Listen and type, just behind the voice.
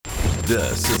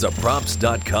This is a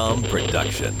Props.com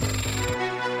production.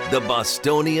 The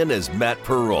Bostonian is Matt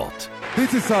Perrault.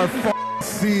 This is our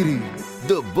city.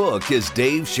 The Book is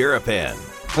Dave Sharapan.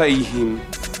 Pay him.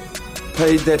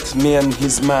 Pay that man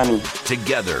his money.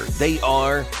 Together, they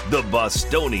are the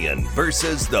Bostonian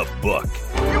versus the Book.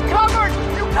 You covered!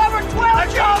 You covered 12!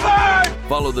 I covered!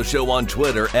 Follow the show on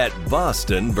Twitter at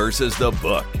Boston versus the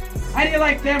Book. How do you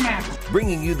like them apples?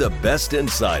 Bringing you the best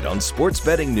insight on sports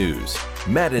betting news,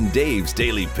 Matt and Dave's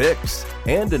daily picks,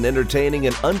 and an entertaining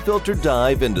and unfiltered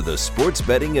dive into the sports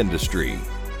betting industry.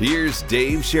 Here's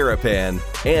Dave Sharapan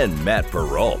and Matt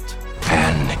Perrault.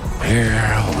 And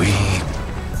here we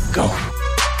go.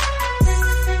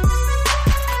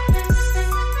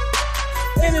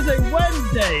 It is a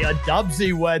Wednesday, a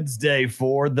Dubbies Wednesday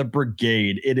for the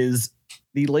Brigade. It is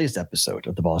the latest episode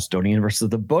of the Bostonian versus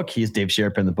the Book. He is Dave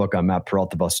Sharapan, the Book. I'm Matt Perrault,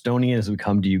 the Bostonian, as we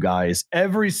come to you guys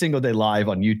every single day live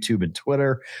on YouTube and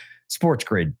Twitter, Sports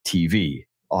Grid TV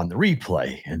on the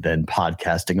replay, and then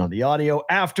podcasting on the audio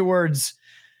afterwards.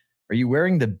 Are you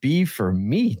wearing the B for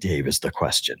me, Dave, is the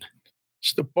question.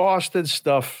 It's the Boston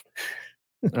stuff.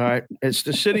 All right. It's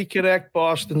the City Connect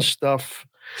Boston stuff.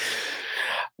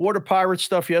 Water Pirate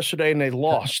stuff yesterday, and they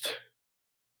lost.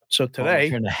 So today,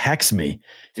 you're trying to hex me.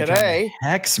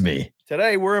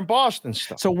 Today we're in Boston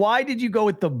stuff. So why did you go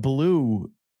with the blue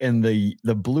and the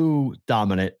blue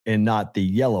dominant and not the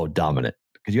yellow dominant?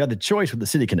 Because you had the choice with the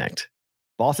City Connect.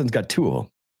 Boston's got two of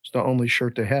them. It's the only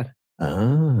shirt they had.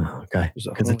 Oh, okay.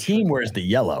 Because the team wears the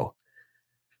yellow.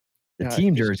 The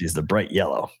team jersey is the bright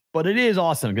yellow. But it is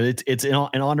awesome because it's in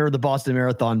honor of the Boston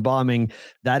Marathon bombing.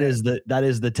 That is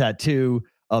the tattoo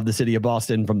of the city of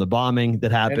Boston from the bombing that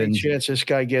happened. Any chance this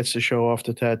guy gets to show off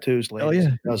the tattoos, ladies? Oh,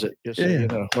 yeah. Does it? Just so you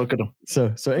know. Look at him.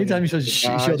 So anytime you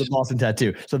show the Boston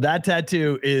tattoo. So that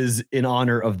tattoo is in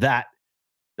honor of that.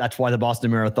 That's why the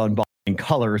Boston Marathon bombing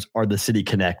colors are the City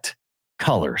Connect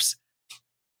colors.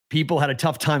 People had a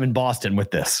tough time in Boston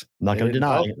with this. I'm not going to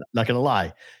deny. Not going to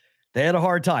lie. They had a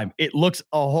hard time. It looks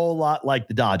a whole lot like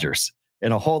the Dodgers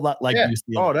and a whole lot like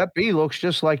UCLA. Oh, that B looks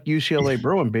just like UCLA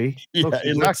Bruin B. Yeah,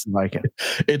 it looks like it.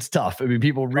 It's tough. I mean,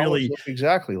 people really look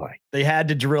exactly like. They had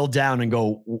to drill down and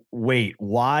go, wait,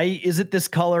 why is it this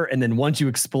color? And then once you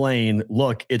explain,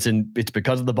 look, it's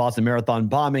because of the Boston Marathon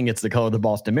bombing. It's the color of the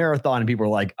Boston Marathon, and people are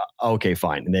like, okay,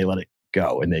 fine, and they let it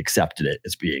go and they accepted it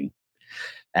as being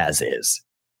as is.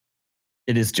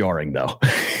 It is jarring though.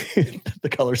 The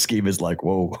color scheme is like,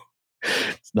 whoa.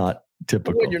 It's not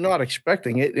typical. Well, you're not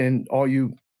expecting it, and all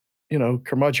you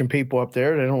curmudgeon people up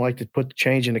there, they don't like to put the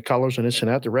change in the colors and this and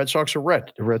that. The Red Sox are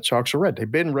red. The Red Sox are red.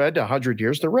 They've been red 100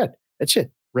 years. They're red. That's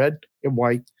it. Red and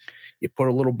white. You put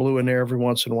a little blue in there every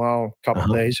once in a while, a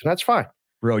couple days, and that's fine.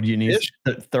 Road unis,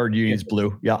 third uni's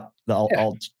blue. Yeah,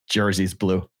 all jerseys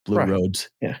blue right. Roads.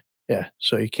 Yeah.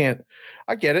 So you can't.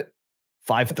 I get it.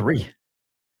 5-3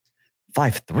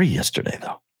 yesterday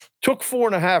though. Took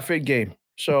 4.5 in game.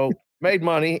 So. Made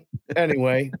money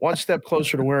anyway. One step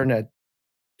closer to wearing that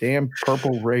damn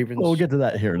purple Ravens. Well, we'll get to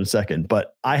that here in a second.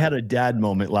 But I had a dad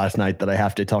moment last night that I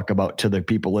have to talk about to the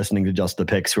people listening to Just the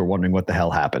Picks who are wondering what the hell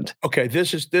happened. Okay,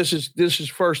 this is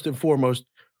first and foremost.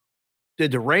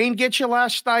 Did the rain get you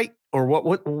last night, or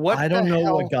what? I don't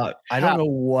know what got. I don't know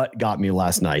what got me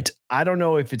last night. I don't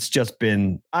know if it's just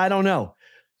been. I don't know.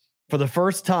 For the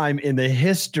first time in the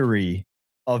history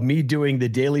of me doing the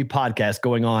daily podcast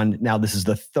going on now, this is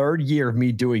the third year of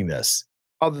me doing this.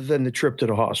 Other than the trip to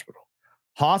the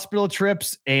hospital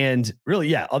trips, and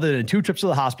really, other than 2 trips to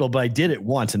the hospital, but I did it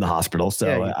once in the hospital.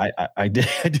 So I did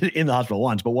it in the hospital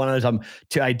once, but one other time,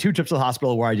 I had 2 trips to the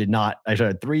hospital where I did not. I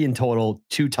had 3 in total,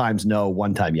 2 times no,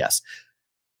 1 time yes.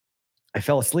 I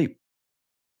fell asleep.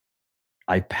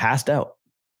 I passed out.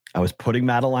 I was putting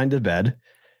Madeline to bed,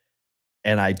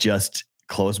 and I just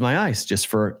closed my eyes just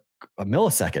for a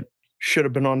millisecond. Should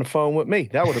have been on the phone with me.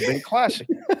 That would have been classic.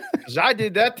 Because I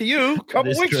did that to you a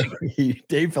couple weeks ago.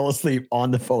 Dave fell asleep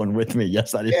on the phone with me.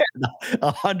 Yes, that is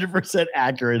 100%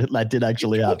 accurate. That did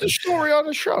actually happen. Put the story on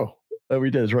the show. Oh,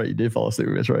 we did. That's right. You did fall asleep.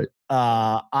 That's right.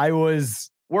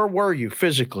 Where were you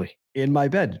physically? In my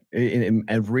bed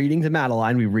and reading to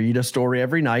Madeline. We read a story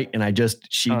every night, and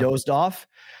she dozed off,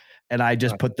 and I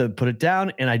just put it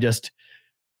down, and I just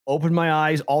opened my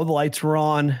eyes. All the lights were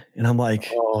on, and I'm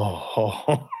like,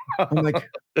 I'm like,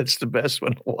 that's the best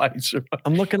when the lights are on.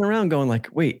 I'm looking around going like,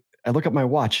 wait, I look at my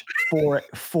watch,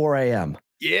 4 a.m.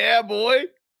 Yeah, boy.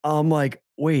 I'm like,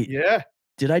 wait, yeah.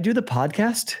 Did I do the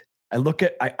podcast? I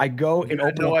go and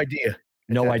open. No idea.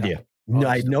 No idea. No,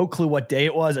 I had no clue what day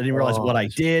it was. I didn't realize what I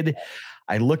did.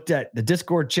 I looked at the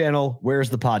Discord channel. Where's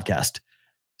the podcast?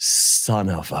 Son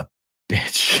of a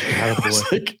bitch.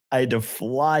 I had to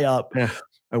fly up,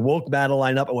 I woke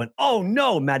Madeline up. I went, oh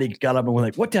no. Maddie got up and went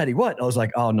like, what, Daddy, what? I was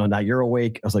like, oh no, now you're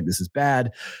awake. I was like, this is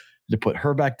bad. To put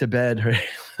her back to bed,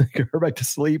 her back to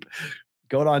sleep,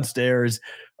 go downstairs.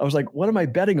 I was like, what am I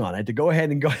betting on? I had to go ahead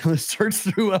and go and search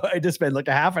through. I just spent like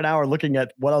a half an hour looking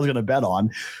at what I was going to bet on,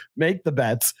 make the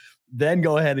bets, then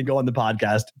go ahead and go on the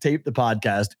podcast, tape the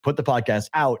podcast, put the podcast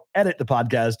out, edit the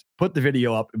podcast, put the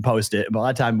video up and post it. And by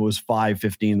that time it was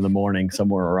 5:15 in the morning,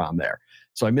 somewhere around there.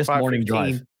 So I missed morning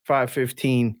drive.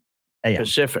 5:15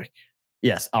 Pacific.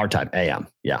 Yes, our time, AM.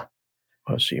 Yeah.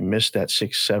 Oh, so you missed that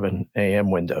 6-7 a.m.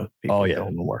 window. People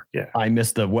going to work. Yeah, I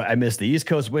missed the East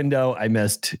Coast window. I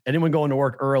missed anyone going to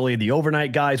work early. The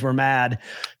overnight guys were mad.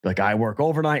 Like, I work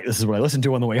overnight. This is what I listen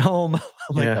to on the way home.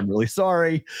 I'm like, I'm really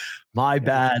sorry. My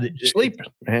bad. Sleeping,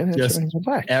 man.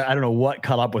 I don't know what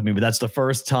caught up with me, but that's the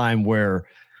first time where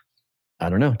I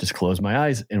don't know, just closed my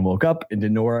eyes and woke up and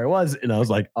didn't know where I was. And I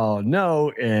was like, oh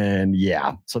no. And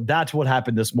yeah, so that's what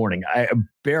happened this morning.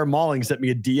 Bear Mauling sent me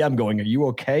a DM going, are you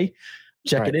okay?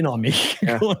 Checking in on me,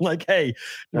 going like, hey,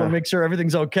 you want to make sure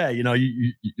everything's okay. You know,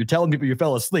 you're telling people you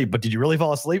fell asleep, but did you really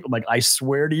fall asleep? I'm like, I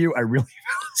swear to you, I really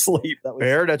fell asleep.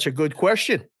 Bear, that's a good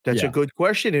question. That's a good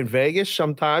question. In Vegas,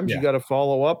 sometimes you got to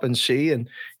follow up and see, and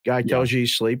guy tells you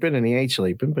he's sleeping and he ain't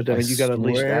sleeping, but then you got to at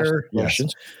least ask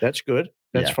questions. That's good.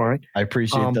 That's fine. I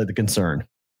appreciate the concern.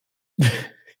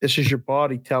 This is your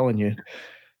body telling you,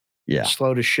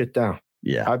 slow this shit down.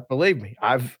 Yeah. Believe me,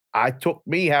 I took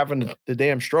me having the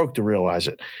damn stroke to realize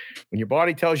it. When your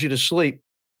body tells you to sleep,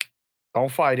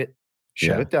 don't fight it.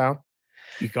 Shut it down.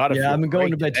 You got to. Yeah, I'm going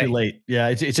to bed too late.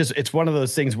 Yeah, it's one of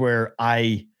those things where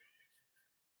I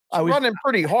was running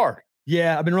pretty hard.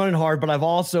 Yeah, I've been running hard, but I've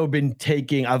also been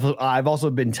I've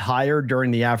also been tired during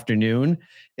the afternoon,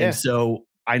 and so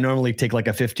I normally take like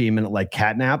a 15-minute like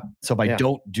cat nap. So if I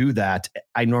don't do that,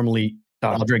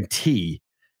 I'll drink tea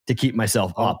to keep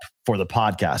myself up for the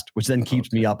podcast, which then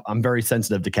keeps me up. I'm very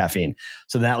sensitive to caffeine.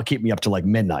 So that'll keep me up to like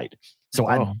midnight.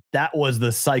 So that was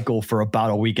the cycle for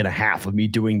about a week and a half of me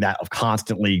doing that, of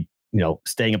constantly,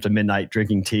 staying up to midnight,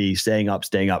 drinking tea, staying up.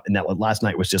 And that last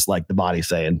night was just like the body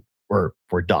saying, we're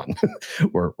done.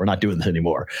 we're not doing this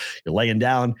anymore. You're laying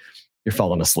down, you're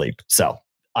falling asleep. So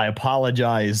I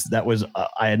apologize. That was,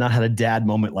 I had not had a dad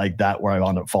moment like that where I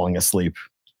wound up falling asleep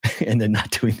and then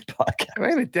not doing the podcast. I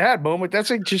ain't a dad moment.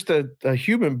 That's like just a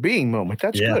human being moment.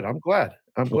 That's good. I'm glad.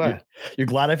 You're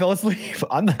glad I fell asleep?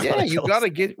 I'm not. Yeah, you got to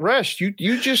get rest. You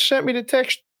just sent me the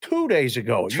text 2 days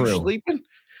ago. True. You sleeping?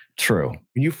 True.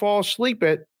 When you fall asleep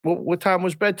at, what time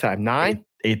was bedtime? 9?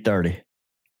 8:30.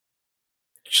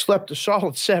 Slept a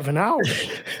solid 7 hours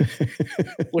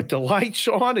with the lights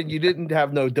on, and you didn't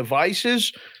have no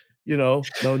devices, no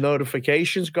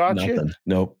notifications got Nothing. You.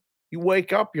 Nope. You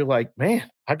wake up, you're like, man,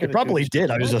 I could probably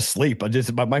did. I was asleep.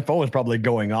 My phone was probably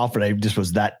going off, and I just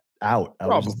was that out.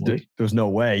 There was no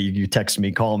way. You text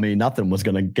me, call me, nothing was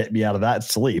going to get me out of that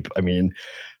sleep. I mean,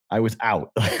 I was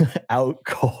out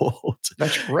cold.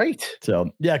 That's great. So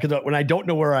yeah, because when I don't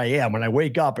know where I am, when I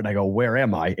wake up and I go, where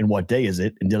am I and what day is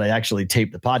it? And did I actually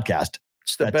tape the podcast?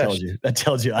 It's the best. That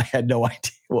tells you I had no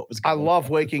idea what was going on. I love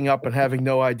waking up and having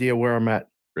no idea where I'm at.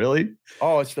 Really?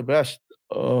 Oh, it's the best.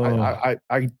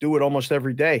 I do it almost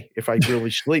every day if I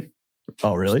really sleep.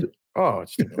 Oh, really?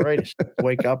 It's the greatest.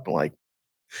 Wake up and like,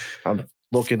 I'm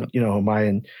looking, am I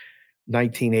in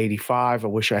 1985? I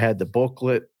wish I had the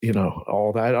booklet,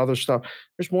 all that other stuff.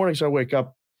 There's mornings I wake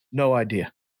up, no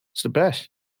idea. It's the best.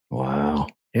 Wow.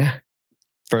 Yeah.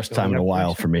 First time in a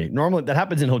while for me. Normally that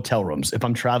happens in hotel rooms. If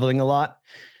I'm traveling a lot,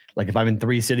 like if I'm in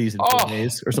 3 cities in 4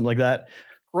 days or something like that.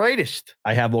 Greatest.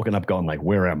 I have woken up going like,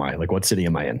 where am I? Like, what city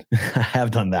am I in? I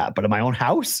have done that, but in my own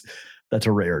house, that's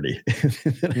a rarity.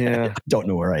 Yeah. I don't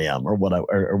know where I am or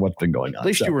what's been going on. At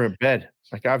least you were in bed.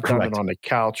 Like I've done it on the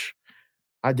couch.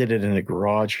 I did it in the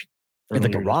garage. In the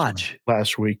garage?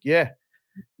 Last week. Yeah.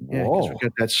 Yeah. Because we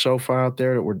got that sofa out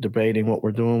there that we're debating what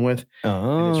we're doing with.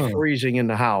 And it's freezing in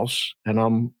the house. And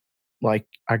I'm like,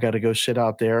 I got to go sit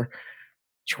out there.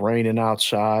 It's raining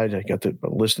outside. I got to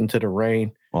listen to the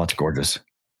rain. Oh, it's gorgeous.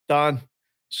 Done.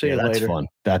 See you later. That's fun.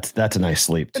 That's a nice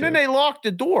sleep too. And then they locked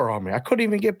the door on me. I couldn't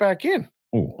even get back in.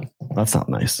 Oh, that's not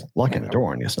nice. Locking the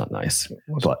door on you is not nice. It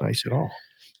wasn't nice at all.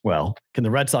 Well, can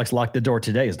the Red Sox lock the door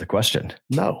today is the question.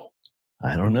 No.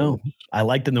 I don't know. I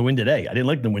liked them to win today. I didn't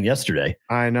like them to win yesterday.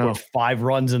 I know. With 5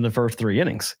 runs in the first 3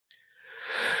 innings.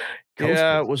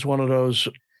 Yeah, it was one of those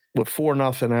with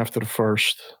 4-0 after the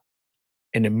first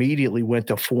and immediately went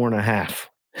to 4.5.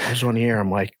 I was on the air.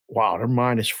 I'm like, wow, they're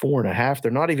minus 4.5.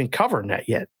 They're not even covering that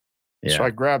yet. Yeah. So I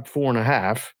grabbed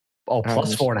 4.5. Oh,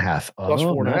 plus 4.5. Plus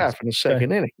 4.5 in the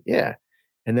second inning. Yeah.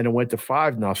 And then it went to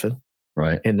 5-0.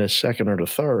 Right. In the second or the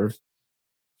third.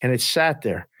 And it sat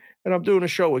there. And I'm doing a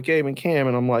show with Gabe and Cam,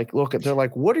 and I'm like, look, they're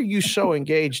like, what are you so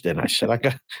engaged in? I said, I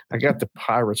got the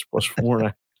Pirates plus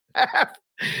 4.5.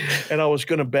 And I was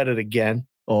going to bet it again.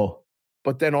 Oh.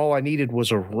 But then all I needed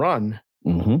was a run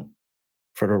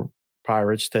for the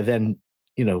Pirates to then,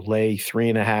 lay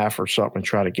 3.5 or something and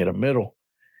try to get a middle.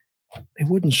 They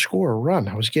wouldn't score a run.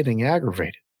 I was getting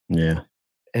aggravated. Yeah.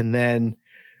 And then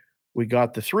we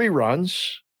got the 3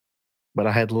 runs, but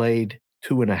I had laid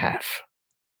 2.5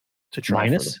 to try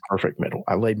for the perfect middle.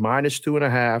 I laid minus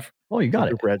 2.5. Oh, you got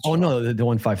it. Oh, no, the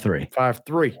 153.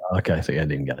 5-3. Okay, so yeah, I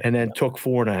didn't get it. And then took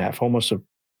 4.5, almost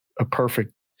a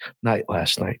perfect night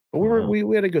last night. But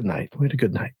we had a good night. We had a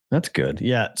good night. That's good.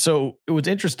 Yeah. So it was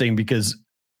interesting because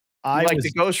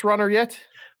the Ghost Runner yet?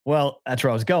 Well, that's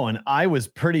where I was going. I was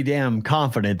pretty damn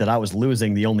confident that I was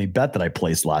losing the only bet that I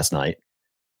placed last night.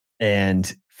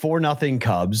 And 4-0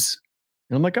 Cubs.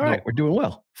 And I'm like, all right, we're doing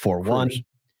well. 4-1,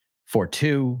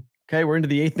 4-2. Okay, we're into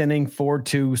the 8th inning,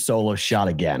 4-2 solo shot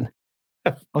again.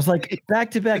 I was like,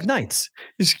 back-to-back nights.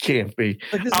 This can't be.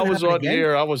 Like, I was on the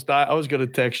air. I was going to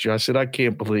text you. I said, I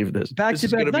can't believe this.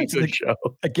 Back-to-back nights. Be a good show.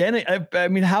 Again, I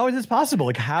mean, how is this possible?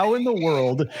 Like, how in the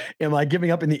world am I giving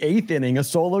up in the 8th inning a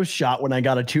solo shot when I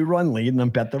got a 2-run lead and then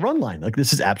bet the run line? Like,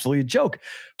 this is absolutely a joke.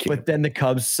 But then the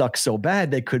Cubs suck so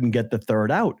bad they couldn't get the 3rd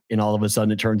out. And all of a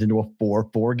sudden it turns into a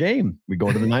 4-4 game. We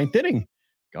go to the 9th inning.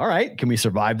 All right, can we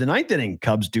survive the 9th inning?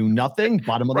 Cubs do nothing.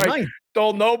 Bottom of the 9th.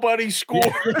 Don't nobody score.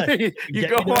 Yeah. You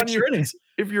go on your innings.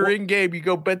 If you're in game, you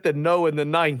go bet the no in the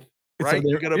 9th. Right? So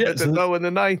you're gonna bet the no in the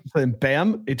 9th. And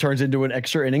bam, it turns into an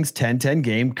extra innings, 10-10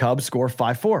 game. Cubs score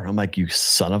 5-4. I'm like, you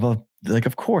son of a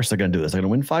of course they're gonna do this. They're gonna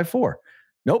win 5-4.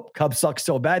 Nope. Cubs suck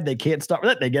so bad they can't start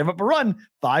with it. They give up a run.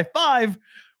 5-5.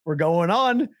 We're going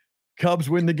on. Cubs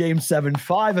win the game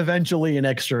 7-5 eventually in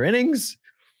extra innings.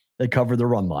 They cover the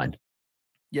run line.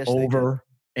 Yes, over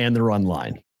and the run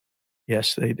line.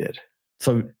 Yes, they did.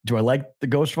 So do I like the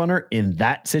Ghost Runner in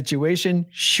that situation?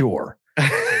 Sure.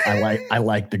 I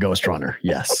like the Ghost Runner.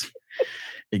 Yes.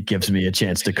 It gives me a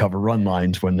chance to cover run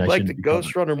lines when I like the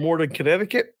Ghost Runner more than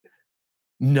Connecticut?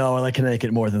 No, I like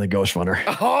Connecticut more than the Ghost Runner.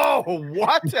 Oh,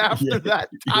 what? After that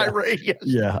tirade?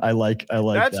 Yeah, I like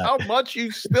That's that. How much you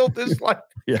still dislike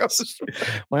yes.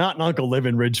 My aunt and uncle live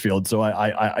in Ridgefield, so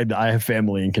I have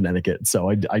family in Connecticut, so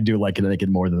I do like Connecticut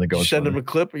more than the Ghost Runner. Send them a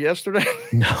clip yesterday?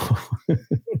 No.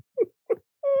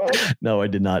 No, I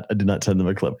did not. I did not send them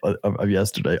a clip of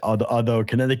yesterday. Although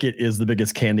Connecticut is the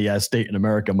biggest candy ass state in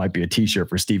America, might be a T-shirt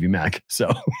for Stevie Mac.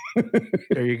 So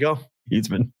there you go. He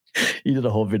did a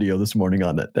whole video this morning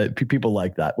on that people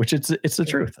like that, which it's the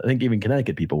truth. I think even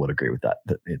Connecticut people would agree with that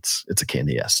it's a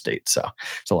candy ass state. So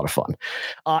it's a lot of fun.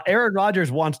 Aaron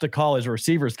Rodgers wants to call his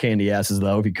receivers candy asses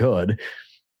though, if he could.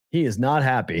 He is not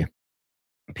happy.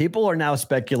 People are now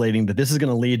speculating that this is going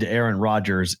to lead to Aaron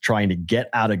Rodgers trying to get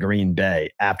out of Green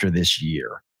Bay after this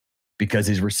year because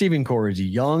his receiving core is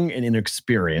young and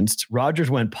inexperienced. Rodgers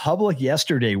went public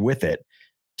yesterday with it,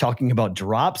 talking about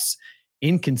drops,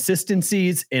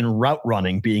 inconsistencies, and route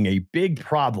running being a big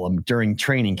problem during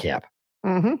training camp.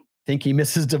 Mm-hmm. Think he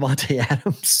misses Devontae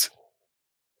Adams?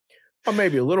 Well,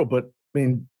 maybe a little, but I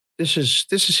mean, this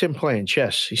is him playing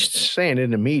chess. He's saying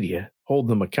in the media, hold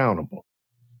them accountable.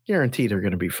 Guarantee they're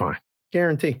going to be fine.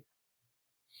 Guarantee.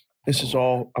 This is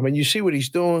all. I mean, you see what he's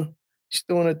doing. He's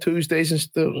doing it Tuesdays and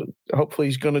still. Hopefully,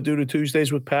 he's going to do the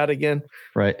Tuesdays with Pat again.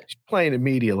 Right. He's playing the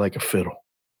media like a fiddle.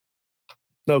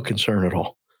 No concern at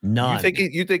all. None.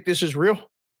 You think this is real?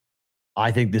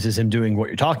 I think this is him doing what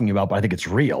you're talking about, but I think it's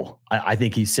real. I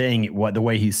think he's saying it the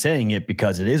way he's saying it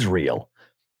because it is real.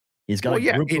 He's got. Well,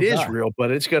 yeah, it is real,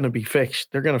 but it's going to be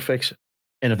fixed. They're going to fix it.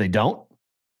 And if they don't.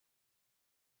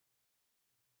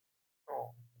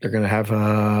 They're going to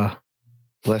have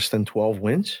less than 12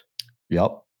 wins.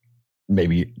 Yep.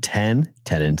 Maybe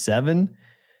 10-7.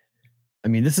 I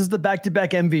mean, this is the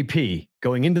back-to-back MVP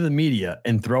going into the media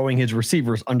and throwing his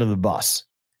receivers under the bus.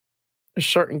 There's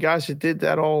certain guys that did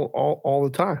that all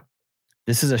the time.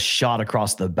 This is a shot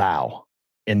across the bow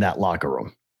in that locker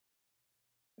room.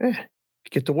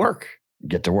 Get to work.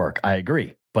 Get to work. I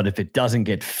agree. But if it doesn't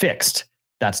get fixed,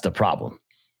 that's the problem.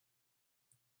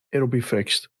 It'll be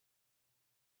fixed.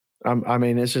 I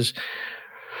mean, this is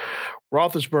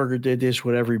Roethlisberger did this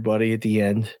with everybody at the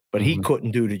end, but he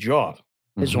couldn't do the job.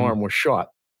 His arm was shot,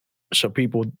 so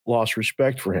people lost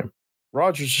respect for him.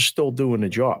 Rodgers is still doing the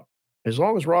job. As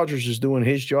long as Rodgers is doing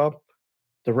his job,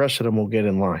 the rest of them will get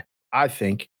in line. I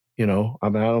think, I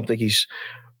don't think he's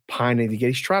pining to get.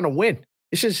 He's trying to win.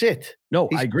 This is it. No,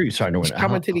 I agree. He's trying to win. He's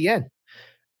coming to the end.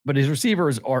 But his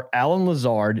receivers are Allen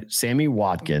Lazard, Sammy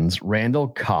Watkins, Randall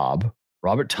Cobb,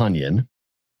 Robert Tonyan,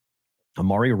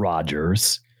 Amari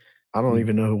Rodgers, I don't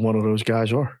even know who one of those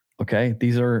guys are. Okay.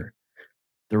 These are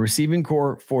the receiving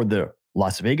core for the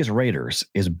Las Vegas Raiders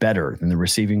is better than the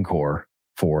receiving core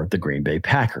for the Green Bay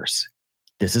Packers.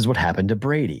 This is what happened to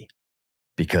Brady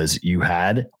because you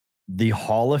had the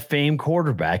Hall of Fame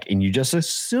quarterback and you just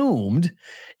assumed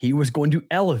he was going to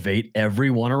elevate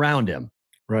everyone around him.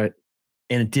 Right.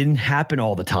 And it didn't happen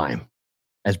all the time.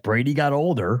 As Brady got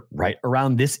older, right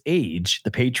around this age, the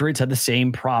Patriots had the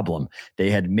same problem. They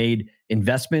had made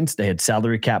investments. They had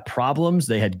salary cap problems.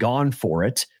 They had gone for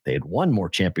it. They had won more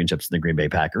championships than the Green Bay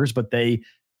Packers, but they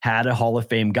had a Hall of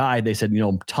Fame guy. They said,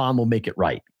 Tom will make it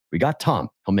right. We got Tom.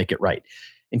 He'll make it right.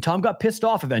 And Tom got pissed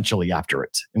off eventually after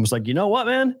it and was like, you know what,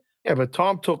 man? Yeah, but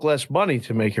Tom took less money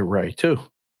to make it right, too.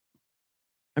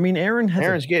 I mean,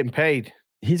 Aaron's getting paid.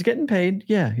 He's getting paid.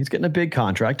 Yeah, he's getting a big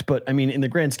contract. But I mean, in the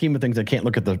grand scheme of things, I can't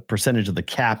look at the percentage of the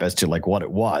cap as to like what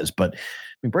it was. But I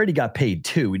mean, Brady got paid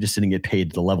too. He just didn't get paid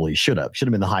to the level he should have. Should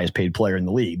have been the highest paid player in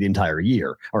the league the entire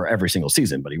year or every single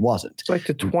season, but he wasn't. It's like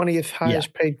the 20th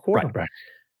highest paid quarterback. Right.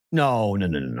 No.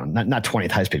 Not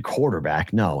 20th highest paid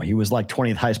quarterback. No, he was like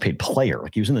 20th highest paid player.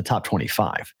 Like he was in the top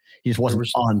 25. He just wasn't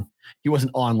on. He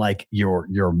wasn't on like your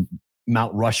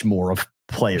Mount Rushmore of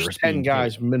players. There's 10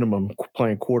 guys minimum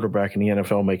playing quarterback in the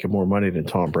NFL making more money than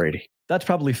Tom Brady. That's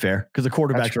probably fair because the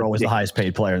quarterbacks are always the highest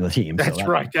paid player in the team. That's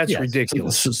right. That's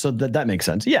ridiculous. So that makes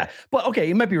sense. Yeah. But okay,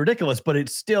 it might be ridiculous, but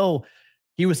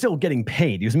he was still getting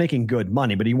paid. He was making good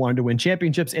money, but he wanted to win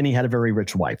championships and he had a very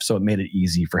rich wife. So it made it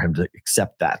easy for him to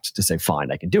accept that, to say,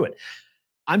 fine, I can do it.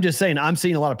 I'm just saying, I'm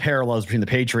seeing a lot of parallels between the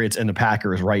Patriots and the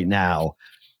Packers right now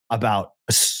about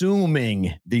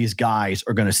assuming these guys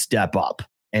are going to step up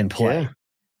and play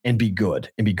and be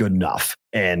good enough.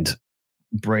 And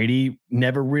Brady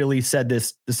never really said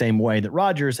this the same way that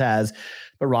Rodgers has,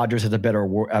 but Rodgers has a better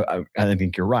I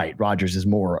think you're right. Rodgers is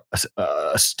more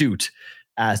astute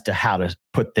as to how to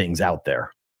put things out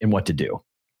there and what to do.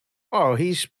 Oh,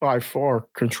 he's by far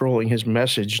controlling his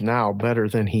message now better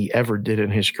than he ever did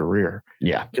in his career.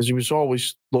 Yeah. Because he was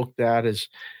always looked at as,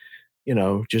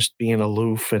 just being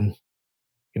aloof and,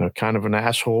 kind of an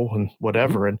asshole and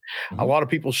whatever. And a lot of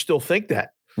people still think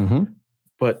that. Mm-hmm.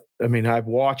 But, I mean, I've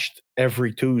watched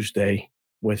every Tuesday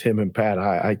with him and Pat.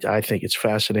 I think it's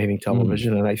fascinating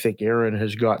television. And I think Aaron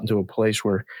has gotten to a place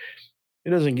where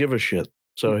he doesn't give a shit.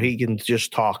 So he can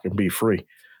just talk and be free.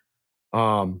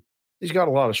 He's got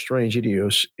a lot of strange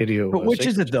But which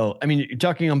is it, though? I mean, you're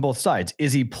talking on both sides.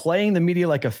 Is he playing the media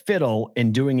like a fiddle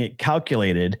and doing it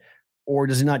calculated, or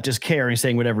does he not just care and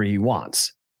saying whatever he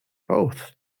wants?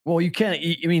 Both. Well, you can't.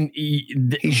 I mean,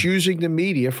 he's using the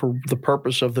media for the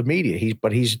purpose of the media.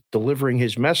 But he's delivering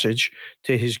his message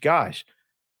to his guys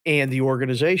and the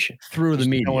organization through the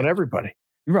media, telling everybody.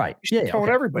 Right? He's telling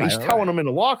everybody. He's telling them in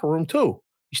the locker room too.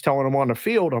 He's telling them on the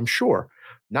field. I'm sure.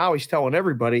 Now he's telling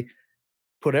everybody.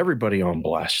 Put everybody on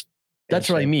blast. That's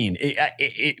what I mean.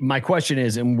 My question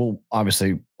is, and we'll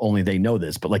obviously only they know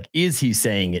this, but like, is he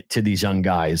saying it to these young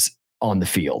guys on the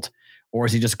field, or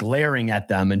is he just glaring at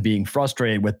them and being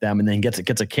frustrated with them, and then gets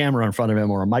a camera in front of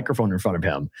him or a microphone in front of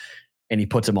him, and he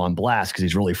puts them on blast because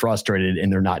he's really frustrated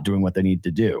and they're not doing what they need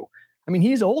to do? I mean,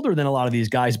 he's older than a lot of these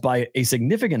guys by a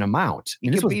significant amount. He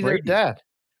could be their dad.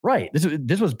 Right.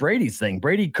 This was Brady's thing.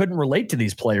 Brady couldn't relate to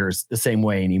these players the same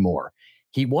way anymore.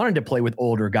 He wanted to play with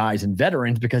older guys and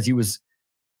veterans because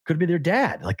could be their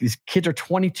dad. Like, these kids are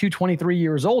 22, 23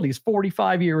 years old. He's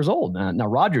 45 years old. Now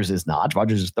Rodgers is not.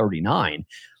 Rodgers is 39.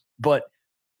 But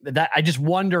that, I just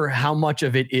wonder how much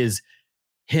of it is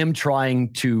him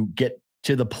trying to get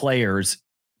to the players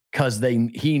because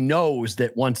he knows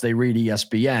that once they read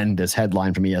ESPN, this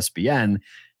headline from ESPN,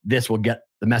 this will get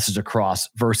the message across,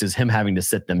 versus him having to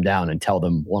sit them down and tell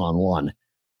them one-on-one,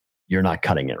 you're not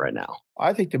cutting it right now.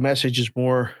 I think the message is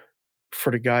more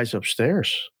for the guys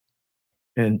upstairs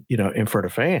and for the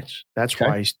fans. That's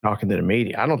why he's talking to the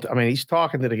media. He's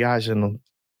talking to the guys in the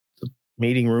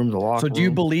meeting room, the locker room. So do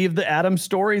you believe the Adams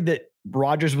story that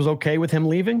Rodgers was okay with him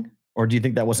leaving, or do you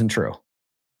think that wasn't true?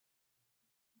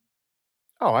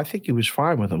 Oh, I think he was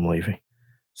fine with him leaving.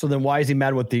 So then why is he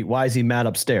mad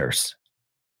upstairs?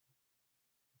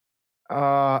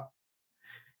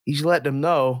 He's letting them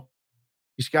know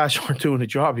these guys aren't doing the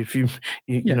job. If you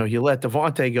let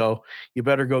Devontae go, you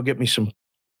better go get me some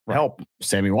help.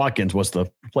 Sammy Watkins was the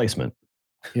replacement.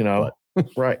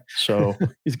 Right. So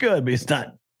he's good, but he's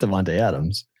not Devontae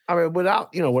Adams. I mean,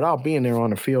 without being there on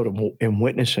the field and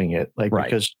witnessing it,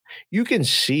 because you can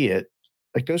see it.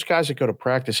 Like, those guys that go to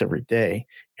practice every day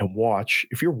and watch,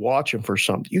 if you're watching for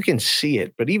something, you can see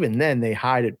it. But even then, they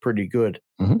hide it pretty good,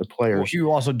 the players.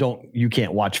 Well, you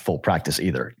can't watch full practice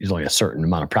either. There's only a certain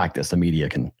amount of practice the media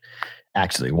can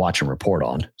actually watch and report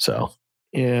on. So,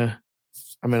 yeah.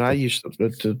 I mean, I used to,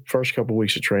 the first couple of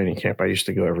weeks of training camp, I used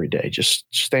to go every day, just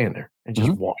stand there and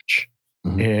just watch.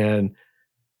 And,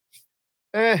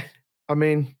 I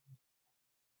mean,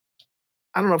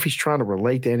 I don't know if he's trying to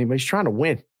relate to anybody. He's trying to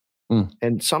win.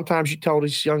 And sometimes you tell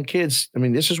these young kids, I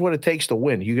mean, this is what it takes to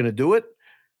win. You're going to do it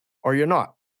or you're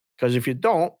not. Because if you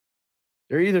don't,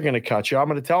 they're either going to cut you. I'm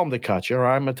going to tell them to cut you, or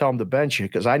I'm going to tell them to bench you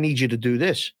because I need you to do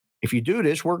this. If you do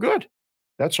this, we're good.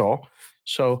 That's all.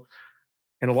 So,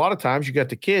 and a lot of times you got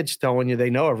the kids telling you they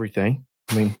know everything.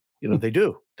 I mean, they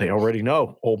do. They already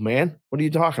know. Old man, what are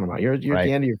you talking about? You're at the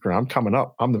end of your career. I'm coming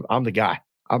up. I'm the guy.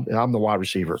 I'm the wide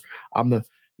receiver. I'm the,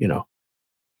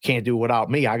 can't do without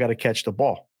me. I got to catch the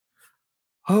ball.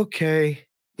 Okay.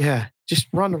 Yeah. Just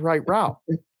run the right route.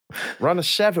 Run a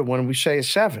 7 when we say a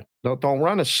 7. Don't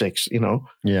run a 6,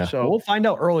 Yeah. So we'll find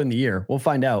out early in the year. We'll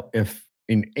find out if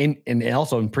and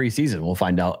also in preseason, we'll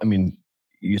find out. I mean,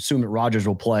 you assume that Rodgers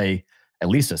will play at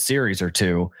least a series or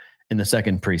two in the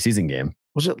second preseason game.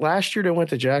 Was it last year they went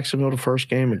to Jacksonville the first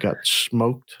game and got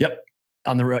smoked? Yep.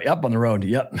 On the road. Yep. On the road.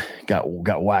 Yep.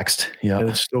 Got waxed. Yeah. And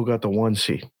it still got the 1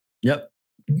 seed. Yep.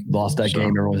 Lost that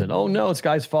game. Everyone said, "Oh no,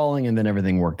 sky's falling," and then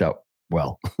everything worked out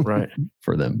well, right,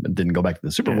 for them. It didn't go back to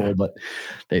the Super Bowl, but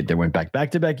they went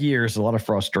back-to-back years. A lot of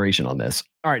frustration on this.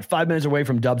 All right, 5 minutes away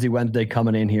from Dubbies Wednesday,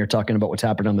 coming in here talking about what's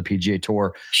happening on the PGA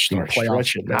Tour. Start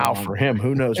stretching now for him.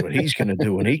 Who knows what he's going to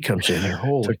do when he comes in here?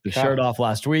 Holy Took the shirt off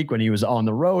last week when he was on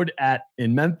the road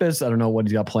in Memphis. I don't know what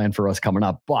he's got planned for us coming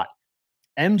up, but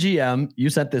MGM, you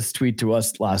sent this tweet to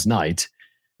us last night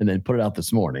and then put it out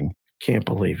this morning. Can't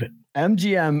believe it.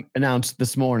 MGM announced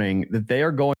this morning that they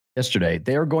are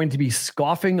going to be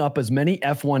scoffing up as many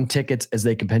F1 tickets as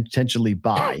they can potentially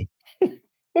buy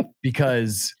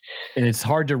because, and it's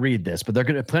hard to read this, but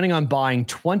they're planning on buying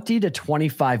 $20 to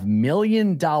 $25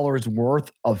 million worth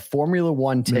of Formula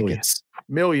One tickets.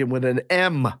 Million with an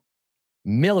M.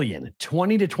 $20 to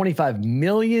 $25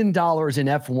 million in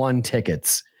F1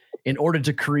 tickets in order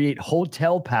to create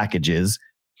hotel packages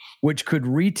which could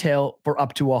retail for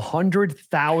up to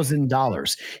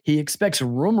 $100,000. He expects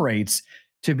room rates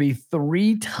to be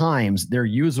 3 times their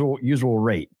usual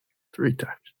rate. 3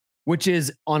 times. Which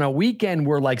is on a weekend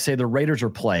where, like, say the Raiders are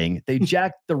playing, they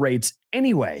jack the rates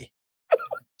anyway.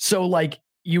 So, like,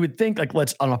 you would think, like,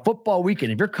 let's on a football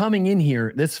weekend, if you're coming in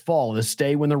here this fall to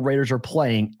stay when the Raiders are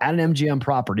playing at an MGM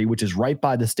property, which is right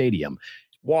by the stadium.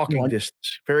 Walking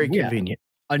distance. Very convenient.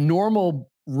 A normal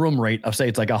room rate of, say,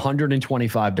 it's like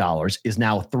 $125 is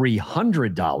now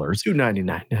 $300.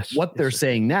 $299. Yes. What they're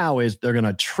saying now is they're going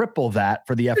to triple that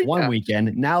for the F1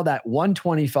 weekend. Now that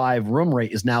 $125 room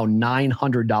rate is now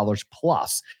 $900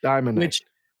 plus. Diamond. Which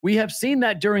we have seen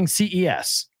that during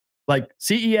CES. Like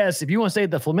CES, if you want to stay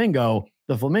at the Flamingo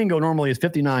normally is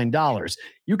 $59.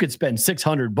 You could spend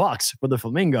 $600 for the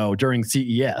Flamingo during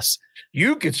CES.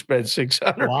 You could spend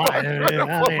 $600. Well,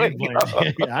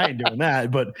 I ain't doing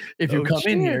that. But if you come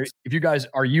in here, if you guys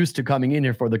are used to coming in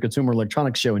here for the Consumer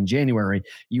Electronics Show in January,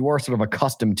 you are sort of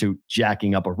accustomed to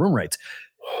jacking up of room rates.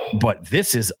 But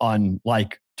this is on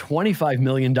like $25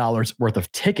 million worth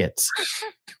of tickets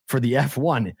for the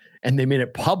F1. And they made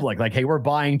it public. Like, hey, we're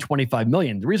buying $25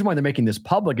 million. The reason why they're making this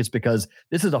public is because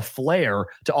this is a flare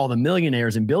to all the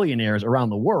millionaires and billionaires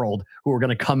around the world who are going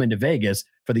to come into Vegas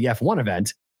for the F1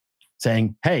 event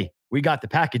saying, hey, we got the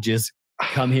packages.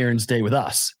 Come here and stay with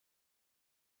us.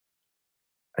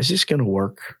 Is this going to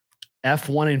work?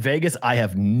 F1 in Vegas? I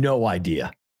have no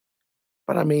idea.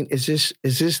 But I mean, is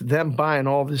this them buying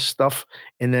all this stuff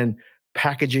and then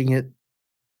packaging it?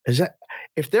 Is that,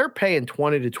 if they're paying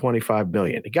 20 to 25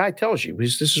 billion, the guy tells you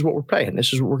this is what we're paying.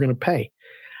 This is what we're going to pay.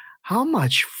 How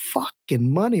much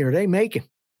fucking money are they making?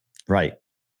 Right.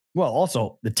 Well,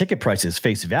 also the ticket prices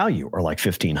face value are like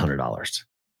 $1,500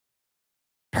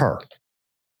 per.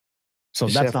 So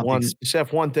this that's F1, this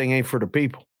F1 thing ain't for the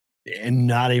people. And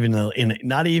not even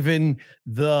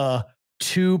the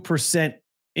 2%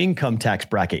 income tax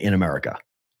bracket in America.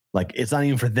 Like, it's not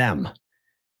even for them.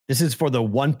 This is for the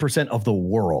 1% of the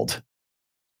world.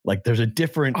 Like, there's a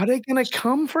different. Are they going to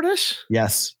come for this?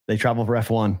 Yes, they travel for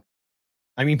F1.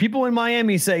 I mean, people in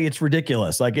Miami say it's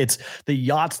ridiculous. Like, it's the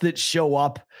yachts that show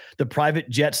up, the private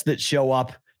jets that show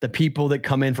up, the people that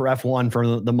come in for F1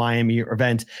 for the Miami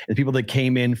event, and the people that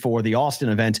came in for the Austin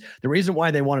event. The reason why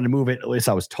they wanted to move it, at least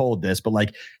I was told this, but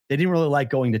like, they didn't really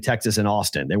like going to Texas and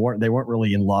Austin. They weren't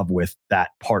really in love with that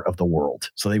part of the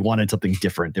world. So they wanted something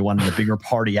different. They wanted a bigger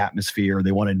party atmosphere.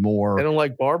 They wanted more. They don't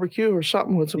like barbecue or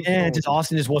something?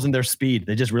 Austin just wasn't their speed.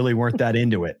 They just really weren't that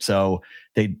into it. So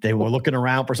they were looking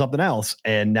around for something else,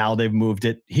 and now they've moved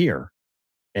it here.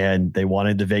 And they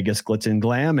wanted the Vegas glitz and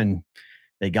glam, and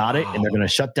they got it, and they're going to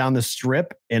shut down the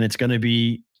strip, and it's going to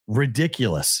be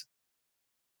ridiculous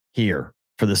here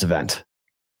for this event.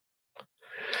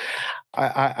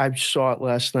 I saw it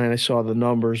last night. I saw the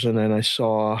numbers, and then I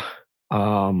saw,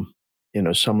 some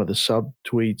of the sub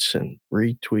tweets and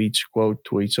retweets, quote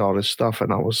tweets, all this stuff.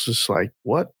 And I was just like,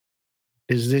 what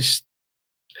is this?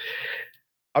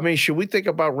 I mean, should we think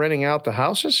about renting out the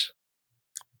houses?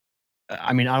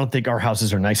 I mean, I don't think our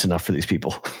houses are nice enough for these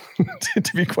people,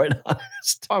 to be quite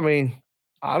honest. I mean,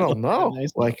 I don't know.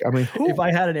 Nice. Who? If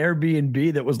I had an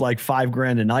Airbnb that was like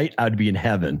 $5,000 a night, I'd be in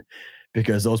heaven,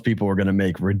 because those people are going to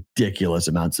make ridiculous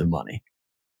amounts of money.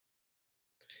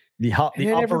 The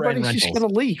everybody's just going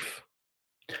to leave.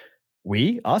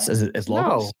 Us as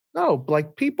locals? No,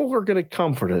 like people are going to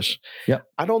come for this. Yep.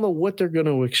 I don't know what they're going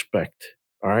to expect.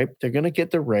 All right. They're going to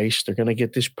get the race. They're going to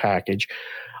get this package.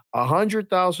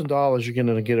 $100,000, you're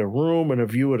going to get a room and a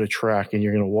view of the track, and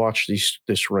you're going to watch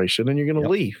this race, and then you're going to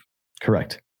leave.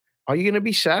 Correct. Are you going to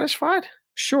be satisfied?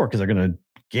 Sure, because they're going to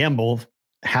gamble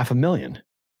 $500,000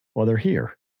 while they're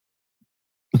here.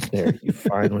 There, you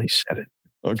finally said it.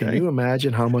 Okay. Can you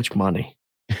imagine how much money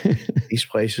these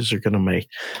places are going to make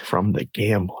from the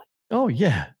gambling? Oh,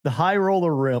 yeah. The high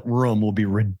roller room will be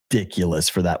ridiculous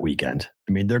for that weekend.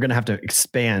 I mean, they're going to have to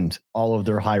expand all of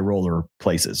their high roller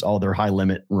places, all their high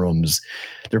limit rooms.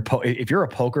 If you're a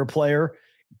poker player,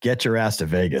 get your ass to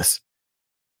Vegas.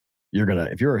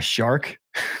 If you're a shark,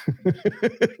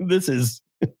 this is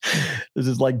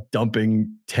like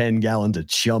dumping 10 gallons of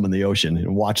chum in the ocean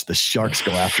and watch the sharks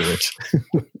go after it.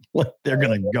 Like, they're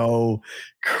going to go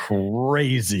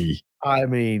crazy. I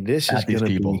mean, this is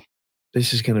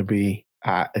going to be,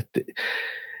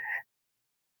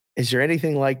 is there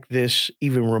anything like this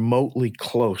even remotely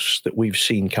close that we've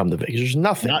seen come to Vegas? There's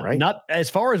nothing, right? Not as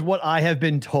far as what I have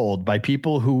been told by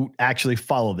people who actually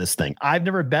follow this thing. I've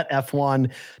never bet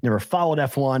F1, never followed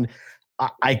F1.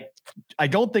 I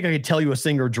don't think I could tell you a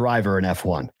single driver in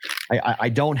F1. I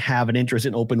don't have an interest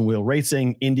in open wheel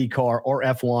racing, IndyCar, or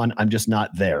F1. I'm just not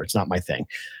there. It's not my thing.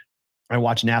 I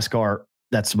watch NASCAR.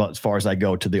 That's about as far as I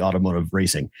go to the automotive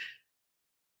racing.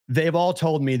 They've all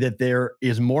told me that there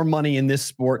is more money in this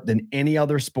sport than any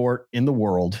other sport in the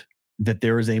world, that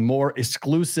there is a more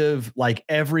exclusive, like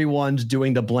everyone's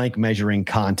doing the blank measuring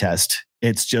contest.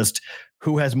 It's just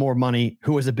who has more money,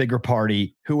 who has a bigger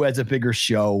party, who has a bigger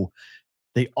show.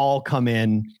 They all come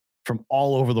in from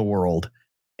all over the world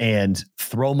and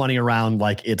throw money around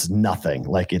like it's nothing.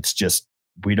 Like it's just,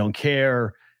 we don't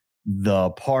care.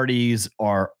 The parties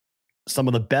are some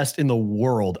of the best in the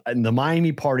world. And the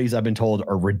Miami parties, I've been told,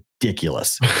 are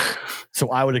ridiculous. So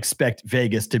I would expect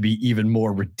Vegas to be even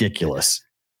more ridiculous.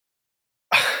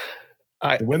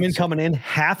 The women coming in,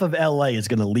 half of LA is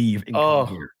going to leave and come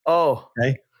here.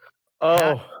 Okay.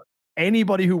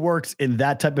 Anybody who works in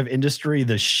that type of industry,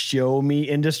 the show me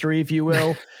industry, if you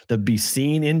will, the be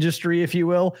seen industry, if you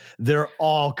will, they're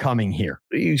all coming here.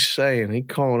 What are you saying? He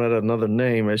calling it another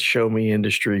name as show me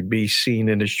industry, be seen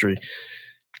industry.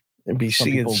 And be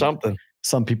seeing something.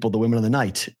 Some people, the women of the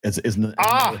night, it's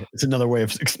another way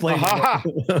of explaining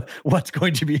what's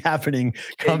going to be happening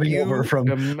coming over from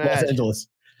Los Angeles.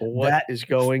 What is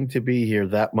going to be here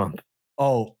that month?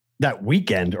 Oh, that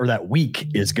weekend or that week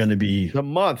is going to be the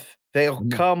month. They'll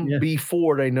come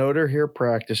before they know they're here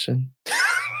practicing.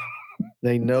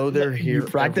 They know they're here. You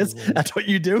practice? That's what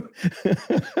you do?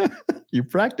 You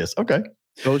practice. Okay.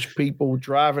 Those people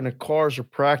driving the cars are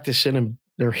practicing and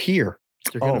they're here.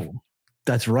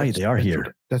 That's right. They are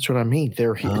here. That's what I mean.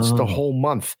 They're here. It's the whole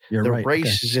month. The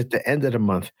race is at the end of the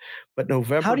month. But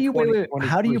November. How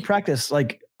do you practice?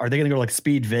 Like, are they going to go like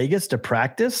Speed Vegas to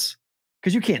practice?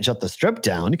 Because you can't shut the strip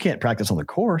down. You can't practice on the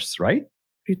course, right?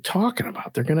 What are you talking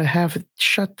about? They're going to have it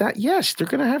shut down. Yes, they're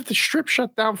going to have the strip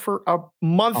shut down for a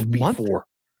month before.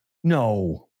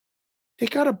 No. They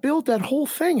got to build that whole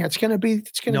thing. It's going to be.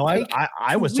 It's going to take.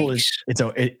 I was told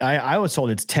I was told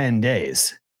it's 10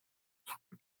 days.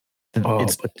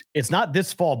 It's not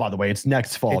this fall, by the way. It's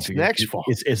next fall. It's next fall.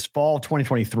 It's fall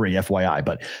 2023, FYI.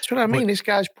 But that's what I mean. This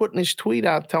guy's putting his tweet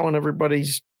out telling everybody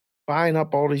he's buying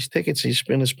up all these tickets. He's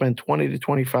going to spend 20 to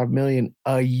 25 million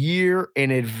a year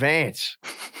in advance.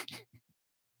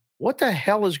 What the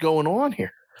hell is going on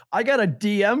here? I got a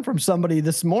DM from somebody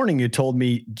this morning who told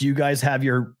me, "Do you guys have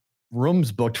your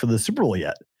rooms booked for the Super Bowl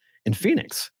yet in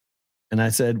Phoenix?" And I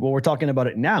said, "Well, we're talking about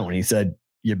it now." And he said,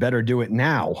 "You better do it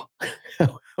now."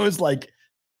 I was like,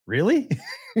 really?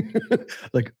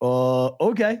 Like,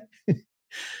 okay.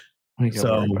 We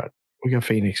got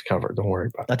Phoenix covered. Don't worry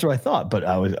about it. That's what I thought. But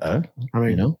I was,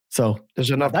 so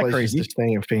there's enough places to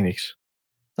stay in Phoenix.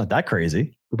 Not that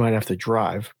crazy. We might have to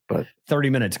drive, but 30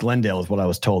 minutes. Glendale is what I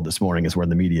was told this morning is where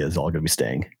the media is all going to be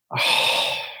staying.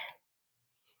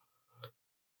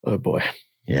 Oh boy.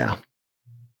 Yeah.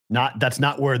 That's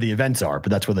not where the events are, but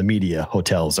that's where the media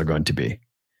hotels are going to be.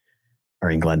 Are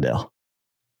in Glendale.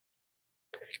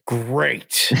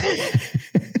 Great.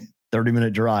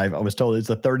 30-minute drive. I was told it's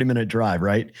a 30-minute drive,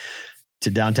 right? To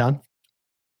downtown?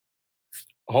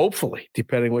 Hopefully,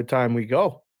 depending what time we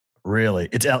go. Really?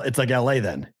 It's like LA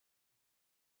then.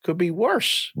 Could be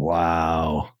worse.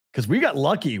 Wow. Because we got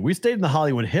lucky. We stayed in the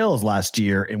Hollywood Hills last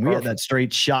year, and we had that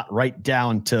straight shot right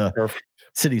down to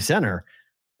City Center.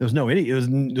 There was no there's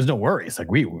no worries. Like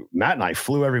Matt and I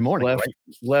flew every morning.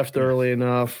 Left early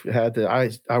enough.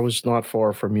 I was not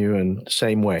far from you, and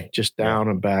same way, just down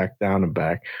and back.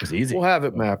 It was easy. We'll have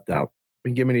it mapped out.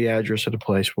 And give me the address of the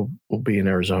place. We'll be in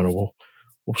Arizona. We'll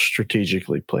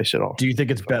strategically place it all. Do you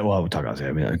think it's better? Well, we'll talk about it.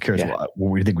 I mean, I'm curious. Yeah.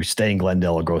 What do you think? We stay in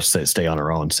Glendale or go stay on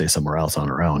our own? Stay somewhere else on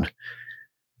our own?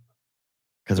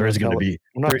 Because there is going to be.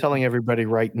 I'm not telling everybody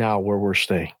right now where we're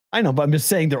staying. I know, but I'm just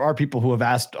saying there are people who have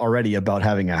asked already about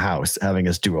having a house, having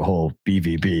us do a whole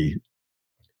BVB,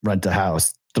 rent a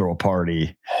house, throw a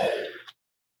party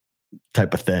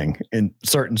type of thing. And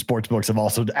certain sports books have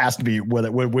also asked me whether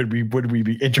would we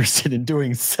be interested in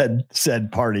doing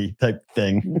said party type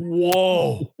thing.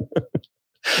 Whoa.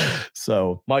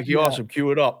 So Mikey, awesome.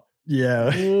 Cue it up.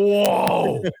 Yeah.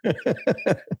 Whoa.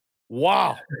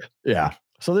 Wow. Yeah.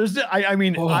 So there's,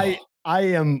 I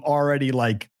am already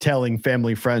like telling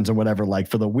family, friends, and whatever, like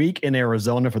for the week in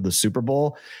Arizona for the Super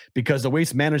Bowl, because the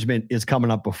Waste Management is coming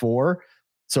up before.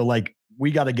 So like we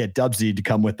got to get Dubsy to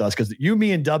come with us because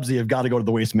me and Dubsy have got to go to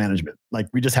the Waste Management. Like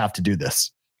we just have to do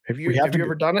this. Have you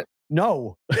ever done it?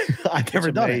 No, I've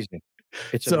never done it.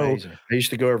 It's amazing. I used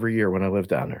to go every year when I lived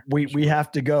down there. We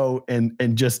have to go and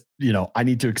just, I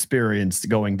need to experience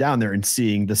going down there and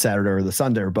seeing the Saturday or the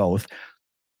Sunday or both.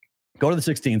 Go to the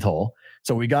 16th hole.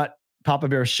 So we got Papa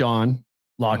Bear Sean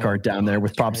Lockhart down there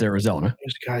with Pops Arizona.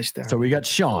 There's guys down. So we got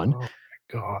Sean. Oh my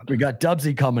God. We got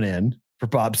Dubsy coming in for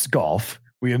Pops Golf.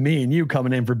 We have me and you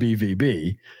coming in for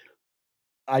BVB.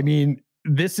 I mean,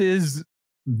 this is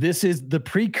the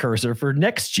precursor for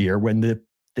next year when the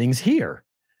thing's here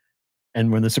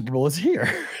and when the Super Bowl is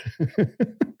here.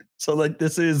 So like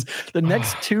this is the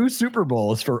next two Super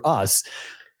Bowls for us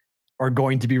are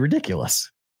going to be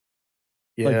ridiculous.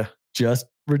 Yeah. Like, just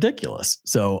ridiculous.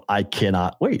 So I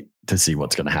cannot wait to see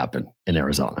what's going to happen in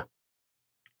Arizona.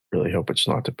 Really hope it's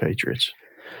not the Patriots.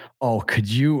 Oh, could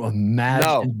you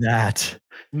imagine that?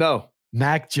 No.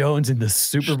 Mac Jones in the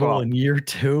Super Bowl in year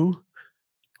 2?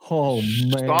 Oh, man.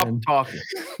 Stop talking.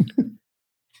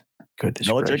 Goodness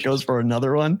Belichick gracious. goes for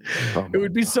another one. Oh it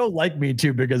would be so like me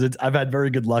too, because I've had very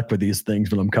good luck with these things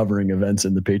when I'm covering events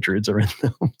and the Patriots are in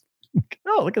them.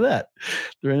 Oh, look at that.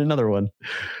 They're in another one.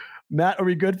 Matt, are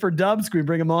we good for Dubs? Can we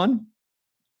bring him on?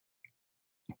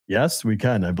 Yes, we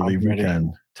can. I believe we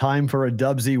can. Time for a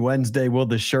Dubsy Wednesday. Will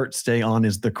the shirt stay on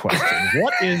is the question.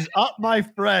 What is up, my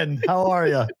friend? How are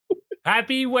you?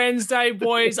 Happy Wednesday,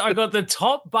 boys. I got the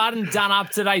top button done up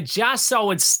today just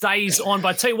so it stays on. But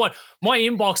I tell you what, my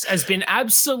inbox has been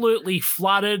absolutely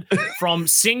flooded from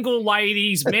single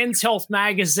ladies, Men's Health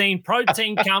Magazine,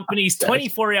 protein companies,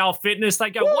 24-hour fitness.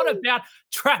 They go, what about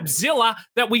Trapzilla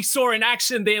that we saw in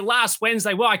action there last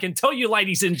Wednesday? Well, I can tell you,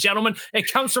 ladies and gentlemen,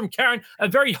 it comes from Karen, a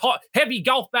very hot, heavy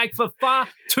golf bag for far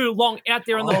too long out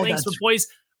there in the links. But boys,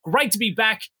 great to be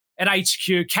back at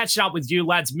HQ, catching up with you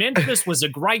lads. Memphis was a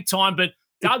great time, but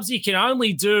Dubsy can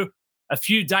only do a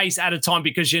few days at a time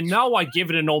because I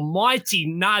give it an almighty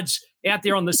nudge out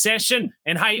there on the session.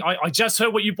 And hey, I just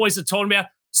heard what you boys are talking about.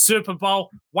 Super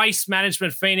Bowl, Waste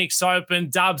Management, Phoenix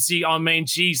Open, Dubsy. I mean,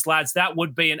 geez, lads, that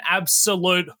would be an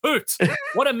absolute hoot.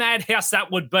 What a madhouse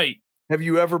that would be. Have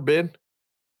you ever been?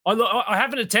 I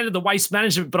haven't attended the Waste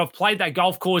Management, but I've played that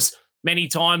golf course many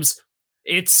times.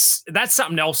 That's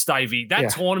something else, Davey. That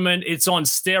tournament, it's on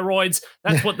steroids.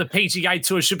 That's what the PGA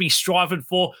Tour should be striving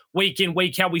for week in,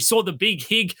 week out. We saw the big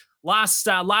Hig last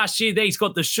year there. He's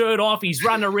got the shirt off. He's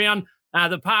running around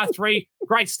the par 3.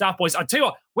 Great stuff, boys. I tell you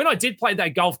what, when I did play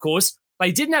that golf course,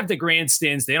 they didn't have the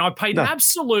grandstands there. And I paid an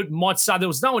absolute monster. There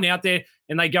was no one out there.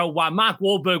 And they go, Mark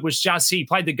Wahlberg was just here. He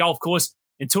played the golf course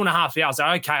in 2.5 hours.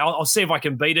 Okay, I'll see if I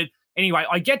can beat it. Anyway,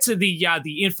 I get to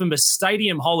the infamous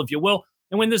stadium hole, if you will.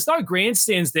 And when there's no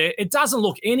grandstands there, it doesn't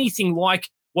look anything like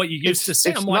what you used to see.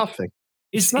 It's I'm like, nothing.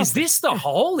 Is this the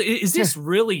hole? Is this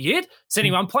really it? So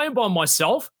anyway, I'm playing by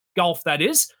myself, golf that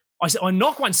is. I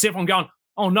knock one step, I'm going,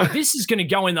 oh no, this is going to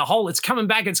go in the hole. It's coming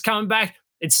back.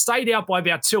 It stayed out by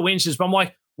about 2 inches. But I'm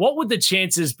like, what would the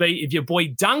chances be if your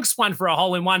boy dunks one for a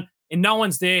hole in one and no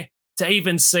one's there to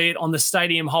even see it on the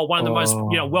stadium hole, one of the most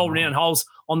well-renowned holes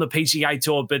on the PGA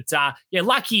Tour. But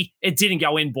lucky it didn't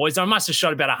go in, boys. I must have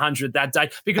shot about 100 that day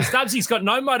because Dubsy's got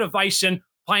no motivation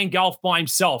playing golf by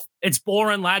himself. It's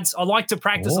boring, lads. I like to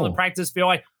practice on the practice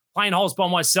field. Playing holes by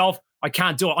myself, I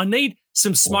can't do it. I need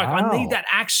some smoke. Wow. I need that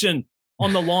action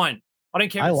on the line. I don't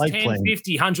care if it's 10,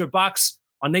 50, $100.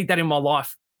 I need that in my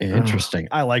life. Interesting.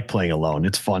 I like playing alone.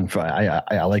 It's fun.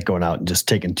 I like going out and just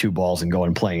taking 2 balls and going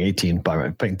and playing 18,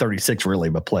 playing 36 really,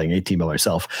 but playing 18 by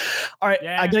myself. All right.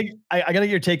 Yeah. I gotta get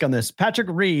your take on this. Patrick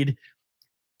Reed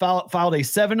filed a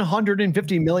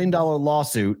 $750 million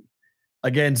lawsuit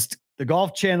against the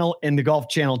Golf Channel and the Golf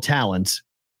Channel talent,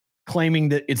 claiming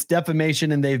that it's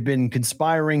defamation and they've been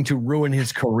conspiring to ruin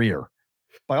his career.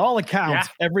 By all accounts,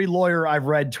 every lawyer I've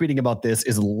read tweeting about this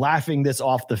is laughing this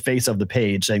off the face of the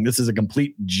page, saying this is a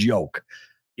complete joke.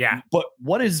 Yeah. But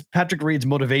what is Patrick Reed's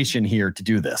motivation here to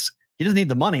do this? He doesn't need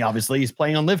the money, obviously. He's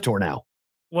playing on Live Tour now.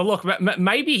 Well, look,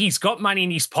 maybe he's got money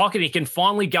in his pocket. He can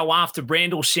finally go after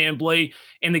Brandel Chambly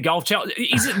in the Golf Channel.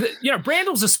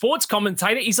 Brandel's a sports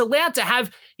commentator. He's allowed to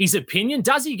have his opinion.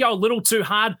 Does he go a little too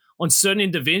hard on certain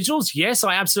individuals? Yes,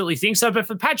 I absolutely think so. But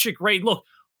for Patrick Reed, look,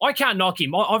 I can't knock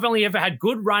him. I've only ever had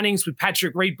good runnings with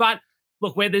Patrick Reed. But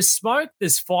look, where there's smoke,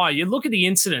 there's fire. You look at the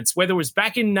incidents, whether it was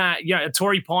back in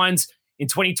Torrey Pines in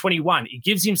 2021, he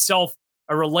gives himself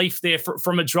a relief there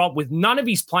from a drop with none of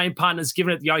his playing partners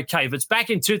giving it the okay. If it's back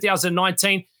in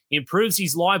 2019, he improves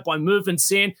his life by moving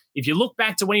sand. If you look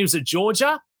back to when he was at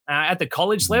Georgia at the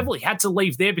college level, he had to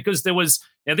leave there because there was,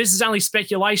 now this is only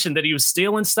speculation, that he was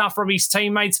stealing stuff from his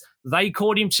teammates. They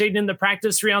caught him cheating in the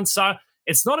practice round. So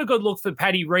it's not a good look for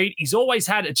Paddy Reed. He's always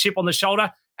had a chip on the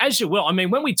shoulder, as you will. I mean,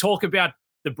 when we talk about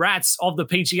the brats of the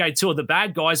PGA Tour, the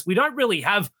bad guys, we don't really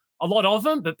have a lot of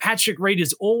them, but Patrick Reed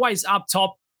is always up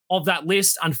top of that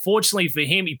list. Unfortunately for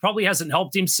him, he probably hasn't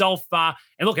helped himself. And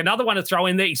look, another one to throw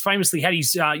in there, he's famously had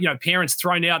his parents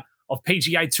thrown out of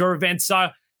PGA Tour events. So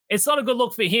it's not a good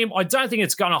look for him. I don't think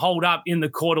it's going to hold up in the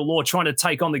court of law trying to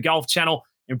take on the Golf Channel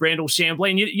and Brandel Chambly.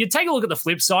 And you take a look at the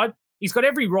flip side, he's got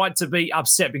every right to be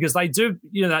upset because they do,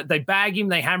 they bag him,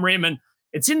 they hammer him, and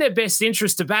it's in their best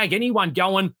interest to bag anyone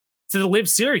going to the Live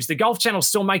Series. The Golf Channel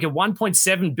still making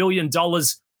 $1.7 billion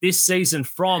this season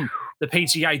from the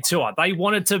PGA Tour. They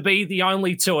want it to be the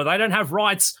only tour. They don't have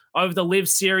rights over the Live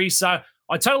Series. So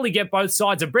I totally get both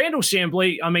sides. And Brandel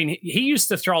Chambly, I mean, he used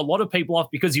to throw a lot of people off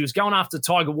because he was going after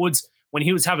Tiger Woods when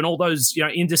he was having all those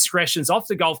indiscretions off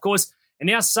the golf course. And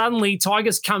now suddenly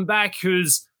Tiger's come back,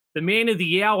 who's the man of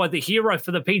the hour, the hero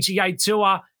for the PGA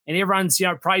Tour, and everyone's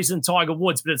praising Tiger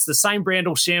Woods. But it's the same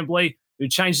Brandel Chambly who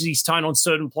changes his tone on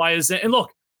certain players. And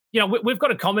look, we've got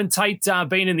to commentate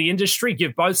being in the industry,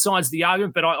 give both sides the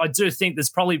argument, but I do think there's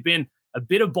probably been a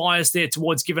bit of bias there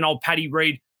towards giving old Paddy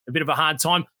Reed a bit of a hard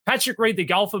time. Patrick Reed, the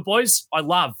golfer, boys, I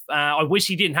love. I wish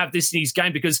he didn't have this in his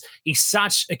game because he's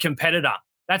such a competitor.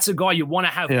 That's a guy you want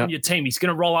to have on your team. He's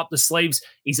going to roll up the sleeves.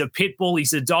 He's a pit bull.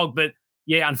 He's a dog. But,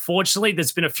 yeah, unfortunately,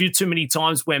 there's been a few too many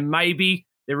times where maybe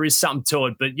there is something to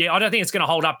it. But, yeah, I don't think it's going to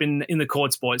hold up in the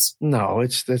courts, boys. No,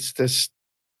 it's this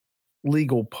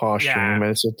legal posturing. I mean,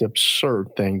 it's an absurd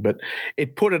thing, but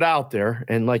it put it out there.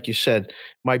 And like you said,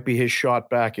 might be his shot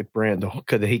back at Brandel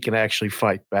because he can actually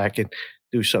fight back and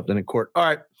do something in court. All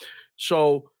right.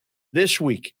 So this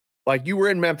week, like you were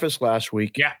in Memphis last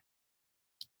week. Yeah.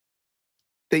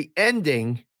 The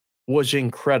ending was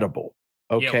incredible.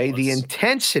 Okay. Yeah, the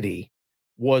intensity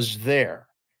was there.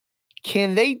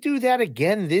 Can they do that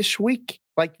again this week?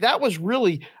 Like that was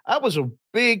a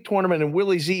big tournament, and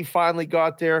Willie Z finally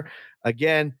got there.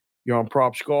 Again, you're on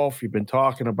Props Golf. You've been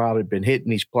talking about it, been hitting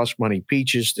these plus money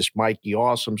peaches. This Mikey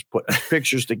Awesome's putting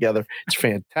pictures together. It's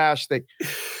fantastic.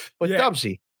 But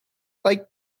Dubsy, like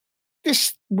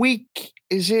this week,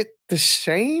 is it the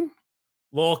same?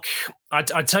 Look, I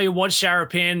tell you what,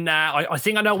 Sharapan, I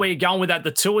think I know where you're going with that.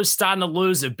 The tour's starting to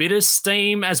lose a bit of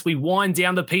steam as we wind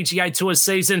down the PGA Tour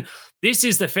season. This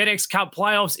is the FedEx Cup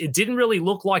playoffs. It didn't really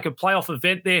look like a playoff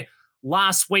event there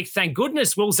last week. Thank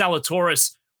goodness Will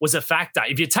Zalatoris was a factor.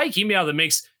 If you take him out of the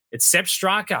mix, it's Sepp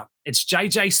Straka, it's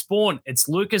JJ Spawn, it's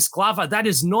Lucas Glover. That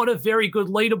is not a very good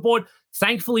leaderboard.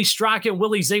 Thankfully, Straka and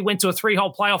Willie Z went to a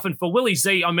 3-hole playoff. And for Willie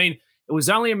Z, I mean, it was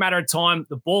only a matter of time.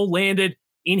 The ball landed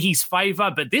in his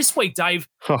favor. But this week, Dave,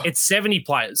 it's 70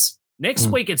 players. Next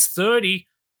week, it's 30.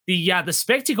 The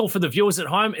spectacle for the viewers at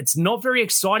home, it's not very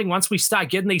exciting once we start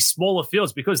getting these smaller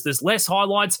fields because there's less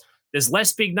highlights, there's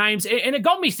less big names. And it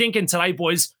got me thinking today,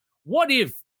 boys, what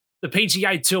if the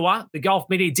PGA Tour, the golf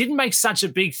media, didn't make such a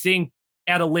big thing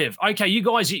out of Live? Okay, you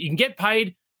guys, you can get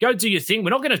paid, go do your thing.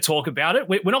 We're not going to talk about it.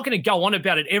 We're not going to go on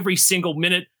about it every single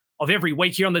minute of every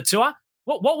week here on the tour.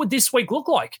 What would this week look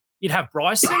like? You'd have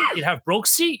Bryson, you'd have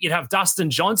Brooksy, you'd have Dustin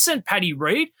Johnson, Paddy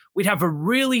Reed. We'd have a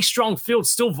really strong field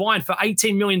still vying for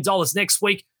 $18 million next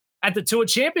week at the Tour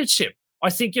Championship. I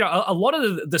think, a lot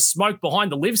of the smoke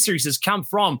behind the Live Series has come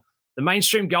from the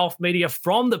mainstream golf media,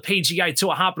 from the PGA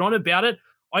Tour harping on about it.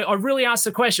 I really asked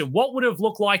the question, what would it have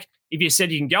looked like if you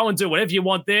said you can go and do whatever you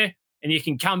want there and you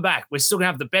can come back? We're still going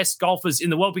to have the best golfers in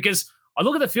the world, because I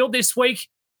look at the field this week,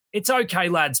 it's okay,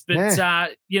 lads. But,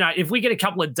 if we get a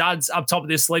couple of duds up top of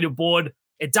this leaderboard,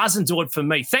 it doesn't do it for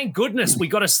me. Thank goodness we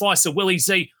got a slice of Willie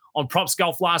Z on Props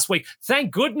Golf last week.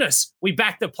 Thank goodness we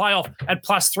backed the playoff at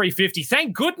plus 350.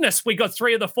 Thank goodness we got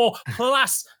 3 of the 4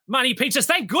 plus money peaches.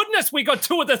 Thank goodness we got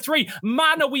 2 of the 3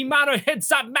 mano heads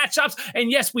up matchups.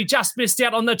 And yes, we just missed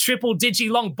out on the triple digi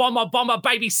long bomber,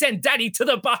 baby. Send daddy to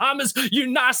the Bahamas, you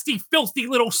nasty, filthy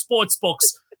little sports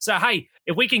books. So, hey,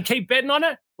 if we can keep betting on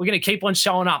it, we're going to keep on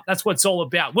showing up. That's what it's all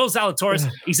about. Will Zalatoris,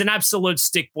 he's an absolute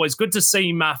stick, boys. Good to see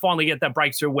him finally get that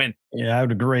breakthrough win. Yeah, I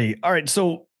would agree. All right,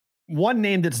 so one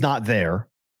name that's not there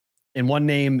and one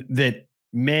name that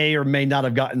may or may not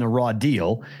have gotten a raw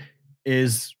deal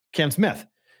is Cam Smith.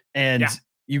 And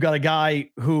you got a guy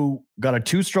who got a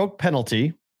 2-stroke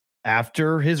penalty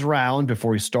after his round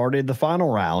before he started the final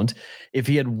round. If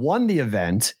he had won the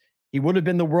event, he would have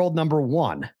been the world number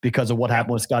 1 because of what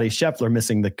happened with Scottie Scheffler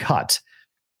missing the cut.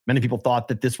 Many people thought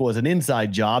that this was an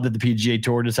inside job, that the PGA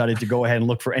Tour decided to go ahead and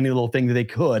look for any little thing that they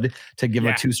could to give him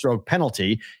a 2-stroke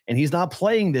penalty. And he's not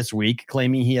playing this week,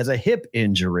 claiming he has a hip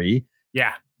injury.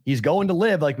 Yeah. He's going to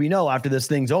live, like we know, after this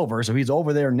thing's over. So he's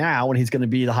over there now, and he's going to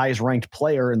be the highest ranked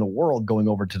player in the world going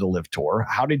over to the Live Tour.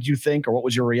 How did you think, or what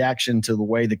was your reaction to the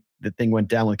way the thing went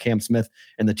down with Cam Smith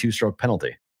and the 2-stroke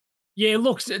penalty? Yeah,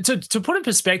 look, to put in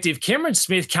perspective, Cameron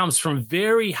Smith comes from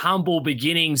very humble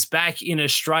beginnings back in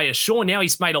Australia. Sure, now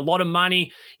he's made a lot of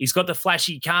money. He's got the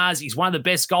flashy cars. He's one of the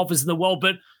best golfers in the world.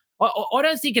 But I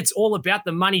don't think it's all about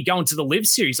the money going to the Live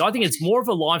Series. I think it's more of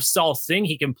a lifestyle thing.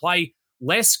 He can play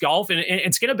less golf, and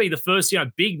it's going to be the first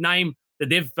big name that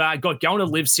they've got going to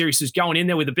Live Series who's going in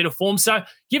there with a bit of form. So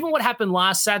given what happened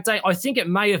last Saturday, I think it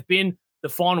may have been the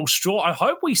final straw. I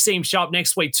hope we see him show up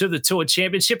next week to the Tour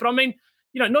Championship. But I mean,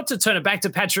 not to turn it back to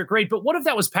Patrick Reed, but what if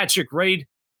that was Patrick Reed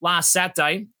last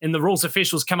Saturday and the rules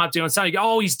officials come up to him and say,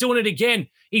 oh, he's doing it again.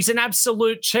 He's an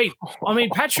absolute cheat. I mean,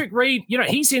 Patrick Reed,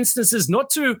 his instance is not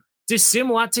too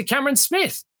dissimilar to Cameron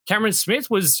Smith. Cameron Smith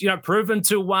was, proven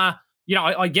to,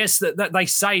 I guess that they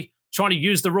say trying to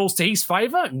use the rules to his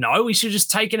favor. No, he should have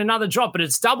just taken another drop, but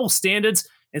it's double standards.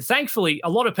 And thankfully, a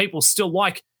lot of people still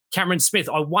like Cameron Smith.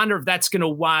 I wonder if that's going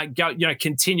to go,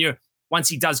 continue once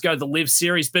he does go to the Live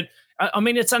Series. But I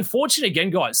mean, it's unfortunate again,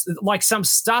 guys, like some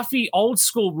stuffy old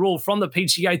school rule from the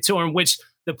PGA Tour in which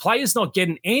the player's not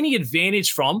getting any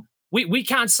advantage from. We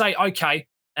can't say, okay,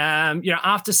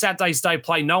 after Saturday's day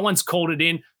play, no one's called it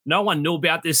in. No one knew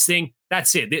about this thing.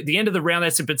 That's it. The end of the round,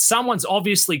 that's it. But someone's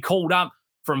obviously called up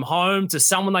from home to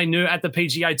someone they knew at the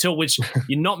PGA Tour, which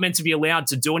you're not meant to be allowed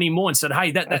to do anymore, and said,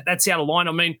 hey, that's out of line.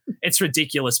 I mean, it's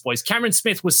ridiculous, boys. Cameron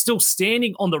Smith was still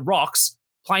standing on the rocks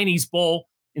playing his ball.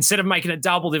 Instead of making it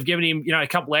double, they've given him, a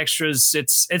couple extras.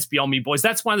 It's beyond me, boys.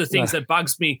 That's one of the things that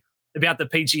bugs me about the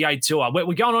PGA Tour.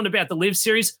 We're going on about the Live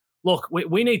Series. Look,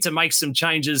 we need to make some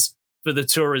changes for the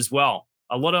Tour as well.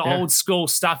 A lot of old school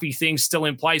stuffy things still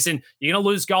in place, and you're going to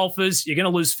lose golfers. You're going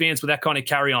to lose fans with that kind of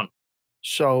carry on.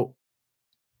 So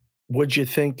what'd you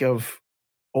think of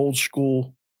old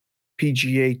school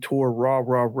PGA Tour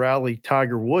rah-rah rally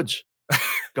Tiger Woods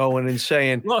going and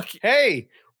saying, look, hey,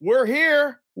 we're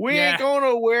here. We ain't going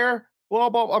nowhere. Blah,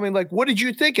 blah. I mean, what did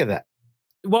you think of that?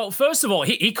 Well, first of all,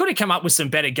 he could have come up with some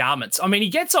better garments. I mean, he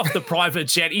gets off the private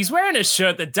jet. He's wearing a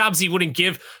shirt that Dubsy wouldn't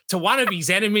give to one of his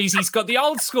enemies. He's got the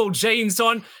old school jeans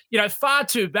on, far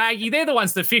too baggy. They're the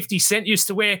ones that 50 Cent used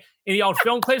to wear in the old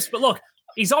film clips. But look,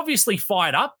 he's obviously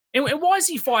fired up. And why is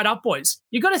he fired up, boys?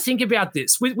 You got to think about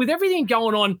this. With everything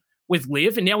going on with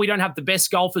Liv, and now we don't have the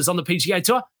best golfers on the PGA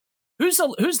Tour,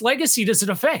 whose legacy does it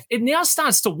affect? It now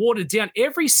starts to water down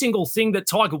every single thing that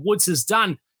Tiger Woods has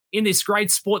done in this great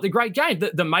sport, the great game.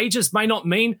 The majors may not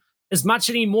mean as much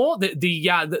anymore.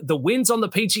 The wins on the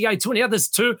PGA Tour and the others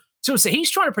too. So he's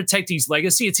trying to protect his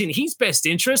legacy. It's in his best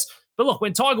interest. But look,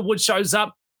 when Tiger Woods shows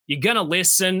up, you're going to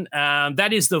listen.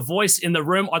 That is the voice in the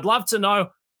room. I'd love to know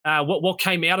what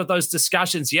came out of those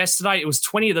discussions yesterday. It was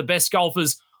 20 of the best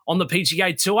golfers on the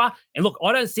PGA Tour. And look,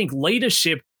 I don't think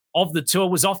leadership of the tour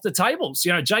was off the tables.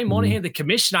 Jay Monahan, the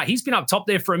commissioner, he's been up top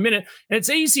there for a minute. And it's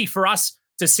easy for us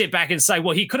to sit back and say,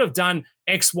 well, he could have done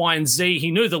X, Y, and Z.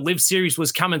 He knew the Live Series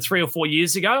was coming 3 or 4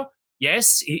 years ago.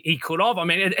 Yes, he could have. I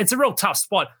mean, it's a real tough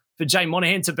spot for Jay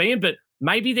Monahan to be in, but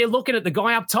maybe they're looking at the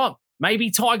guy up top.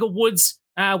 Maybe Tiger Woods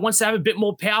wants to have a bit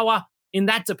more power in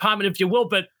that department, if you will.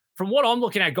 But from what I'm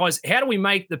looking at, guys, how do we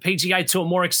make the PGA Tour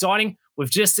more exciting?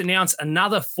 We've just announced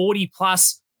another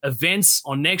 40-plus events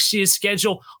on next year's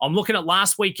schedule. I'm looking at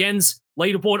last weekend's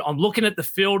leaderboard. I'm looking at the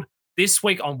field this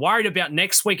week. I'm worried about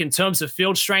next week in terms of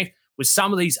field strength with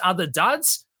some of these other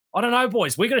duds. I don't know,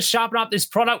 boys. We're going to sharpen up this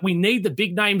product. We need the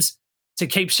big names to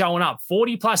keep showing up.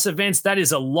 40-plus events, that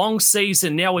is a long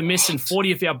season. Now we're missing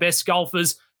 40 of our best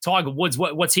golfers. Tiger Woods,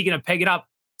 what's he going to peg it up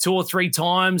 2 or 3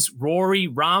 times? Rory,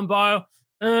 Rambo?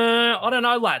 I don't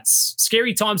know, lads.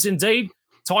 Scary times indeed.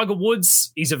 Tiger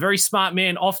Woods, he's a very smart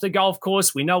man off the golf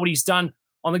course. We know what he's done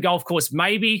on the golf course.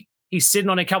 Maybe he's sitting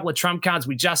on a couple of trump cards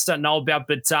we just don't know about.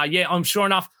 But, yeah, I'm sure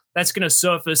enough that's going to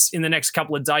surface in the next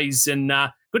couple of days. And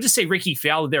good to see Ricky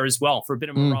Fowler there as well for a bit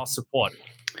of morale support.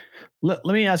 Let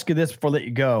me ask you this before I let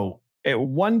you go.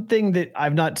 One thing that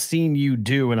I've not seen you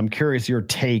do, and I'm curious your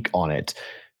take on it.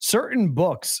 Certain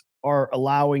books are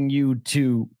allowing you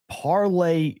to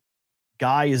parlay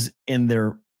guys in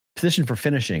their position for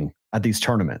finishing at these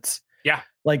tournaments. Yeah.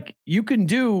 Like you can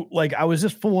do, like I was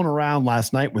just fooling around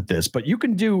last night with this, but you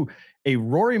can do a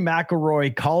Rory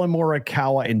McIlroy, Colin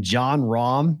Morikawa, and John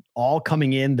Rahm all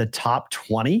coming in the top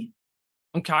 20.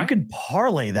 Okay. You can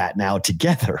parlay that now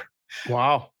together.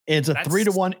 Wow. It's a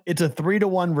 3-to-1. It's a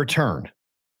 3-to-1 return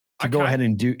to go ahead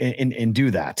and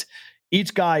do that.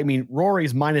 Each guy, I mean,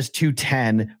 Rory's minus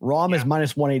 210, Rahm is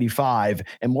minus 185,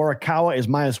 and Morikawa is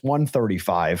minus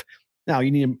 135. Now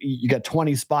you got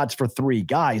 20 spots for 3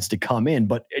 guys to come in.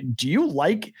 But do you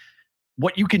like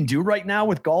what you can do right now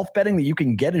with golf betting, that you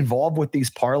can get involved with these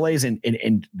parlays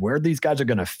and where these guys are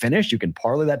going to finish? You can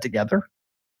parlay that together.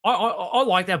 I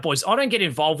like that, boys. I don't get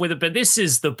involved with it, but this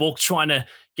is the book trying to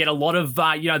get a lot of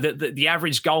the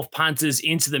average golf punters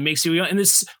into the mix. And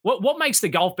this what makes the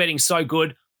golf betting so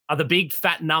good are the big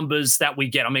fat numbers that we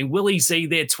get. I mean, Willie Z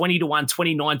there, 20-1,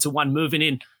 29-1, moving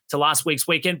in to last week's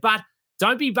weekend. But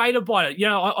don't be baited by it.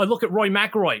 I look at Roy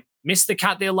McIlroy, missed the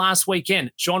cut there last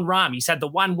weekend. John Rahm, he's had the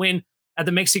 1 win at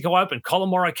the Mexico Open. Colin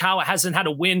Morikawa hasn't had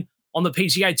a win on the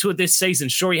PGA Tour this season.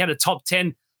 Sure, he had a top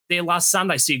 10 there last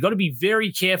Sunday. So you've got to be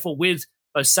very careful with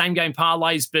those same game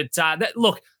parlays. But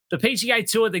look, the PGA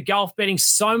Tour, the golf betting,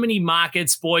 so many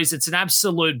markets, boys. It's an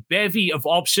absolute bevy of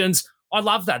options. I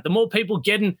love that. The more people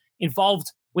getting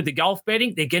involved with the golf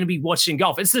betting, they're going to be watching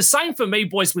golf. It's the same for me,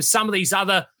 boys, with some of these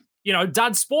other,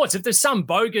 dud sports. If there's some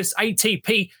bogus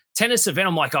ATP tennis event,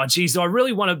 I'm like, oh, geez, do I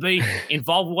really want to be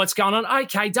involved with what's going on?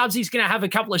 Okay, Dubsy's going to have a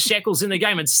couple of shekels in the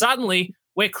game, and suddenly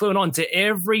we're cluing on to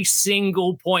every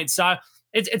single point. So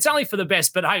it's only for the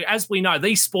best. But, hey, as we know,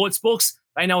 these sports books,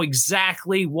 they know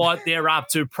exactly what they're up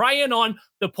to. Preying on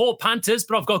the poor punters,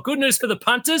 but I've got good news for the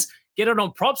punters. Get it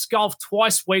on Props Golf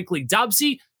twice weekly.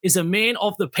 Dubsy is a man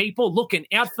of the people, looking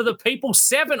out for the people.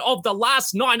 7 of the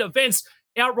last 9 events,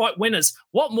 outright winners.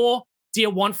 What more do you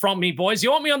want from me, boys?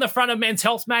 You want me on the front of Men's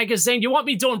Health magazine? You want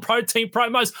me doing protein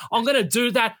promos? I'm going to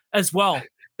do that as well.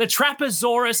 The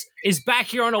Trapezosaurus is back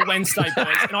here on a Wednesday,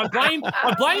 boys, and I blame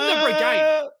the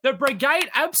brigade. The brigade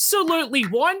absolutely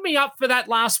wind me up for that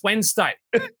last Wednesday.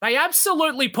 They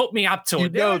absolutely put me up to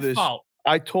it. Know this. Fault.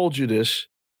 I told you this.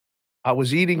 I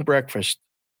was eating breakfast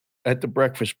at the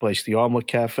breakfast place, the Omelet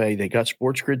Cafe. They got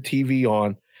Sports Grid TV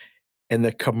on, and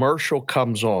the commercial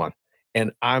comes on.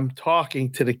 And I'm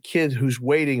talking to the kid who's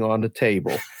waiting on the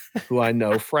table, who I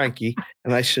know, Frankie.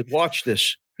 And I said, watch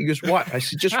this. He goes, what? I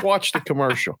said, just watch the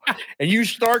commercial. And you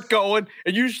start going,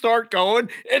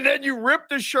 and then you rip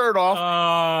the shirt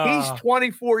off. He's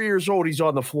 24 years old. He's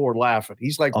on the floor laughing.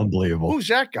 He's like, unbelievable. Who's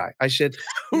that guy? I said,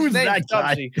 who's that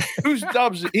guy? Who's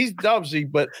Dubsy? He's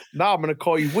Dubsy, but now I'm going to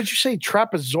call you, what'd you say,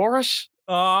 Trapezosaurus?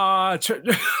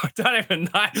 Don't even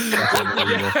know.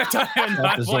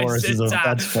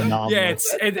 That's phenomenal. Yeah,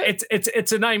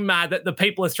 it's a name that the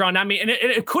people are throwing at me, and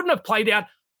it couldn't have played out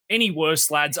any worse,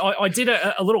 lads. I did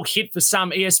a little hit for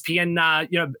some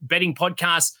ESPN betting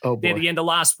podcast there at the end of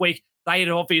last week. They had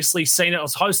obviously seen it. I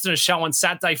was hosting a show on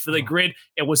Saturday for the Grid.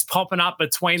 It was popping up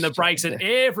between the breaks, and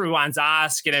everyone's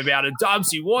asking about it.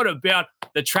 Dubsy, what about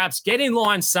the traps? Get in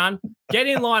line, son. Get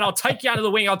in line. I'll take you under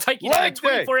the wing. I'll take you to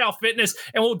 24-hour fitness,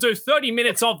 and we'll do 30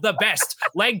 minutes of the best.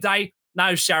 Leg day,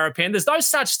 no Sharapan. There's no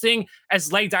such thing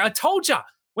as leg day. I told you,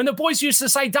 when the boys used to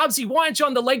say, Dubsy, why aren't you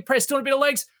on the leg press doing a bit of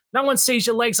legs? No one sees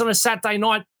your legs on a Saturday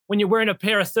night when you're wearing a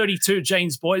pair of 32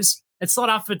 jeans, boys. It's not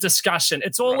up for discussion.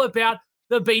 It's all about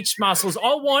the beach muscles.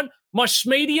 I want my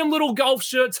medium little golf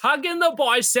shirts hugging the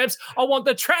biceps. I want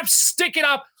the traps sticking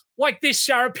up like this,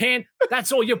 Sharapan.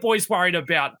 That's all your boys worried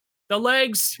about. The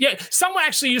legs. Yeah, someone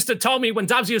actually used to tell me when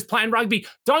Dubsy was playing rugby,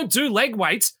 don't do leg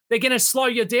weights. They're going to slow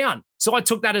you down. So I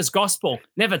took that as gospel.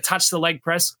 Never touch the leg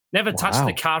press. Never touch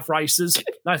the calf races.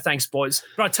 No thanks, boys.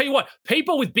 But I tell you what,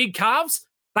 people with big calves,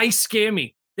 they scare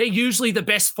me. They're usually the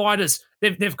best fighters.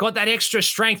 They've got that extra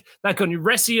strength that can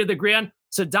wrestle you to the ground.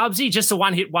 So Dubsy, just a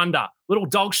one-hit wonder. Little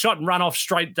dog shot and run off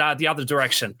straight the other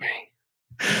direction.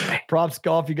 Props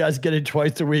Golf, you guys get it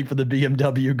twice a week for the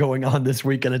BMW going on this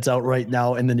weekend. It's out right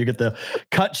now. And then you get the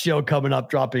Cut Show coming up,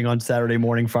 dropping on Saturday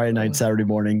morning, Friday night, Saturday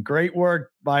morning. Great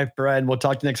work, my friend. We'll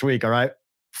talk to you next week, all right?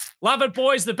 Love it,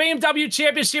 boys. The BMW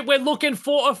Championship, we're looking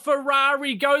for a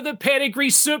Ferrari. Go the pedigree,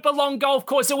 super long golf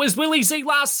course. It was Willie Z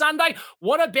last Sunday.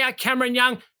 What about Cameron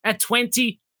Young at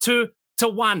 22-1?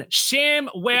 Sham,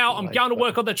 wow. I'm going to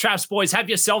work on the traps, boys. Have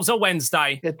yourselves a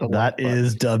Wednesday. That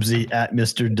is Dubsy at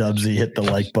Mr. Dubsy. Hit the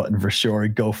like button for sure.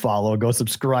 Go follow. Go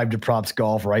subscribe to Props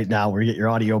Golf right now, where you get your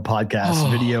audio podcast,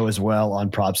 video as well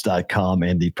on props.com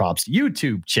and the Props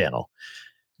YouTube channel.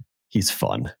 He's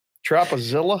fun.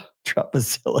 Trapazilla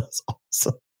is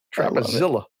awesome.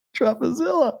 Trapazilla.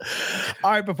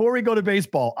 All right, before we go to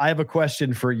baseball, I have a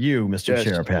question for you, Mr.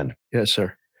 Sherapan. Yes,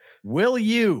 sir. Will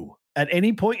you, at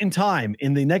any point in time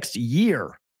in the next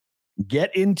year,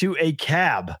 get into a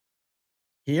cab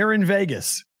here in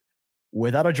Vegas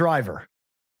without a driver?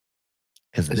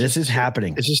 Because this is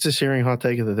happening. Is this the Searing Hot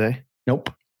Take of the Day?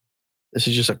 Nope. This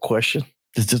is just a question?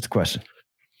 It's just a question.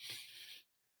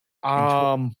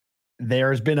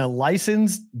 There's been a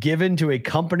license given to a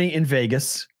company in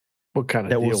Vegas. What kind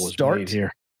of deal was made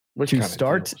here? To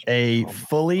start a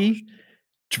fully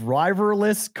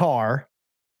driverless car.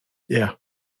 Yeah.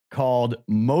 Called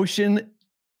Emotional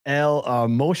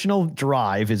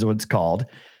Drive is what it's called.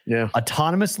 Yeah.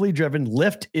 Autonomously driven.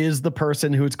 Lyft is the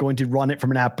person who's going to run it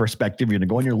from an app perspective. You're going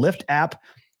to go in your Lyft app.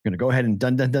 You're going to go ahead and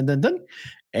done.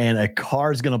 And a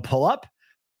car is going to pull up.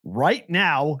 Right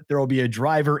now, there will be a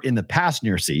driver in the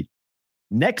passenger seat.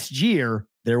 Next year,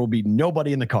 there will be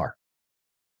nobody in the car.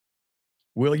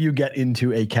 Will you get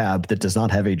into a cab that does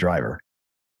not have a driver?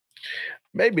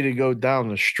 Maybe to go down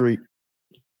the street.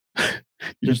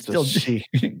 Just still see.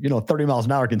 30 miles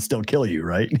an hour can still kill you,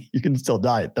 right? You can still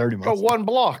die at 30 miles. Go one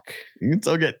block. You can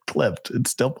still get clipped.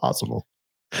 It's still possible.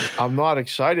 I'm not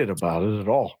excited about it at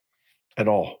all.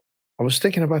 I was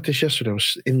thinking about this yesterday. I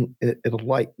was at a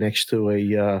light next to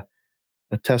a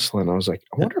Tesla, and I was like,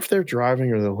 I wonder if they're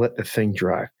driving or they'll let the thing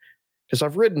drive. Because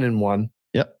I've ridden in one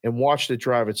and watched it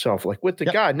drive itself, like with the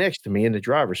guy next to me in the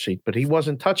driver's seat, but he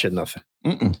wasn't touching nothing.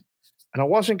 And I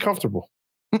wasn't comfortable.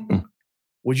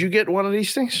 Would you get one of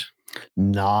these things?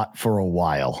 Not for a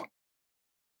while.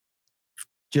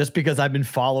 Just because I've been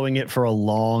following it for a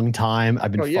long time.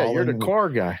 You're the car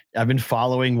guy. I've been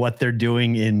following what they're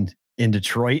doing in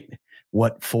Detroit,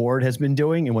 what Ford has been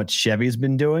doing and what Chevy's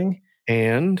been doing.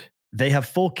 And they have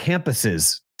full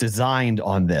campuses designed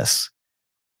on this.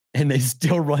 And they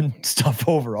still run stuff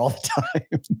over all the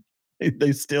time.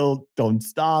 They still don't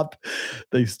stop.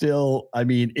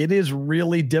 It is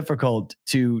really difficult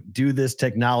to do this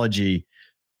technology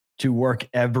to work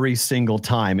every single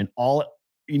time. And all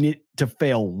you need to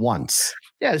fail once.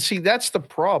 Yeah, see, that's the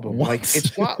problem. Like,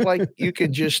 it's not like you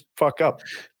can just fuck up.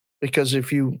 Because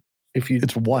if you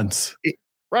it's once.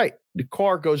 Right. The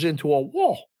car goes into a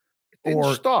wall.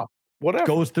 Or stop. Whatever.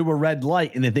 Goes through a red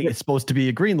light and they think it's supposed to be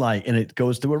a green light and it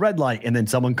goes through a red light and then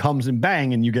someone comes and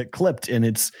bang and you get clipped and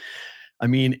it's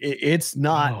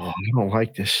not. Oh, I don't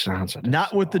like this sounds.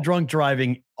 Not with the drunk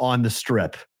driving on the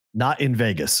strip. Not in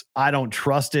Vegas. I don't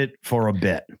trust it for a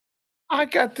bit. I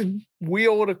got the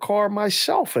wheel of the car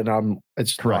myself and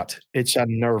it's correct. It's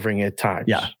unnerving at times.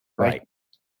 Yeah. Right.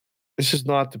 This is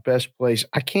not the best place.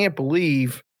 I can't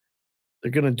believe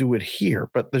they're going to do it here,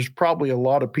 but there's probably a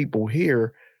lot of people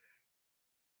here.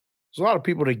 There's a lot of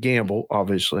people that gamble,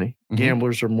 obviously. Mm-hmm.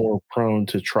 Gamblers are more prone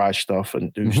to try stuff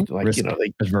and do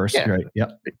they adverse. Yeah. Right.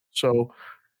 Yep. So,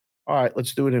 all right,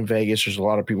 let's do it in Vegas. There's a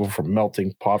lot of people from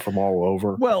melting pot from all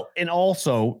over. Well, and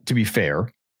also, to be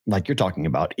fair, like you're talking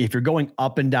about, if you're going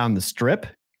up and down the strip,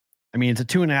 it's a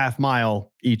 2.5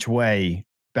 mile each way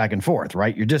back and forth,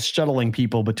 right? You're just shuttling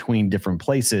people between different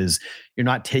places. You're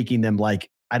not taking them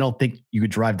I don't think you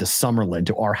could drive to Summerlin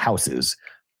to our houses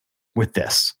with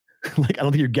this. I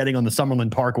don't think you're getting on the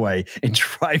Summerlin Parkway and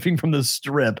driving from the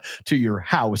strip to your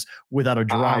house without a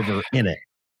driver in it.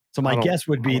 So my guess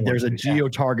would be there's a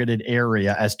geo-targeted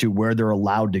area as to where they're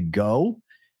allowed to go.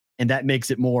 And that makes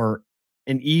it an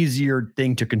easier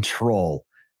thing to control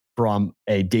from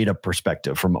a data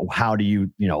perspective, from how do you,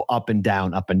 up and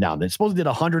down. They supposedly did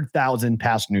 100,000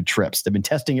 passenger trips. They've been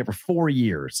testing it for 4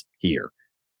 years here.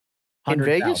 In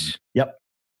Vegas? Yep.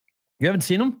 You haven't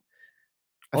seen them?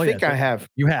 I think I have.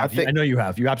 You have. I know you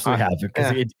have. You absolutely have.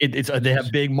 Because they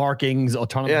have big markings,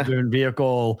 autonomous driven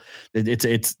vehicle.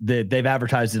 They've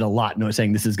advertised it a lot,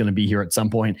 saying this is going to be here at some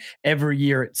point. Every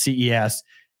year at CES,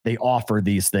 they offer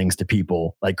these things to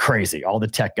people like crazy. All the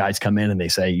tech guys come in and they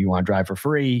say, you want to drive for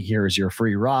free? Here's your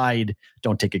free ride.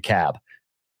 Don't take a cab.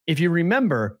 if you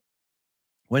remember,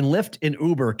 when Lyft and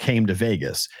Uber came to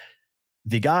Vegas,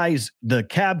 the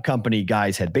cab company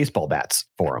guys had baseball bats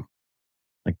for them.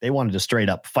 Like they wanted to straight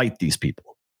up fight these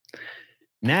people.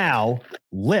 Now,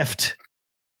 Lyft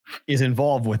is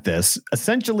involved with this.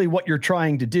 Essentially, what you're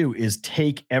trying to do is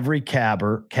take every cab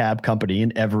company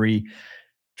and every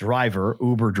driver,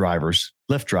 Uber drivers,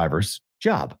 Lyft drivers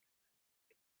job.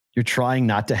 You're trying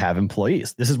not to have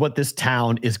employees. This is what this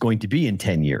town is going to be in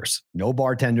 10 years. No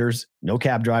bartenders, no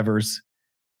cab drivers.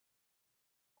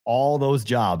 All those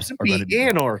jobs are going to be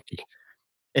anarchy.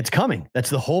 It's coming. That's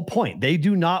the whole point. They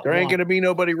do not. There ain't going to be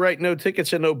nobody writing no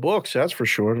tickets and no books. That's for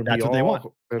sure. That's what they want.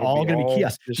 All going to be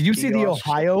kiosks. Did you see the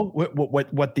Ohio?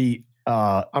 What the?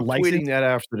 I'm tweeting that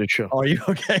after the show. Are you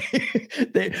okay?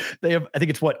 they have. I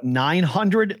think it's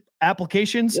 900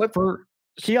 applications for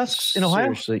kiosks in Ohio.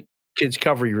 Seriously, kids,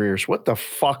 cover your ears. What the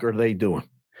fuck are they doing?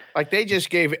 Like they just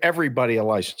gave everybody a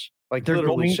license. Like they're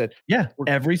literally said,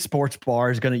 every sports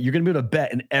bar you're going to be able to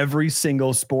bet in every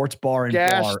single sports bar and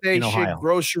gas bar station, in Ohio.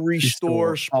 Grocery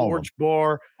store, sports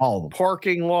bar, all of them.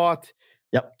 Parking lot.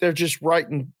 Yep. They're just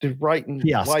writing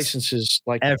kiosks licenses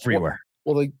like everywhere.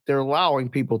 They're allowing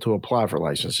people to apply for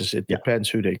licenses. It depends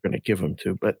who they're going to give them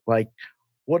to. But like,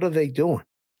 what are they doing?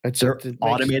 They're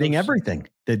automating everything.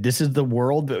 This is the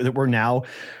world that we're now.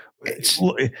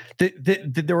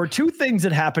 There were two things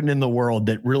that happened in the world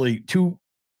that really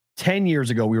 10 years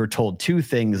ago, we were told two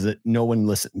things that no one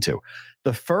listened to.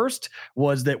 The first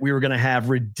was that we were going to have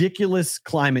ridiculous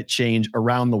climate change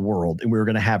around the world, and we were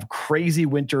going to have crazy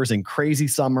winters and crazy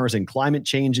summers and climate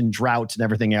change and droughts and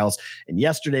everything else. And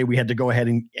yesterday, we had to go ahead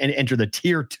and enter the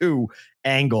tier 2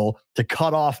 angle to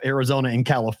cut off Arizona and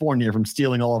California from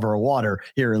stealing all of our water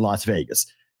here in Las Vegas.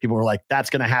 People were like, that's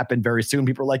going to happen very soon.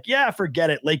 People are like, yeah, forget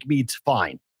it. Lake Mead's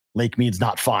fine. Lake Mead's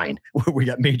not fine. We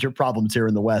got major problems here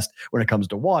in the West when it comes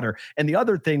to water. And the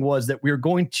other thing was that we're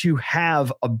going to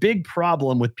have a big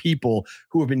problem with people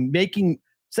who have been making,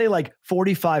 say, like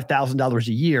 $45,000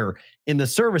 a year in the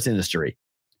service industry,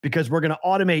 because we're going to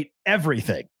automate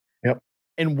everything. Yep.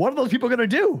 And what are those people going to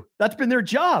do? That's been their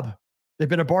job. They've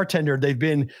been a bartender. They've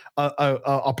been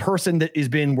a person that has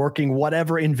been working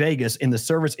whatever in Vegas in the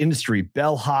service industry,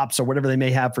 bellhops or whatever they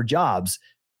may have for jobs.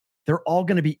 They're all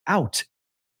going to be out.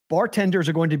 Bartenders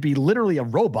are going to be literally a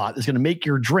robot that's going to make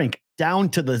your drink down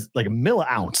to the like a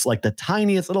milliounce, like the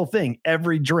tiniest little thing.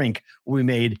 Every drink will be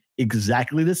made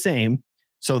exactly the same.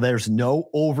 So there's no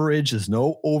overage. There's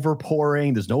no over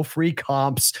pouring. There's no free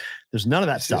comps. There's none of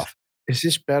that stuff. Is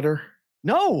this better?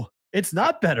 No, it's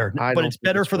not better, but it's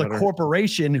better for the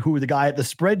corporation who the guy at the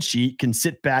spreadsheet can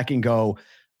sit back and go,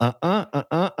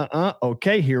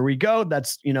 okay, here we go.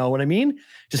 That's, you know what I mean?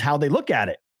 Just how they look at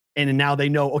it. And now they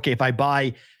know, okay, if I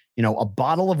buy, a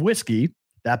bottle of whiskey,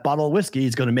 that bottle of whiskey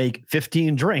is going to make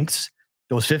 15 drinks.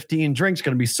 Those 15 drinks are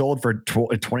going to be sold for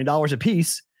 $20 a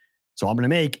piece. So I'm going to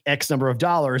make X number of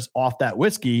dollars off that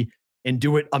whiskey and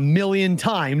do it 1 million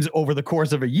times over the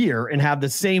course of a year and have the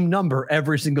same number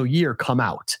every single year come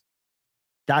out.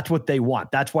 That's what they want.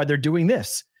 That's why they're doing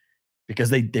this, because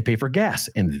they pay for gas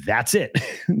and that's it.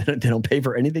 They don't pay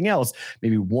for anything else.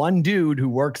 Maybe one dude who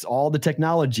works all the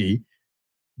technology,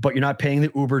 but you're not paying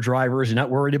the Uber drivers. You're not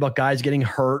worried about guys getting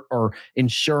hurt or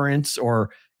insurance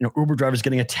or, Uber drivers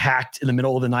getting attacked in the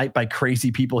middle of the night by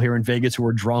crazy people here in Vegas who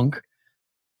are drunk.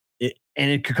 And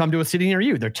it could come to a city near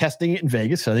you. They're testing it in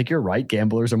Vegas. So I think you're right.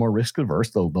 Gamblers are more risk averse.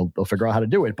 They'll figure out how to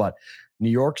do it. But New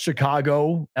York,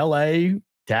 Chicago, LA,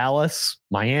 Dallas,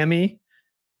 Miami,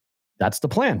 that's the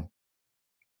plan.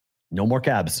 No more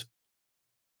cabs.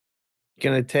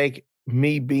 Going to take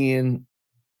me being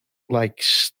like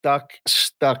stuck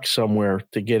somewhere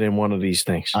to get in one of these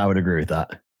things. I would agree with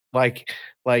that. Like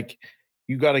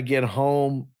you got to get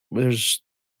home. There's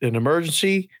an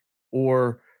emergency,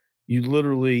 or you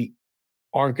literally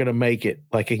aren't going to make it.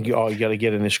 Like, you got to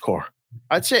get in this car.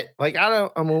 That's it. Like,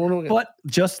 But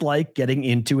just like getting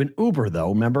into an Uber,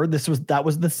 though, remember that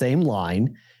was the same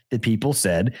line that people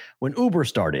said when Uber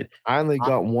started. I only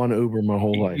got one Uber my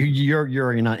whole life.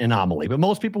 You're an anomaly, but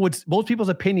most people's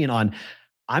opinion on,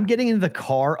 I'm getting into the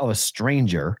car of a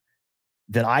stranger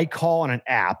that I call on an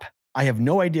app. I have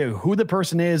no idea who the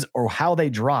person is or how they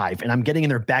drive, and I'm getting in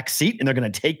their back seat and they're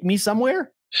going to take me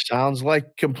somewhere. Sounds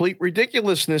like complete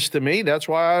ridiculousness to me. That's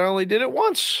why I only did it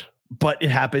once. But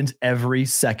it happens every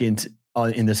second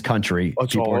in this country.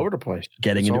 It's all over the place.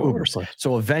 Getting into Uber.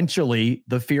 So eventually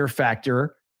the fear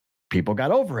factor, people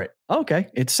got over it. Okay,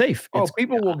 it's safe.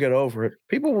 People will get over it.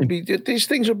 People will be, these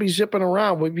things will be zipping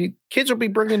around. Kids will be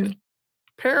bringing,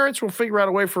 parents will figure out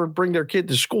a way bring their kid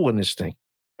to school in this thing.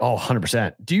 Oh,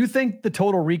 100%. Do you think the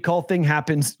Total Recall thing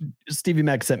happens? Stevie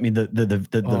Mac sent me the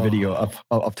video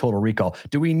of Total Recall.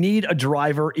 Do we need a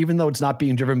driver, even though it's not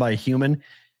being driven by a human?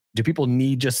 Do people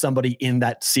need just somebody in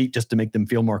that seat just to make them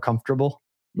feel more comfortable?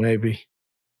 Maybe.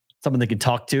 Someone they can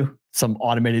talk to, some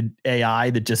automated AI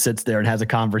that just sits there and has a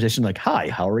conversation like, hi,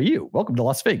 how are you? Welcome to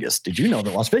Las Vegas. Did you know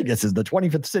that Las Vegas is the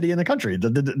 25th city in the country?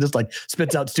 Just like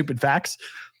spits out stupid facts.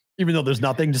 Even though there's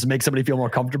nothing, just to make somebody feel more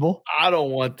comfortable. I don't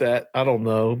want that. I don't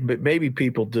know, but maybe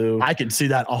people do. I can see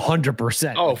that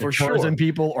 100%. Oh, for sure. And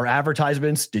people or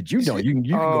advertisements. Did you know you can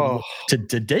go to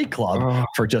Day Club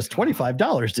for just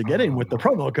 $25 to get in with the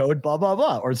promo code blah blah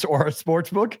blah, or a sports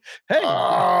book? Hey,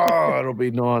 it'll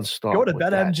be nonstop. Go to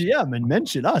BetMGM and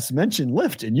mention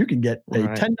Lyft, and you can get a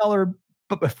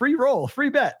 $10 free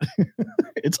bet.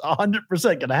 It's 100%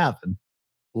 going to happen.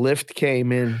 Lyft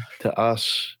came in to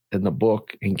us in the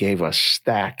book and gave us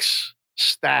stacks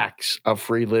of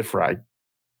free Lyft ride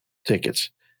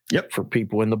tickets. Yep. For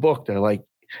people in the book. They're like,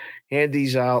 hand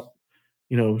these out,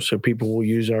 so people will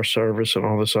use our service and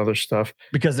all this other stuff.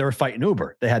 Because they were fighting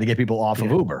Uber. They had to get people off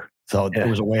of Uber. So it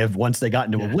was a way of, once they got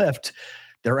into a Lyft,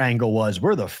 their angle was,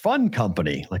 we're the fun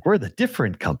company. Like, we're the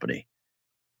different company.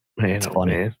 Man, it's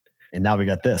funny. Man. And now we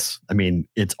got this. I mean,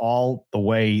 it's all the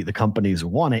way the companies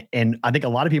want it. And I think a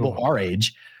lot of people our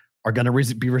age are going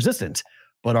to be resistant.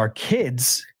 But our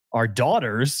kids, our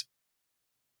daughters,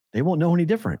 they won't know any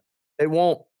different. They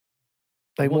won't.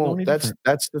 That's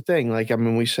the thing. Like, I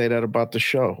mean, we say that about the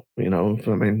show.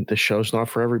 The show's not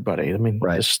for everybody. I mean,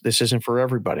 this isn't for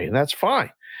everybody, and that's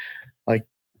fine. Like,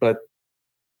 but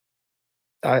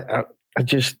I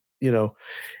just,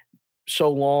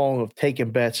 so long of taking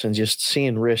bets and just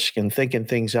seeing risk and thinking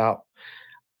things out.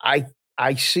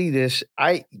 I see this.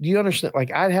 Do you understand?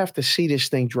 Like, I'd have to see this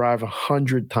thing drive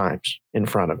 100 times in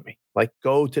front of me. Like,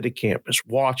 go to the campus,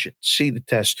 watch it, see the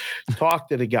test, talk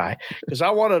to the guy. Because I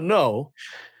want to know,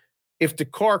 if the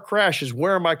car crashes,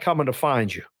 where am I coming to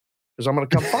find you? Because I'm going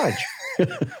to come find you.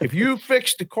 If you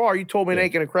fix the car, you told me it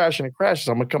ain't going to crash, and it crashes,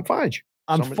 I'm going to come find you.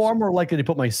 I'm far more likely to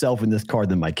put myself in this car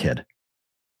than my kid.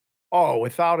 Oh,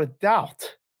 without a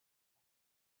doubt.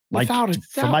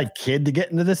 For my kid to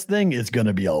get into this thing, it's going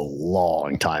to be a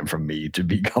long time for me to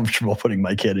be comfortable putting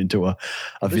my kid into a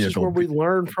vehicle. This is where we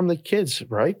learn from the kids,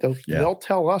 right? They'll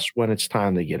tell us when it's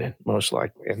time to get in, most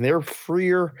likely. And they're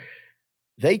freer.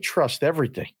 They trust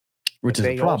everything. Which is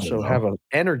they also have an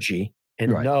energy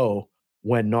and know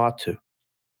when not to.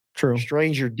 True.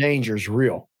 Stranger danger is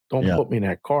real. Don't put me in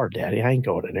that car, Daddy. I ain't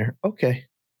going in there. Okay.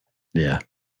 Yeah.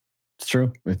 It's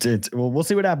true. Well, we'll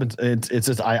see what happens. It's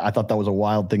just, I thought that was a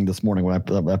wild thing this morning when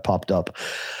that popped up.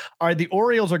 All right. The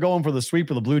Orioles are going for the sweep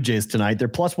of the Blue Jays tonight. They're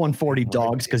plus 140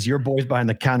 dogs because your boys behind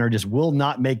the counter just will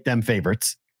not make them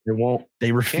favorites. They won't.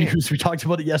 They refuse. We talked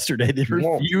about it yesterday. They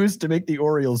refuse to make the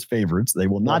Orioles favorites. They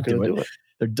will not do it.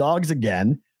 They're dogs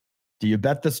again. Do you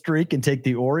bet the streak and take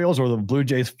the Orioles, or the Blue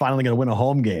Jays finally going to win a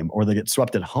home game, or they get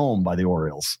swept at home by the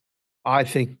Orioles? I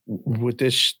think with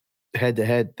this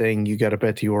head-to-head thing, you got to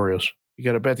bet the Orioles. You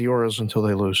got to bet the Orioles until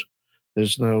they lose. I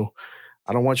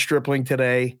don't want Stripling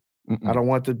today. Mm-mm. I don't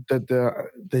want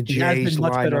the Jays. He has been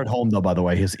much better at home, though. By the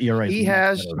way, his ERA. He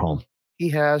has at home. He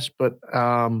has, but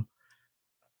the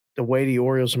way the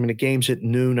Orioles. I mean, the game's at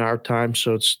noon our time,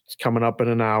 so it's coming up in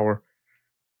an hour.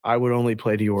 I would only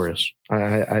play the Orioles.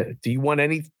 Do you want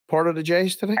any part of the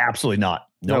Jays today? Absolutely not.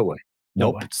 No way.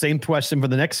 Nope. Same question for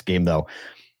the next game, though.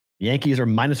 The Yankees are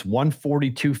minus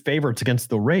 142 favorites against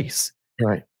the Rays.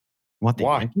 Right. You want the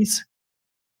Yankees?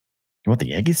 You want the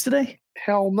Yankees today?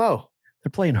 Hell no.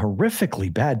 They're playing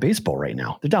horrifically bad baseball right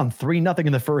now. They're down 3-0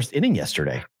 in the first inning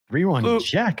yesterday. 3-1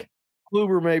 check.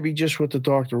 Kluber may be just what the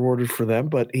doctor ordered for them,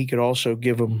 but he could also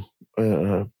give them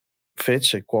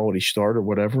fits at quality start or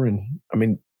whatever. And I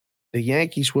mean, the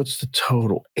Yankees, what's the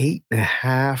total? 8.5.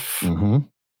 Mm-hmm.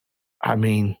 I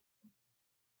mean,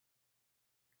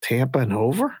 Tampa and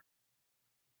over?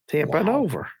 Tampa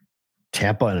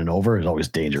and over is always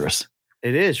dangerous.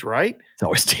 It is, right? It's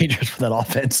always dangerous for that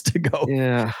offense to go.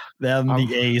 Yeah. Them,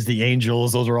 the A's, the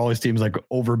Angels, those are always teams like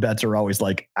over bets are always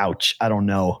like, ouch. I don't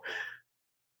know.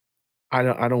 I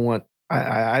don't want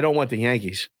the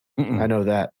Yankees. Mm-mm. I know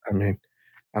that. I mean,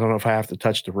 I don't know if I have to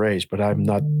touch the Rays, but I'm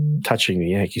not touching the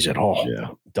Yankees at all. Yeah.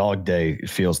 Dog day, it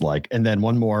feels like. And then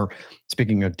one more,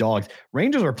 speaking of dogs,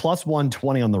 Rangers are plus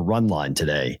 120 on the run line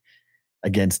today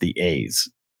against the A's.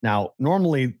 Now,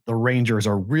 normally the Rangers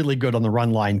are really good on the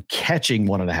run line, catching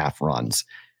 1.5 runs.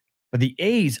 But the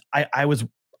A's, I was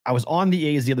on the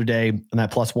A's the other day, and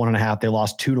that plus 1.5, they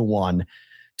lost 2-1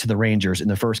 to the Rangers in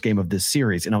the first game of this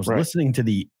series. And I was listening to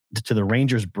the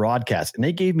Rangers broadcast, and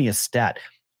they gave me a stat.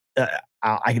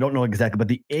 I don't know exactly, but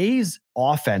the A's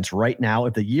offense right now,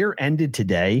 if the year ended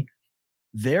today,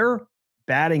 their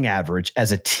batting average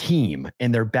as a team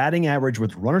and their batting average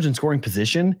with runners in scoring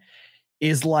position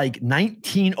is like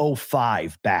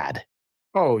 1905 bad.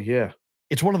 Oh, yeah.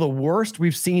 It's one of the worst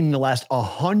we've seen in the last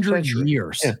 100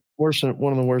 years. Yeah,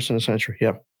 one of the worst in a century.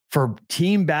 Yep. For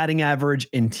team batting average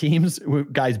and teams,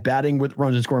 guys batting with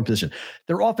runners in scoring position.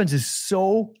 Their offense is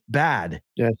so bad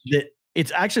that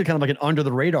it's actually kind of like an under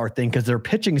the radar thing because their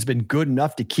pitching has been good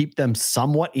enough to keep them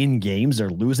somewhat in games. They're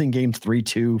losing games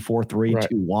 3-2, 4-3,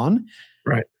 2-1.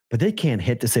 Right. But they can't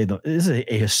hit to say this is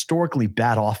a historically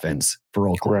bad offense for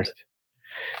Oakland. Correct.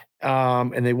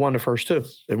 And they won the first two.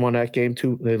 They won that game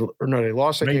too. They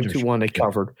lost that Rangers. Game 2-1. They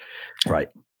covered. Right.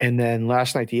 And then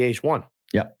last night the A's won.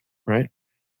 Yep. Right.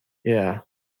 Yeah.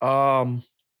 I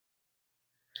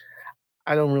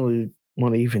don't really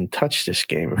want to even touch this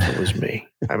game if it was me.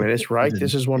 I mean, it's right.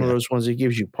 This is one of those ones that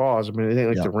gives you pause. I mean, I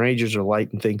think the Rangers are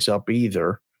lighting things up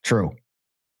either. True.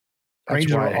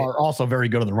 Rangers are also very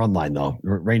good on the run line, though.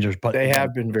 Rangers, but they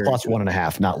have been very plus good.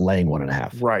 1.5, not laying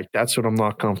 1.5. Right. That's what I'm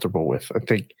not comfortable with. I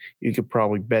think you could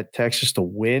probably bet Texas to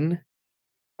win.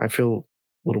 I feel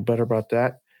a little better about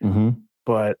that. Mm-hmm.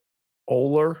 But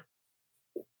Oler,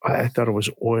 I thought it was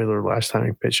Euler last time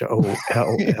he pitched. Oller.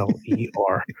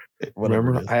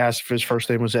 Remember? I asked if his first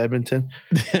name was Edmonton.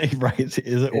 Right.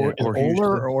 Is it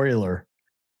Euler or Euler?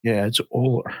 Yeah, it's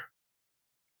Euler.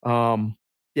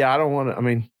 Yeah, I don't want to. I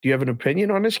mean, do you have an opinion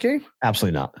on this game?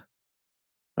 Absolutely not.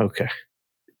 Okay.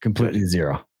 Completely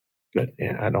zero. Good.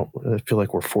 Yeah, I feel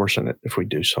like we're forcing it if we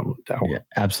do something that way. Yeah,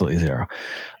 absolutely zero.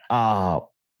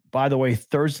 By the way,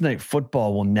 Thursday Night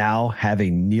Football will now have a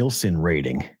Nielsen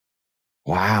rating.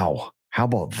 Wow. How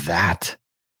about that?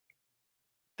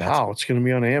 It's going to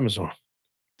be on Amazon.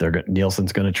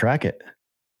 Nielsen's going to track it.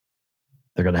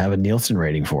 They're going to have a Nielsen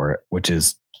rating for it, which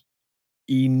is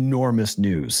enormous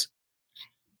news.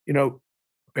 You know,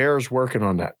 Bear's working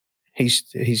on that. He's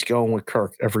going with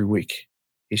Kirk every week.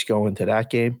 He's going to that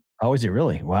game. Oh, is he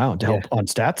really? Wow. To help on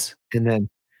stats? And then,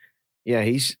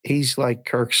 he's like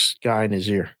Kirk's guy in his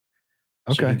ear.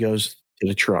 Okay. So he goes to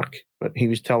the truck. But he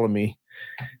was telling me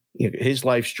his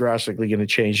life's drastically going to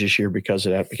change this year because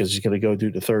of that, because he's going to go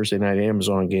do the Thursday night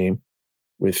Amazon game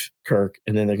with Kirk,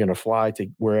 and then they're going to fly to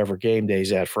wherever game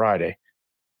day's at Friday.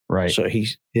 Right. So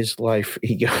his life,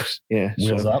 he goes,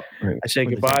 Wheels up. Right. I say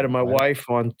goodbye to my wife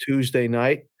on Tuesday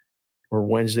night or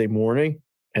Wednesday morning,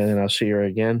 and then I'll see her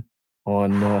again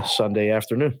on Sunday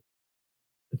afternoon.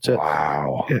 That's it.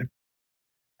 Wow. Yeah.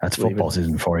 That's football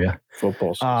season for you.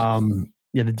 Football season.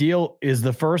 The deal is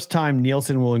the first time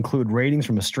Nielsen will include ratings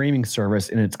from a streaming service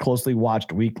in its closely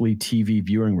watched weekly TV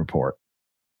viewing report.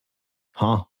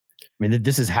 Huh? I mean,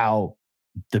 this is how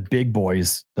the big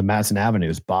boys, the Madison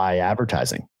Avenues, buy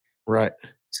advertising. Right.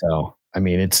 So, I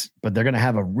mean, but they're going to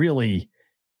have a really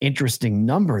interesting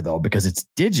number though, because it's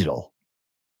digital.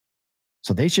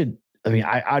 So they should, I mean,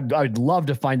 I'd love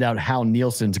to find out how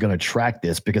Nielsen's going to track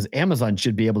this, because Amazon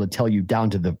should be able to tell you down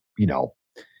to the,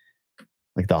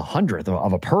 like the 100th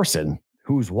of a person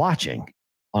who's watching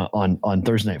on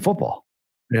Thursday Night Football.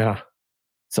 Yeah.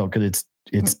 So, cause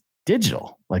it's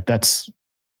digital. Like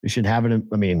you should have it.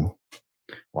 I mean,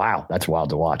 wow, that's wild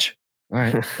to watch. All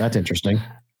right. That's interesting.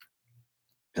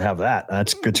 Have that.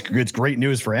 That's good. It's great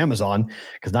news for Amazon,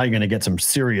 because now you're going to get some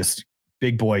serious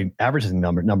big boy advertising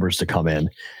numbers to come in.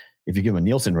 If you give them a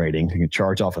Nielsen rating, you can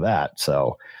charge off of that.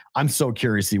 So I'm so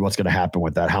curious to see what's going to happen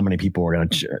with that. How many people are going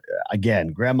to,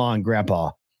 again, grandma and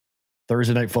grandpa,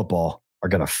 Thursday Night Football are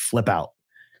going to flip out,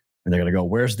 and they're going to go,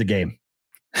 where's the game?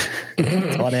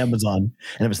 It's on Amazon.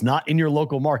 And if it's not in your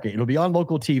local market, it'll be on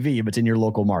local TV if it's in your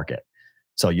local market.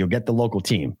 So you'll get the local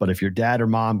team. But if your dad or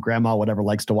mom, grandma, whatever,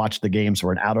 likes to watch the games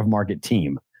for an out-of-market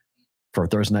team for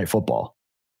Thursday Night Football,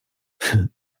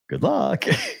 good luck.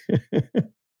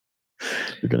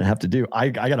 You're going to have to do. I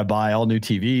got to buy all new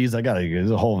TVs.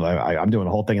 I'm doing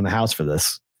a whole thing in the house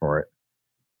for it.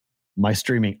 My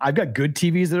streaming. I've got good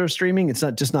TVs that are streaming.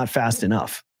 It's not fast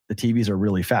enough. The TVs are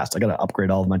really fast. I got to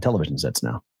upgrade all of my television sets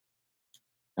now.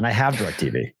 And I have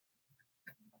DirecTV.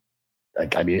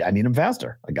 I need them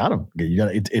faster. I got them.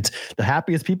 It's the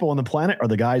happiest people on the planet are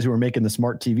the guys who are making the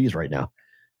smart TVs right now.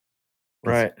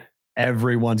 Right.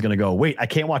 Everyone's going to go, wait, I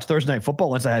can't watch Thursday Night Football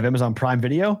unless I have Amazon Prime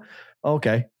Video.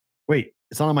 Okay. Wait,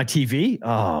 it's not on my TV?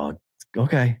 Oh,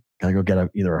 okay. Got to go get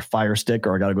either a Fire Stick,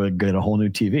 or I got to go get a whole new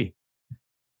TV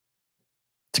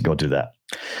to go do that.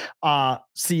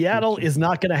 Seattle is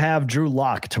not going to have Drew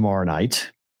Lock tomorrow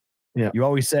night. Yeah. You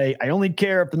always say, I only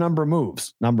care if the number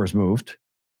moves. Numbers moved.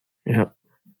 Yeah.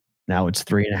 Now it's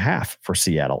 3.5 for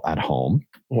Seattle at home.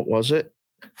 What was it?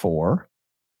 4.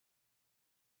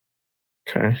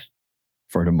 Okay.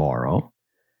 For tomorrow.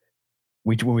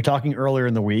 When we were talking earlier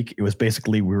in the week, it was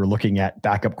basically we were looking at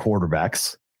backup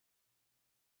quarterbacks.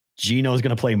 Geno is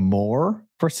going to play more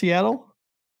for Seattle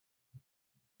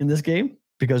in this game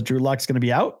because Drew Luck's going to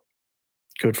be out.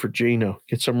 Good for Geno.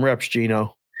 Get some reps,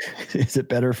 Geno. Is that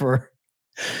better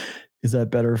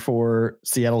for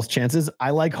Seattle's chances?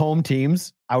 I like home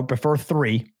teams. I would prefer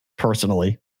 3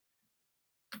 personally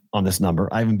on this number.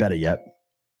 I haven't bet it yet,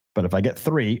 but if I get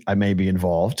 3, I may be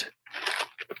involved.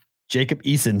 Jacob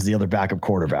Eason's the other backup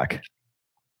quarterback.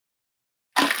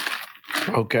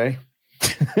 Okay.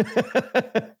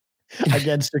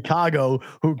 Against Chicago,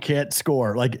 who can't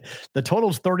score. Like the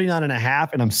total's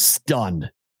 39.5, and I'm stunned.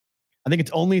 I think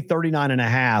it's only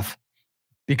 39.5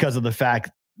 because of the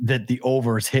fact that the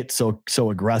overs hit so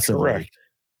aggressively. Correct.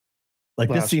 Like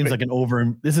this seems like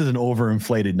this is an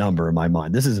overinflated number in my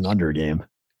mind. This is an under game.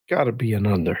 Gotta be an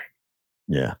under.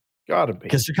 Yeah. Gotta be.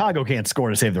 Because Chicago can't score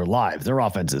to save their lives. Their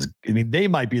offense is, they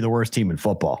might be the worst team in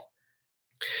football.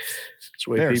 That's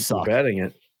the way people are betting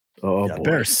it. Oh, yeah, boy.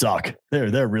 Bears suck.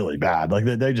 They're really bad. Like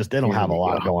they don't have a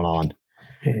lot going on.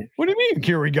 What do you mean?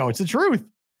 Here we go. It's the truth.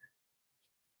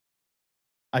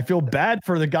 I feel bad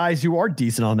for the guys who are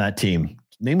decent on that team,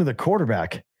 namely the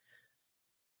quarterback.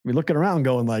 We're looking around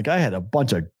going like, I had a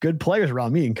bunch of good players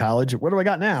around me in college. What do I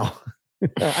got now?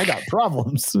 I got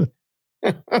problems.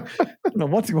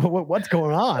 What's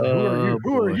going on?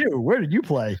 Who are you? Where did you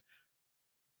play?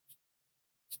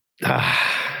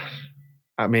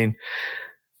 I mean,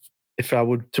 if I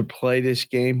would to play this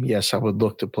game, yes, I would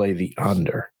look to play the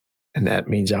under. And that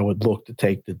means I would look to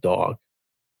take the dog.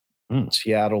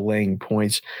 Seattle laying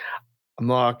points. I'm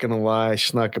not going to lie. I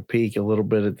snuck a peek a little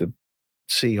bit at the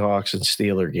Seahawks and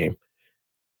Steeler game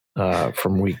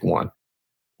from week 1.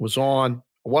 Was on.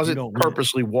 I wasn't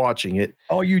purposely watching it.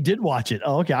 Oh, you did watch it.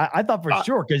 Oh, okay. I thought for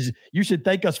sure because you should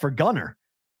thank us for Gunner.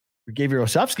 We gave you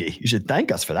Osefsky. You should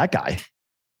thank us for that guy.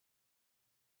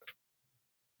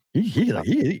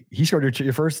 He scored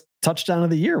your first touchdown of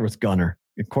the year with Gunner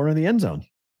in corner of the end zone.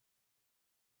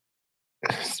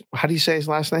 How do you say his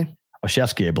last name?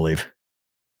 Osefsky, I believe.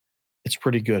 It's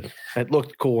pretty good. It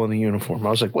looked cool in the uniform.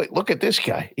 I was like, wait, look at this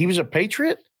guy. He was a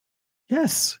Patriot?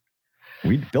 Yes.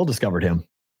 Bill discovered him.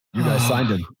 You guys signed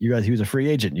him. He was a free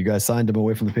agent. You guys signed him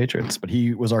away from the Patriots, but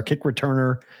he was our kick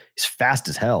returner. He's fast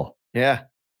as hell. Yeah.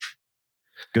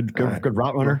 Good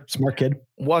route runner. Smart kid.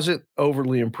 Wasn't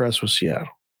overly impressed with Seattle.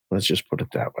 Let's just put it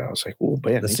that way. I was like, oh,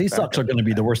 man. The Seahawks are going to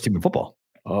be the worst team in football.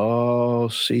 Oh,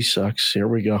 Seahawks. Here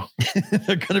we go.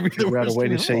 They're going to be the worst. A way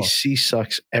to say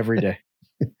Seahawks every day.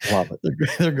 Love it.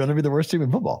 They're going to be the worst team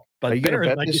in football. But are you going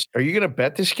to bet this? Are you going to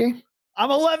bet this game? I'm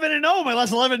 11-0. My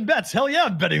last 11 bets. Hell yeah,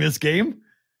 I'm betting this game.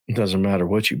 It doesn't matter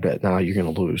what you bet. Now you're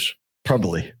going to lose.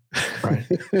 Probably. Right.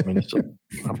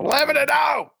 I'm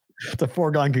 11-0. It's a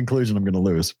foregone conclusion. I'm going to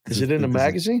lose. Is it in a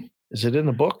magazine? Is it in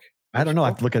a book? I don't know. I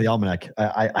have to look at the almanac.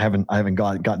 I haven't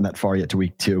gotten that far yet to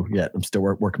week 2 yet. I'm still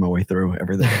working my way through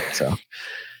everything. So,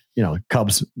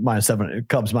 Cubs -7,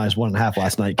 Cubs -1.5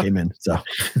 last night came in. So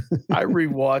I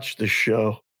rewatched the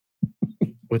show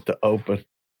with the open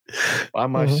by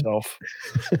myself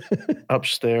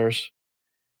upstairs,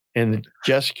 and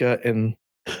Jessica and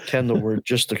Kendall were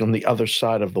just on the other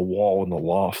side of the wall in the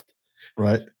loft.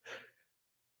 Right.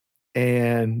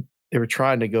 And they were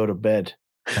trying to go to bed.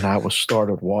 And I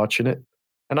started watching it,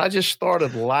 and I just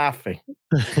started laughing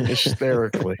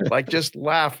hysterically, like just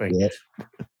laughing. Yep.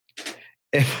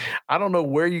 And I don't know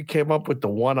where you came up with the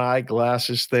one eye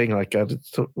glasses thing, like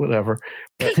whatever.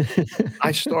 But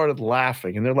I started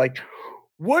laughing, and they're like,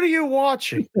 "What are you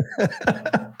watching?"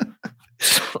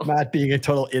 Matt being a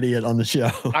total idiot on the show.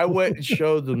 I went and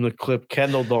showed them the clip.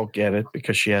 Kendall don't get it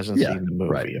because she hasn't seen the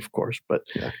movie, of course. But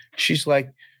she's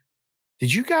like,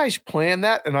 "Did you guys plan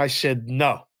that?" And I said,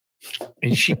 "No."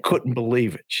 And she couldn't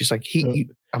believe it. She's like,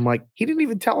 I'm like, he didn't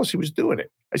even tell us he was doing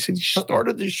it. I said, you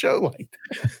started the show like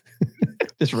that.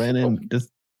 Just ran in, just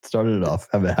started it off,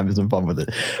 having some fun with it.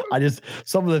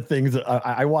 Some of the things that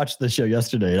I watched the show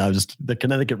yesterday, and the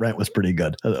Connecticut rant was pretty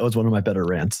good. That was one of my better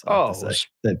rants. Oh,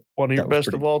 one of your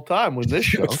best of all time was this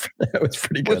show. That was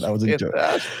pretty good.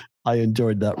 I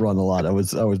enjoyed that run a lot. I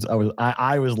was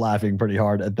laughing pretty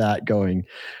hard at that going,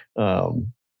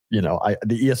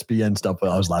 the ESPN stuff,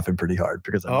 I was laughing pretty hard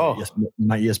because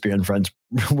my ESPN friends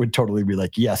would totally be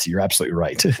like, yes, you're absolutely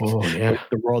right. Oh, yeah.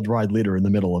 The worldwide leader in the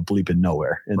middle of bleeping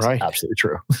nowhere. It's absolutely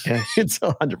true. Yes. It's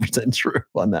 100% true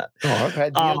on that. Oh, I've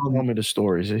had you tell me the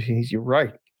stories. You're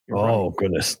right.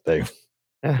 Goodness.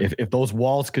 If those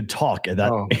walls could talk at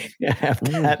that, if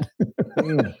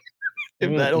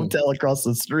that hotel across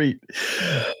the street,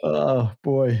 oh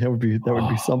boy, that would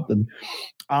be something.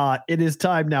 It is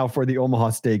time now for the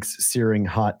Omaha Steaks Searing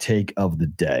Hot Take of the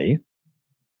Day.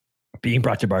 Being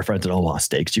brought to you by our friends at Omaha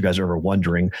Steaks. You guys are ever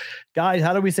wondering, guys,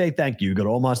 how do we say thank you? Go to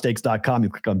omahasteaks.com, you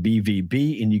click on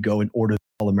BVB, and you go and order the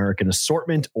All-American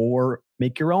assortment or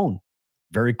make your own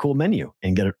very cool menu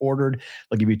and get it ordered.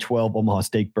 They'll give you 12 Omaha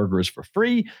steak burgers for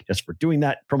free just for doing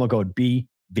that. Promo code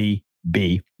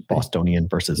BVB, Bostonian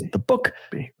versus the book,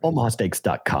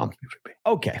 omahasteaks.com.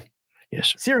 Okay.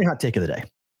 Yes. Searing Hot Take of the Day.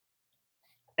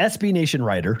 SB Nation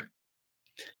writer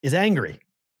is angry,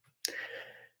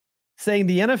 saying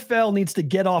the NFL needs to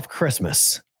get off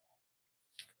Christmas,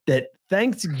 that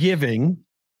Thanksgiving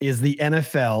is the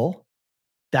NFL,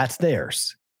 that's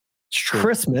theirs.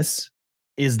 Christmas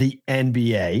is the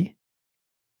NBA,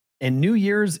 and New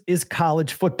Year's is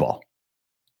college football.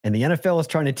 And the NFL is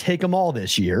trying to take them all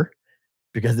this year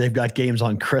because they've got games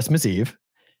on Christmas Eve,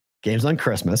 games on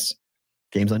Christmas,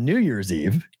 games on New Year's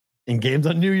Eve, and games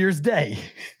on New Year's Day.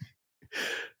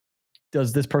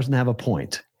 Does this person have a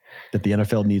point that the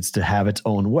NFL needs to have its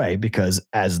own way? Because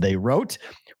as they wrote,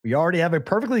 we already have a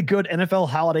perfectly good NFL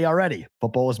holiday already.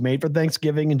 Football is made for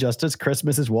Thanksgiving, and just as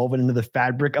Christmas is woven into the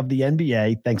fabric of the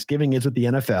NBA, Thanksgiving is with the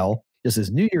NFL, just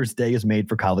as New Year's Day is made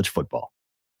for college football.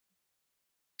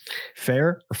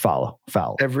 Fair or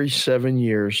foul? Every 7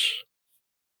 years,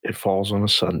 it falls on a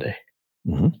Sunday.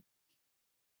 Mm-hmm.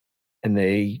 And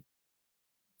they,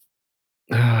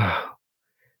 there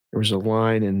was a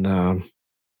line in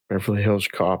Beverly Hills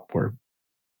Cop where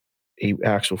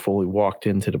Axel Foley walked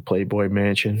into the Playboy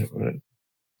Mansion when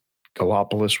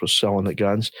Gallipolis was selling the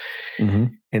guns.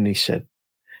 Mm-hmm. And he said,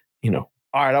 all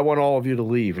right, I want all of you to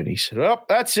leave. And he said, oh,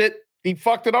 that's it. He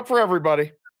fucked it up for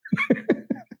everybody.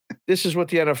 This is what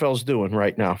the NFL's doing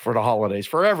right now for the holidays,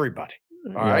 for everybody.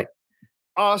 All right.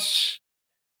 Us,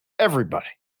 everybody.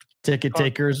 Ticket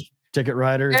takers, ticket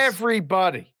riders.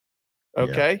 Everybody.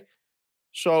 Okay. Yeah.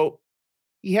 So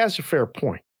he has a fair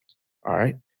point. All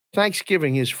right.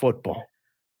 Thanksgiving is football.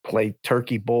 Play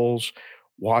turkey bowls,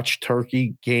 watch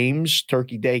turkey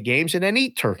day games, and then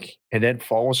eat turkey, and then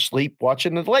fall asleep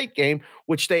watching the late game,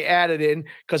 which they added in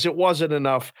because it wasn't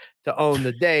enough to own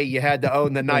the day. You had to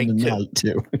own the night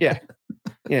too. Yeah.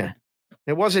 Yeah.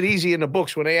 It wasn't easy in the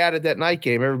books when they added that night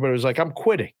game. Everybody was like, I'm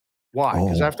quitting. Why?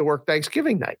 Because I have to work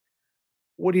Thanksgiving night.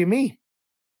 What do you mean?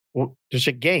 Well, there's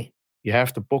a game. You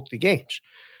have to book the games.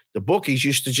 The bookies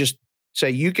used to just say,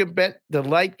 you can bet the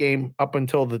late game up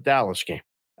until the Dallas game.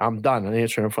 I'm done. I'm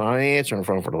answering the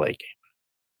phone for the late game.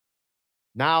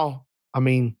 Now,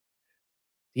 the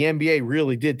NBA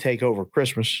really did take over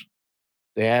Christmas.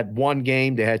 They had one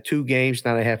game. They had two games.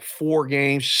 Now they have 4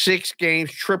 games, 6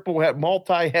 games,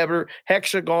 multi-header,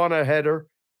 hexagon header.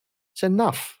 It's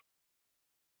enough.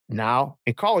 Now,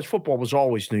 and college football was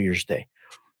always New Year's Day.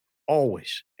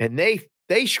 Always. And they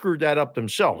screwed that up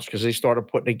themselves because they started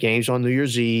putting the games on New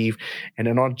Year's Eve and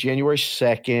then on January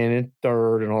 2nd and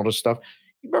 3rd and all this stuff.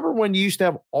 You remember when you used to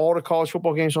have all the college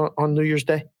football games on New Year's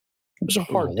Day? It was a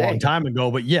hard day. A long time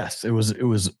ago, but yes, it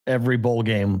was every bowl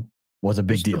game was a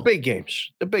big deal. The big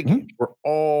games games were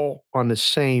all on the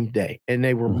same day, and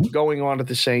they were going on at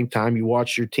the same time. You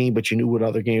watched your team, but you knew what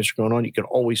other games were going on. You could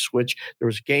always switch. There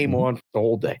was a game on the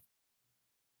whole day.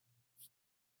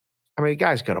 The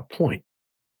guy's got a point.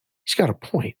 He's got a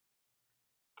point.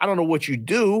 I don't know what you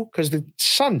do because it's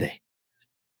Sunday.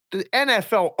 The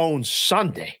NFL owns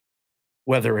Sunday,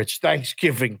 whether it's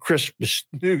Thanksgiving, Christmas,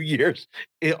 New Year's,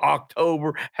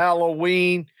 October,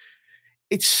 Halloween.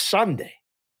 It's Sunday.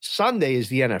 Sunday is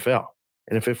the NFL.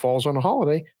 And if it falls on a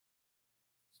holiday,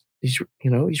 he's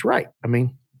right.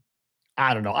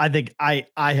 I don't know. I think I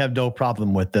have no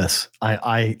problem with this.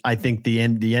 I think the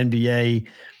NBA,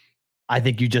 I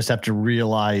think you just have to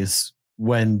realize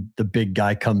when the big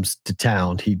guy comes to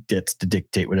town, he gets to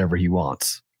dictate whatever he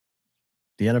wants.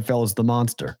 The NFL is the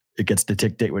monster. It gets to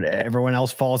dictate what everyone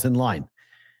else falls in line.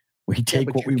 We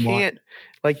take what we want.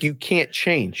 You can't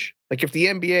change. Like if the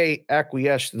NBA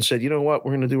acquiesced and said, you know what,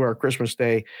 we're going to do our Christmas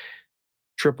Day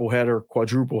triple header,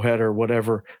 quadruple header,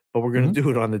 whatever, but we're going to do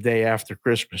it on the day after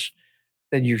Christmas,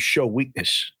 then you show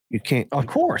weakness. You can't. Of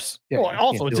course. Yeah, well,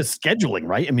 also, it's just scheduling,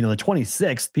 right? On the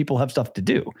 26th, people have stuff to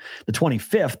do. The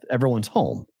 25th, everyone's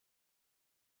home.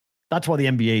 That's why the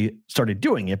NBA started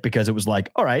doing it, because it was like,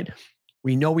 all right,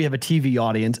 we know we have a TV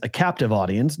audience, a captive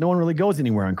audience. No one really goes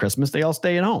anywhere on Christmas. They all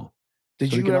stay at home.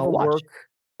 Did you ever work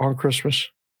on Christmas?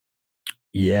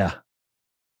 Yeah.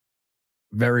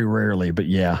 Very rarely, but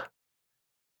yeah.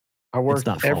 I worked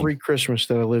every Christmas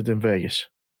that I lived in Vegas.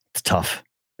 It's tough.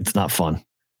 It's not fun.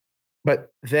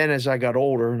 But then as I got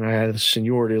older and I had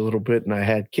seniority a little bit and I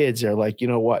had kids, they're like, you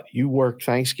know what? You work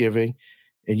Thanksgiving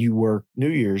and you work New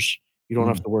Year's. You don't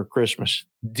have to work Christmas.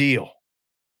 Deal.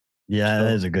 Yeah, So,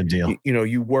 that is a good deal.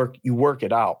 You work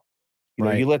it out.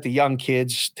 You let the young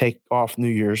kids take off New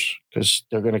Year's because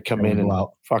they're going to come in and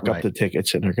fuck up the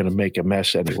tickets and they're going to make a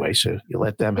mess anyway. So you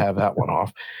let them have that one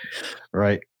off.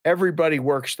 Right. Everybody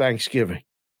works Thanksgiving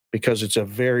because it's a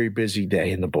very busy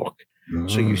day in the book.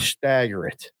 So you stagger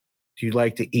it. Do you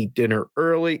like to eat dinner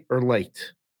early or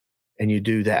late? And you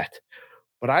do that.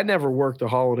 But I never worked a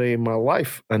holiday in my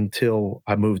life until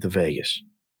I moved to Vegas.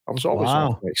 I was always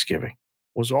off Thanksgiving.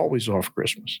 Was always off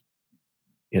Christmas.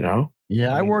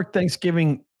 Yeah, I worked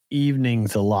Thanksgiving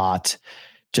evenings a lot,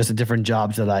 just at different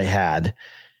jobs that I had,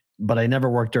 but I never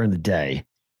worked during the day.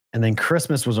 And then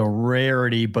Christmas was a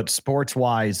rarity, but sports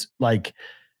wise, like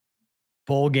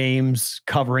bowl games,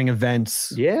 covering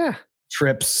events,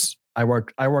 trips. I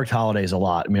worked holidays a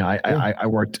lot. I mean, I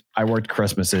worked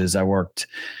Christmases. I worked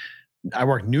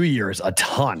New Year's a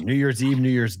ton. New Year's Eve, New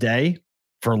Year's Day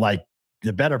for like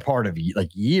the better part of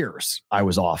years. I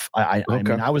was off. I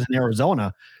mean, I was in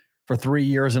Arizona for 3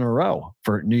 years in a row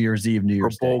for New Year's Eve, New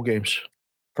Year's Day.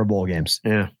 For bowl games.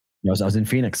 Yeah. I was in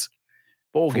Phoenix.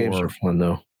 Bowl games are fun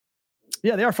though.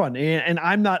 Yeah, they are fun. And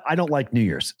I don't like New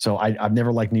Year's. So I've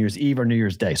never liked New Year's Eve or New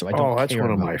Year's Day. So I don't that's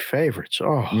one of my favorites.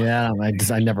 Oh. Yeah.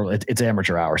 I never, it's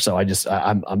amateur hour. So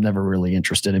I'm never really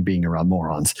interested in being around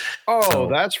morons. Oh,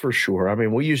 that's for sure. I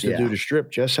mean, we used to do the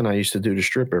Strip. Jess and I used to do the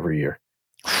Strip every year.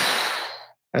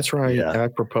 That's right. I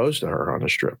proposed to her on the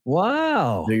Strip.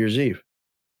 Wow. New Year's Eve.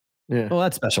 Yeah. Well,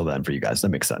 that's special then for you guys. That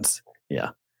makes sense. Yeah.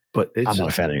 But I'm not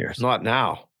a fan of yours. Not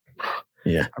now.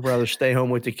 Yeah. I'd rather stay home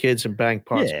with the kids and bang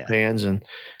pots and pans, and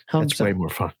it's way more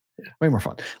fun. Yeah. Way more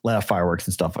fun. Let off fireworks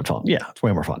and stuff. Yeah, it's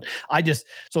way more fun.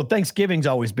 So Thanksgiving's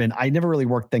always been, I never really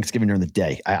worked Thanksgiving during the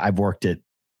day. I've worked it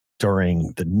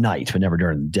during the night, but never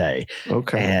during the day.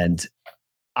 Okay. And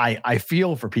I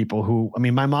feel for people who, I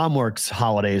mean, my mom works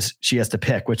holidays. She has to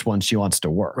pick which one she wants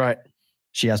to work. Right.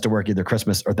 She has to work either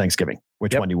Christmas or Thanksgiving.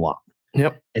 Which one do you want?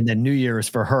 Yep. And then New Year's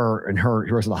for her, and her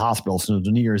works at the hospital. So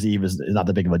the New Year's Eve is not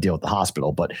that big of a deal at the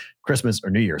hospital, but Christmas or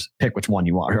New Year's, pick which one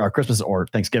you want, or Christmas or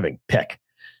Thanksgiving, pick.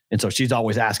 And so she's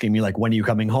always asking me, like, when are you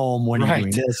coming home? When are you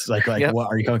doing this? Like, what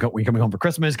are you coming home for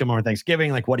Christmas? Come home for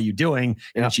Thanksgiving? Like, what are you doing?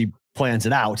 And she plans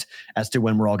it out as to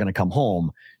when we're all going to come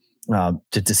home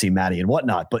to see Maddie and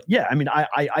whatnot. But yeah, I mean,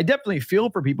 I definitely feel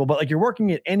for people, but like, you're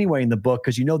working it anyway in the book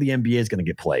because you know the NBA is going to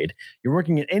get played. You're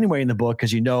working it anyway in the book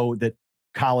because you know that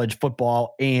college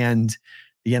football and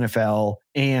the NFL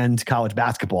and college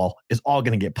basketball is all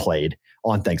going to get played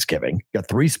on Thanksgiving. You got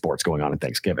 3 sports going on in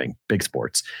Thanksgiving, big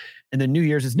sports. And then New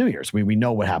Year's is New Year's. We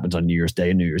know what happens on New Year's Day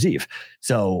and New Year's Eve.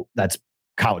 So that's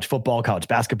college football, college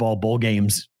basketball, bowl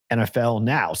games, NFL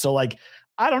now. So like,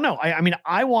 I don't know. I mean,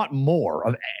 I want more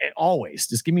of always.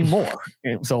 Just give me more.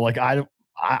 So like, I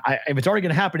if it's already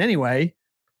going to happen anyway,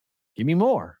 give me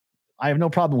more. I have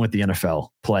no problem with the NFL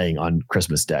playing on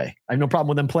Christmas Day. I have no problem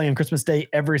with them playing on Christmas Day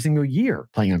every single year,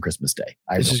 playing on Christmas Day.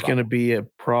 This is going to be a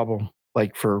problem,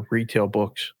 like for retail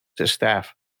books to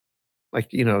staff. Like,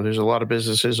 there's a lot of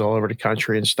businesses all over the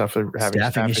country and stuff that are having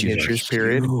staffing issues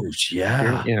period. Huge,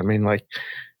 yeah. I mean, like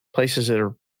places that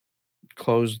are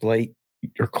closed late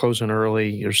or closing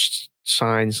early. There's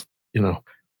signs,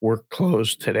 work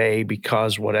closed today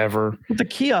because whatever. But the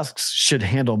kiosks should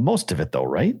handle most of it though,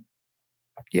 right?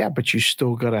 Yeah, but you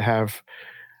still got to have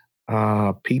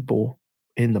people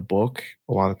in the book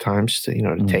a lot of times to,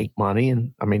 to take money.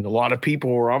 And I mean, a lot of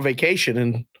people are on vacation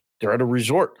and they're at a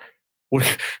resort. What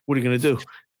are you going to do?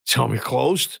 Tell them you're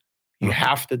closed? You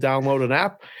have to download an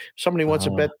app. Somebody wants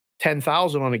to bet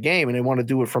 10,000 on a game and they want to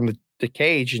do it from the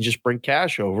cage and just bring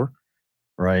cash over.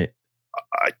 Right.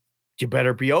 You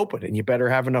better be open and you better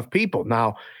have enough people.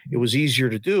 Now, it was easier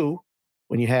to do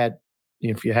when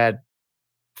if you had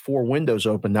 4 windows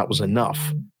open, that was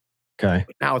enough. Okay.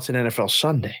 But now it's an NFL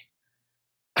Sunday.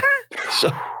 So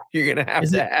you're going to have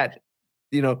to add,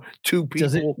 2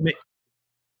 people.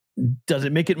 Does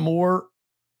it make it more,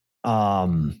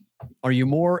 are you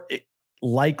more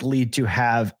likely to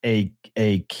have a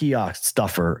kiosk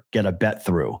stuffer get a bet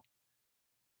through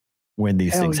when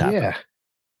these things happen? Yeah.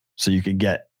 So you can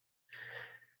get,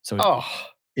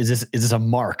 is this a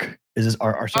mark?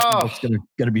 Are certain books going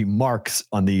to be marks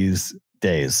on these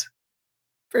days?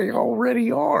 They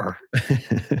already are.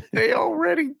 They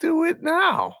already do it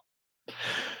now.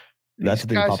 That's the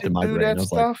thing that popped in my brain.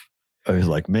 I was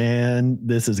like, man,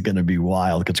 this is going to be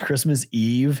wild because Christmas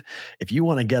Eve, if you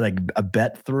want to get a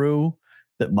bet through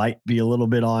that might be a little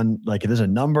bit on, like if there's a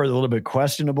number a little bit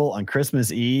questionable on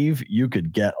Christmas Eve, you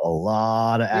could get a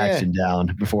lot of action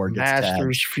down before it gets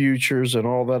Masters, futures, and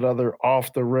all that other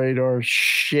off the radar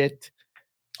shit.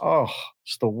 Oh,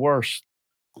 it's the worst.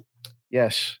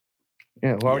 Yes.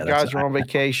 Yeah, a lot of guys are on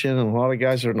vacation, and a lot of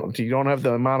guys are. You don't have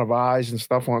the amount of eyes and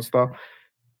stuff on stuff.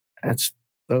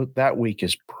 That week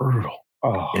is brutal.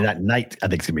 Oh, and that night I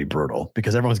think it's gonna be brutal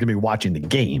because everyone's gonna be watching the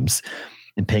games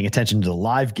and paying attention to the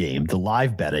live game, the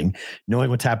live betting,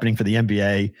 knowing what's happening for the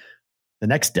NBA the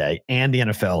next day and the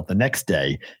NFL the next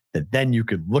day. That then you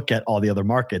could look at all the other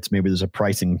markets. Maybe there's a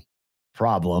pricing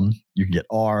problem. You can get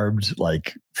arbed.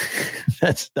 Like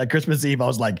that's that Christmas Eve. I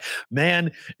was like,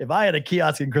 man, if I had a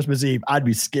kiosk on Christmas Eve, I'd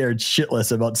be scared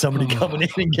shitless about somebody coming in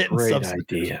and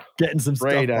getting some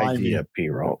great stuff. Idea,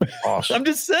 P-Roll. Awesome. I'm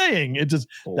just saying,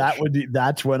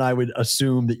 that's when I would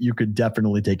assume that you could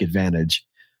definitely take advantage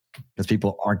because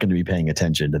people aren't going to be paying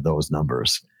attention to those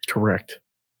numbers. Correct.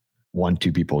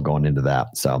 1-2 people going into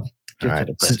that. So, all right.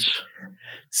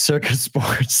 Circa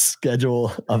Sports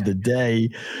schedule of the day.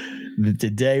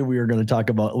 Today, we are going to talk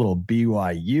about a little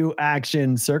BYU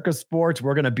action. Circa Sports,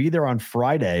 we're going to be there on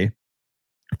Friday.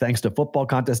 Thanks to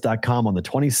footballcontest.com on the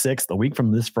 26th, a week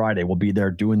from this Friday, we'll be there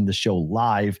doing the show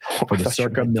live for the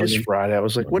Circa Million. This Friday. I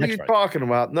was like, what are you talking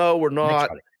about? No, we're not.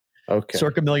 Okay.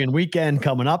 Circa Million weekend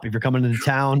coming up. If you're coming into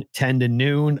town, 10 to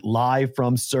noon, live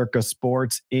from Circa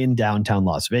Sports in downtown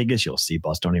Las Vegas. You'll see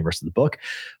Bostoni versus the book.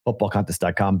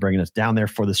 Footballcontest.com bringing us down there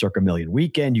for the Circa Million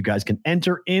weekend. You guys can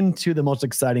enter into the most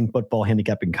exciting football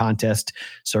handicapping contest.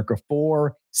 Circa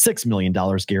 4, $6 million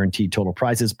guaranteed total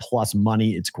prizes plus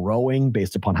money. It's growing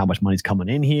based upon how much money's coming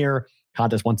in here.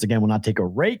 Contest, once again, will not take a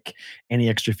rake. Any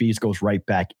extra fees goes right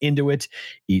back into it.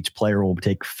 Each player will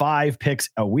take 5 picks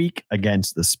a week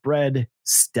against the spread.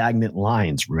 Stagnant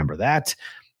lines. Remember that.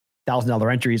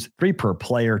 $1,000 entries, 3 per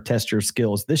player. Test your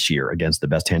skills this year against the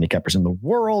best handicappers in the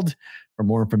world. For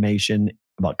more information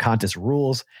about contest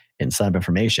rules and sign-up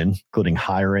information, including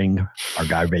hiring our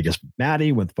guy Vegas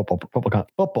Maddie with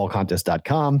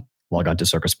footballcontest.com, log on to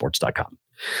circusports.com.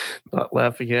 Not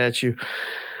laughing at you.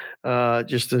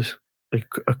 Just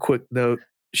a quick note.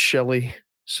 Shelly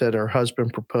said her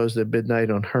husband proposed at midnight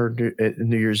on her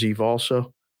New Year's Eve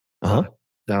also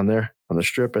down there on the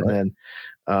strip. And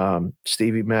then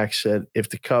Stevie Mack said, if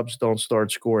the Cubs don't start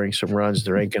scoring some runs,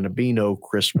 there ain't going to be no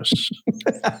Christmas.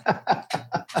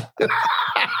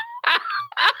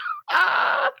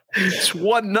 It's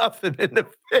 1-0 in the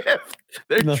 5th.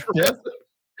 They're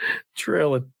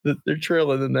trailing. They're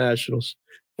trailing the Nationals.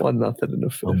 1-0 in the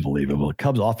 5th. Unbelievable. The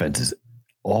Cubs offense is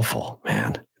awful,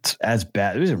 man. It's as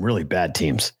bad. There's some really bad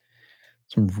teams.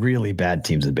 Some really bad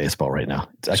teams in baseball right now.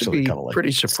 It's actually kind of like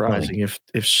pretty surprising if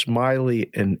Smiley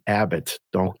and Abbott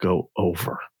don't go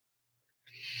over.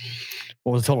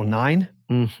 What was the total? 9?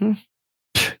 Mm-hmm.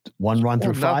 1 run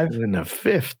through 5 in the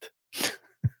 5th.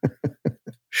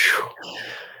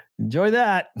 Enjoy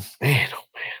that, man. Oh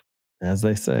man! As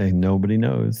they say, nobody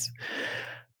knows.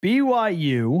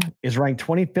 BYU is ranked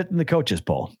 25th in the coaches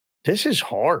poll. This is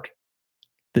hard.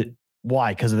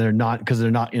 Why? Because they're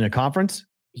not in a conference.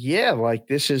 Yeah, like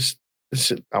this is.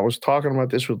 I was talking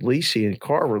about this with Lisi and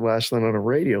Carver last night on the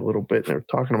radio a little bit. They were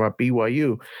talking about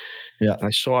BYU. Yeah, I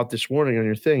saw it this morning on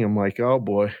your thing. I'm like, oh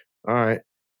boy, all right.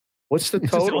 What's the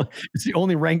total? It's the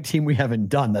only ranked team we haven't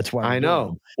done. That's why I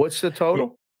know. What's the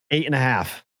total?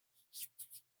 8.5.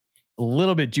 A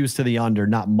little bit juice to the under,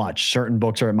 not much. Certain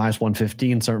books are at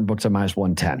 -115. Certain books are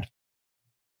 -110.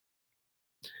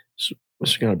 So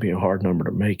it's going to be a hard number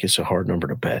to make. It's a hard number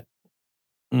to bet.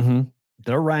 Mm-hmm.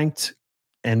 They're ranked,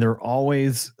 and they're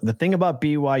always the thing about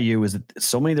BYU is that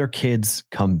so many of their kids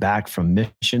come back from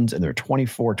missions, and they're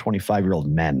 24, 25-year-old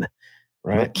men,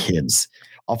 right? Not kids.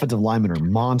 Offensive linemen are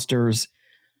monsters.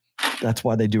 That's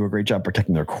why they do a great job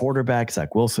protecting their quarterback,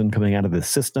 Zach Wilson, coming out of the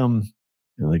system.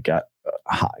 They got,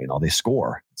 they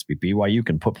score. BYU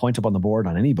can put points up on the board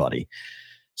on anybody.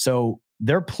 So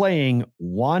they're playing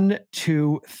 1,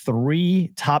 2,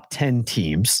 3 top 10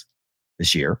 teams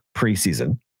this year,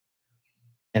 preseason.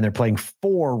 And they're playing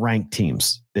 4 ranked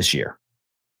teams this year.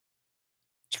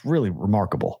 It's really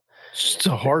remarkable. It's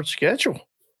a hard schedule.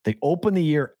 They open the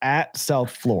year at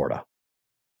South Florida.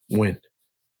 Win.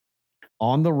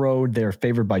 On the road, they're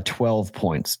favored by 12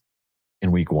 points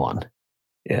in week 1.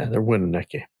 Yeah, they're winning that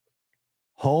game.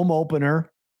 Home opener,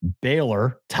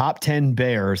 Baylor, top 10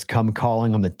 Bears come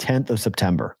calling on the 10th of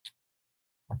September.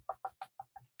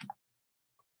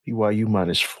 BYU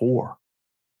 -4.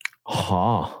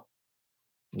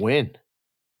 Win.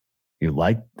 You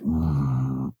like?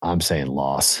 I'm saying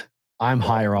loss. I'm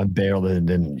higher on Baylor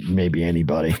than maybe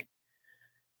anybody.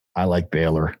 I like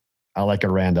Baylor. I like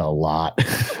Aranda a lot.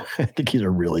 I think he's a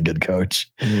really good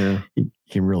coach. Yeah. He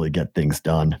can really get things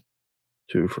done.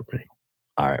 2 for me.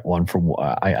 All right. 1 for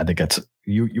I think that's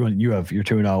you have you're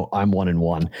 2-0. I'm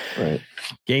 1-1. Right.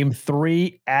 Game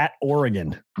 3 at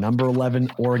Oregon. Number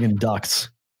 11 Oregon Ducks.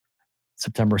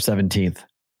 September 17th.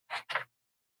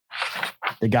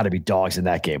 They got to be dogs in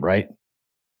that game, right?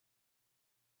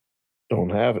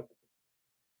 Don't have it.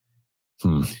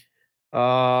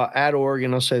 At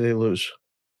Oregon, I'll say they lose.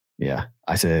 Yeah,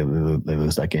 I say they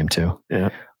lose that game too. Yeah.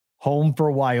 Home for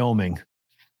Wyoming.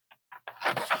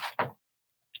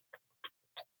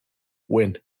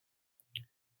 Win.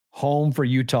 Home for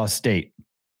Utah State.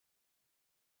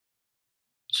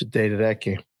 What's the date of that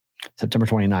game? September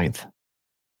 29th.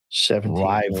 17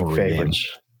 rivalry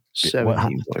favorites. 17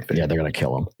 point favorites. Yeah, they're going to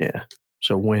kill them. Yeah.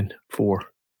 So win 4.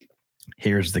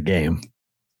 Here's the game.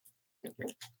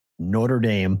 Notre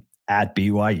Dame at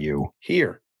BYU.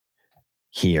 Here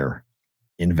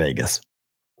in Vegas.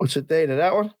 What's the date of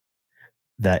that one?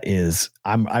 That is,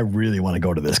 I really want to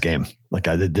go to this game. Like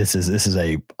I'm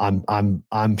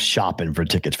shopping for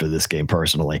tickets for this game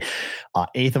personally.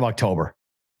 8th of October.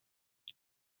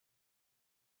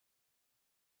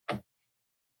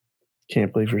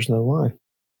 Can't believe there's no line.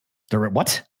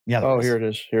 What? Yeah. Oh, here it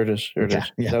is. Yeah.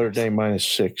 Notre Dame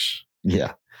 -6.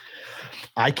 Yeah.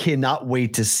 I cannot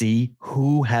wait to see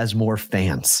who has more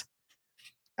fans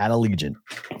at Allegiant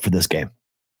for this game.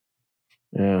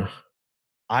 Yeah.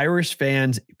 Irish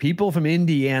fans, people from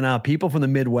Indiana, people from the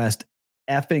Midwest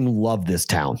effing love this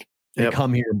town. They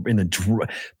come here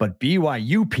but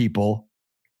BYU people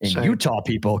and Utah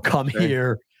people come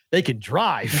here. They can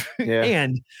drive. Yeah.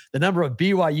 And the number of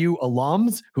BYU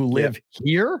alums who live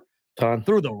here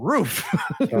through the roof.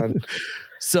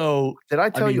 So did I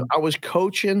tell you I was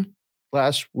coaching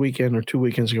last weekend or 2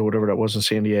 weekends ago, whatever that was, in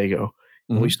San Diego.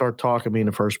 Mm-hmm. We start talking, being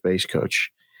the first base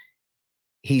coach.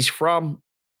 He's from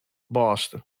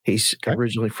Boston. He's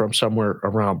originally from somewhere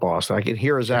around Boston. I can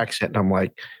hear his accent, and I'm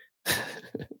like,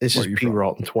 this is P.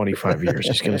 Ralt in 25 years.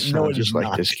 He's going to sound just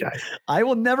like this guy. I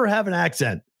will never have an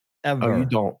accent, ever. Oh, you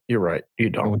don't. You're right. You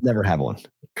don't. I would never have one.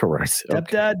 Correct.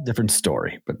 Stepdad, different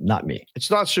story, but not me. It's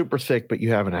not super thick, but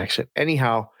you have an accent.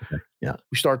 Anyhow,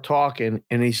 we start talking,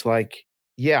 and he's like,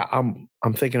 yeah, I'm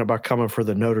thinking about coming for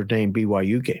the Notre Dame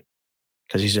BYU game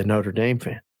because he's a Notre Dame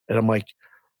fan. And I'm like,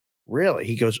 really?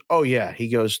 He goes, oh, yeah. He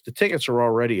goes, the tickets are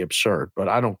already absurd, but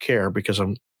I don't care because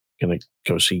I'm going to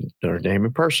go see Notre Dame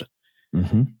in person.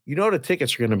 Mm-hmm. You know the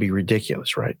tickets are going to be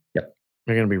ridiculous, right? Yep.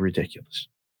 They're going to be ridiculous.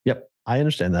 Yep. I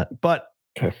understand that. But,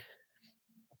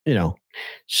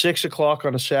 6 o'clock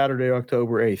on a Saturday,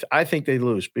 October 8th. I think they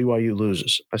lose. BYU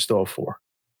loses. I still have 4.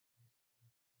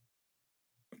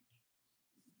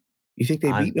 You think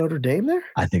they beat Notre Dame there?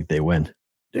 I think they win.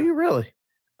 Do you really?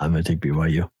 I'm going to take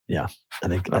BYU. Yeah, I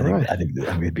think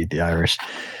they beat the Irish.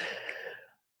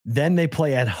 Then they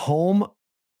play at home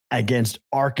against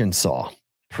Arkansas,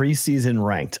 preseason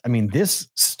ranked. I mean, this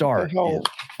start.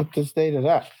 What's the date of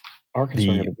that?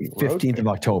 Arkansas the 15th of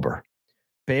October.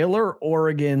 Baylor,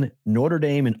 Oregon, Notre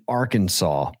Dame, and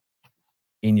Arkansas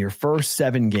in your first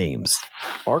 7 games.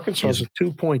 Arkansas is a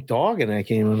 2-point dog in that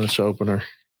game in this opener.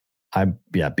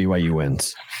 BYU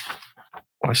wins.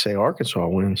 I say Arkansas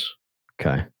wins.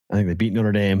 Okay. I think they beat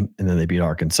Notre Dame and then they beat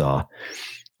Arkansas.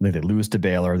 I think they lose to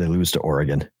Baylor. They lose to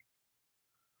Oregon.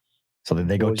 So then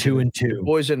they go 2-2. The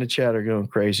boys in the chat are going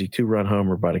crazy. 2-run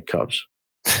homer by the Cubs.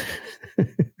 I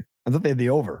thought they had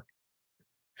the over.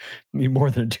 Need more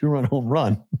than a 2-run home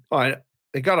run. All right.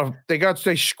 They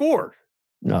scored.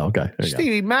 No, okay.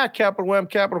 Stevie Mack, capital M,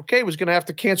 capital K, was going to have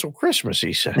to cancel Christmas,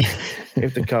 he said,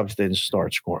 if the Cubs didn't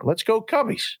start scoring. Let's go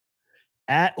Cubbies.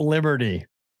 At Liberty.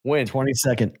 Win.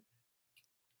 22nd.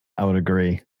 I would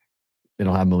agree. They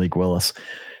don't have Malik Willis.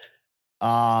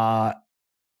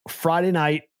 Friday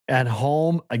night at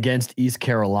home against East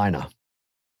Carolina.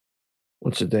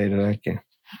 What's the date of that game?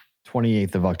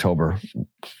 28th of October.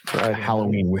 Friday.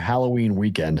 Halloween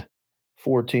weekend.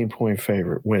 14-point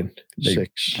favorite. Win. They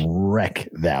 6. Wreck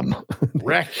them.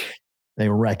 They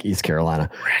wreck East Carolina.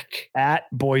 At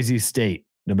Boise State,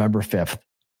 November 5th.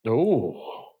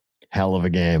 Oh. Hell of a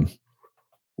game.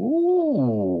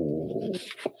 Ooh.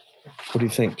 What do you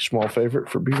think? Small favorite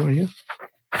for BYU?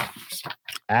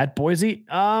 At Boise?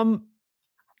 I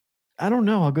don't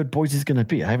know how good Boise's going to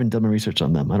be. I haven't done my research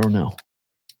on them. I don't know.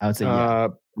 I would say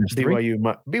BYU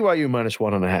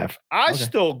 -1.5. I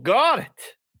still got it.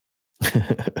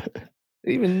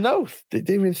 They didn't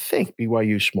even think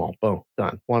BYU small. Boom,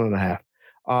 done. 1.5.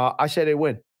 I say they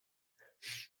win.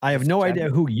 I have no idea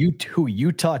who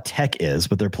Utah Tech is,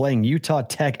 but they're playing Utah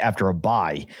Tech after a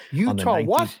bye. Utah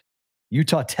what?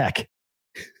 Utah Tech.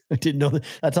 I didn't know that.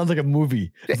 That sounds like a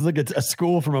movie. It's like it's a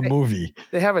school from a movie.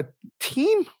 They have a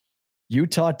team?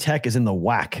 Utah Tech is in the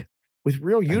WAC. With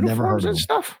real uniforms and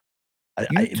stuff?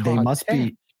 They must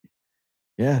be.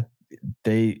 Yeah.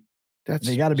 They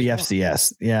got to be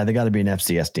FCS. Yeah, they got to be an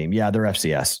FCS team. Yeah, they're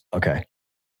FCS. Okay.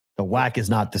 The whack is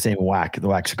not the same whack. The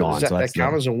whack's gone. That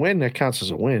counts as a win. That counts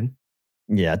as a win.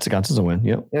 Yeah, it counts as a win.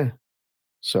 Yep. Yeah.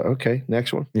 So, okay,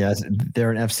 next one. Yeah,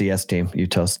 they're an FCS team,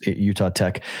 Utah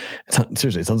Tech.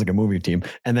 Seriously, it sounds like a movie team.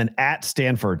 And then at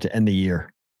Stanford to end the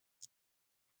year.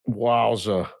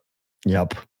 Wowza.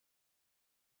 Yep.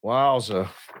 Wowza.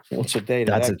 What's the date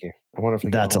of that game? I wonder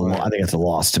if that's I think it's a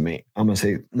loss to me. I'm going to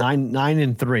say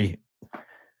 9-3.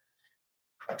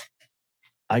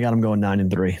 I got them going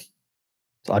 9-3.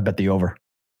 So I bet the over.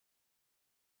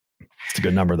 It's a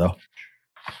good number, though.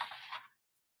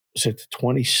 Is it the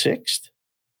 26th?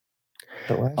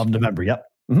 Of November, yep.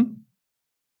 Mm-hmm.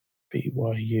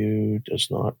 BYU does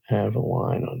not have a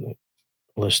line on it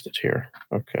listed here.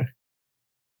 Okay.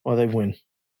 Well, they win.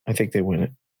 I think they win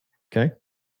it. Okay.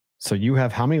 So you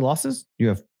have how many losses? You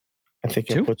have I think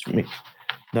 2? It puts me.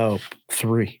 No,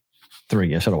 3. 3,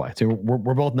 yeah, so do I. So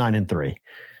we're both 9-3.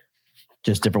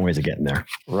 Just different ways of getting there.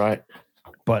 Right.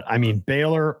 But I mean,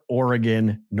 Baylor,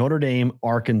 Oregon, Notre Dame,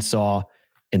 Arkansas,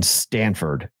 and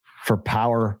Stanford for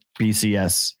power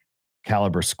BCS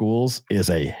caliber schools is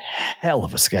a hell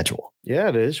of a schedule. Yeah,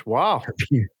 it is. Wow.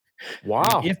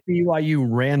 Wow. If BYU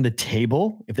ran the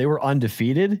table, if they were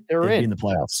undefeated, they'd be in the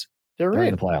playoffs. They're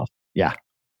in the playoffs. Yeah.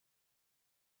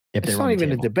 It's not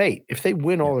even a debate. If they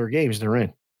win all their games, they're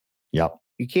in. Yep.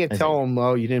 You can't tell them,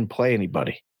 oh, you didn't play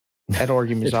anybody. That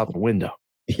argument's out the window.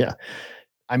 Yeah.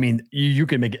 I mean, you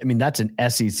can make it. I mean, that's an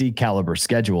SEC caliber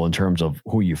schedule in terms of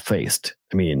who you faced.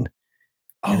 I mean,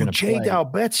 Jay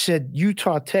Dalbett said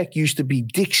Utah Tech used to be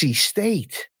Dixie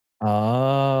State.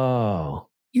 Oh.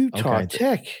 Utah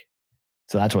Tech.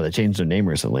 So that's why they changed their name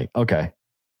recently. Okay.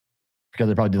 Because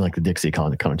they probably didn't like the Dixie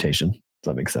connotation. Does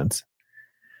that make sense?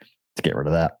 To get rid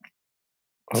of that.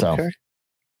 So,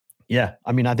 yeah.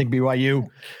 I mean, I think BYU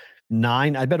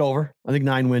 9, I bet over. I think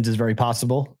 9 wins is very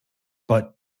possible.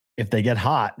 But if they get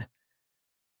hot,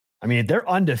 I mean, if they're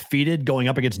undefeated going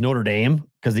up against Notre Dame,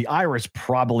 because the Irish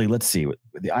probably, let's see,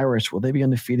 the Irish, will they be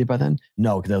undefeated by then?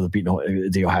 No, because they'll beat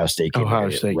the Ohio State game. Ohio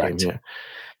State game, yeah.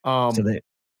 So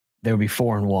they would be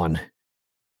 4-1.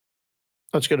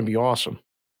 That's going to be awesome.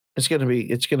 It's going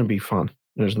to be fun.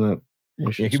 There's not.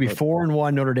 It could be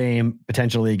 4-1 Notre Dame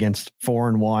potentially against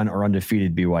 4-1 or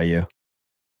undefeated BYU.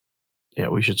 Yeah,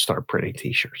 we should start printing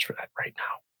T-shirts for that right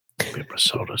now. We're going to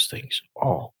sell those things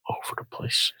all over the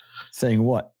place. Saying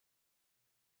what?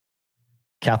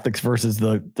 Catholics versus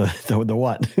the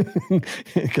what?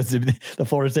 Because the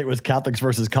Florida State was Catholics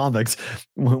versus convicts.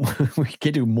 We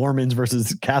can't do Mormons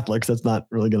versus Catholics. That's not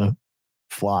really going to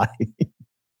fly.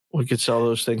 We could sell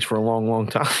those things for a long, long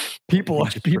time. People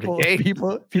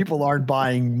aren't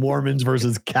buying Mormons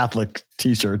versus Catholic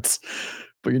T-shirts,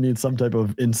 but you need some type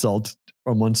of insult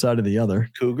on one side or the other.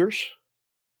 Cougars.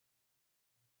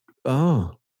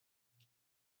 Oh,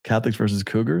 Catholics versus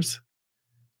Cougars.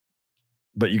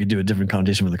 But you could do a different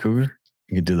connotation with a cougar.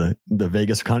 You could do the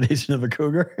Vegas connotation of a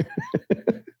cougar.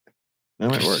 That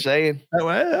might work. Saying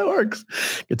that works.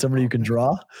 Get somebody you can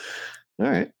draw. All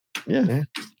right. Yeah.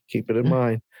 Keep it in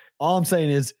mind. All I'm saying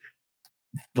is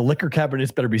the liquor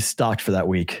cabinets better be stocked for that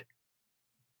week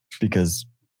because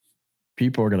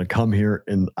people are going to come here.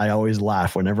 And I always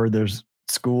laugh whenever there's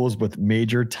schools with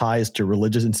major ties to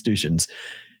religious institutions.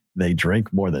 They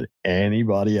drink more than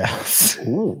anybody else.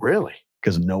 Ooh, really?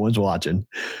 Because no one's watching.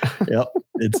 Yep.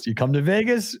 It's you come to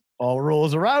Vegas, all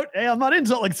rules are out. Hey, I'm not in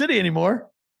Salt Lake City anymore.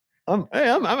 I'm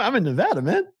in Nevada,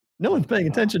 man. No one's paying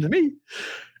attention to me.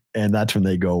 And that's when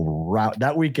they go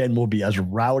that weekend will be as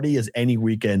rowdy as any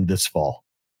weekend this fall.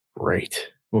 Great.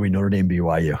 Will be Notre Dame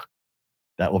BYU.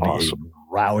 That will be awesome.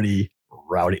 Rowdy.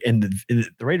 And the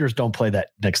Raiders don't play that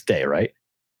next day, right?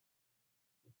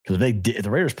 Because if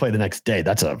the Raiders play the next day,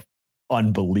 that's a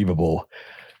unbelievable.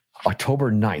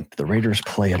 October 9th, the Raiders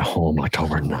play at home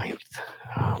October 9th.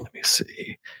 Let me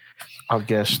see. I'll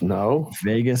guess no.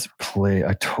 Vegas play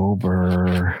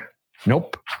October.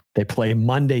 Nope. They play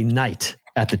Monday night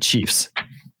at the Chiefs.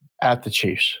 At the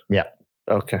Chiefs. Yeah.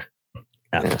 Okay.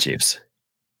 At the Chiefs.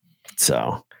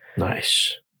 So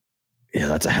nice. Yeah,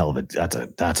 that's a hell of a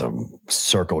that's a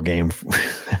circle game.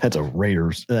 That's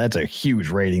a huge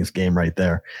ratings game right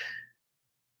there.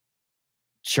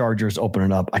 Chargers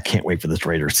opening up. I can't wait for this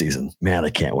Raiders season. Man, I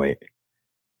can't wait.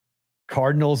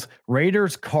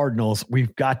 Raiders, Cardinals.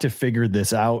 We've got to figure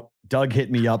this out. Doug hit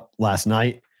me up last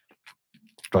night.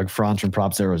 Doug Franz from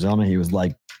Props Arizona. He was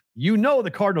like,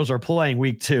 the Cardinals are playing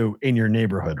week 2 in your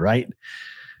neighborhood, right?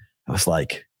 I was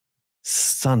like,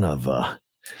 son of a.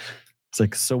 It's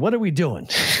like, so what are we doing?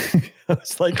 I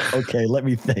was like, okay, let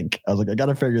me think. I was like, I got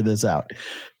to figure this out.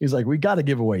 He's like, we got to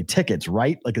give away tickets,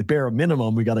 right? Like a bare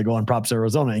minimum, we got to go on Props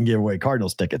Arizona and give away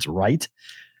Cardinals tickets, right?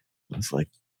 I was like,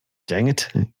 Dang it.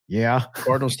 Yeah.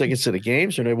 Cardinals tickets to the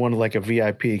games, or they wanted like a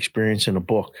VIP experience in a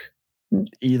book?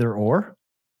 Either or.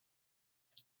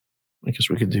 I guess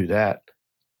we could do that.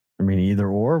 I mean, either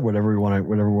or, whatever we want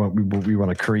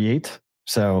to create.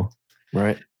 So,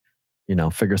 right.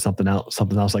 Figure something else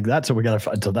like that. So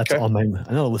so that's on my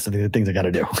another list of the things I got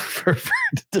to do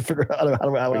to figure out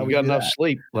how we got enough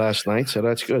sleep last night, so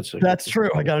that's good. So that's true.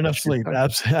 I got enough sleep.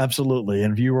 Absolutely.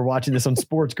 And if you were watching this on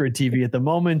Sports Grid TV at the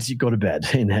moment, you go to bed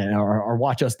or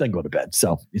watch us then go to bed.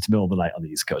 So it's middle of the night on the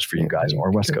East Coast for you guys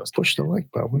or West Coast. Push the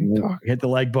like button. What are you talking? Hit the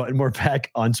like button. We're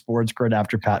back on Sports Grid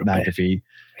after Pat McAfee.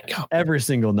 Every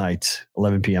single night,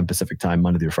 11 p.m. Pacific time,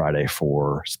 Monday through Friday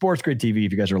for Sports Grid TV.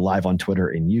 If you guys are live on Twitter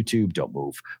and YouTube, don't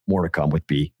move. More to come with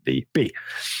BVB.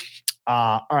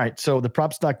 All right. So the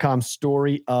props.com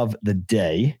story of the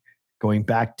day, going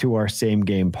back to our same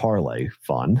game parlay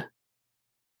fun.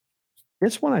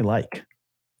 This one I like.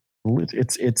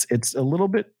 It's a little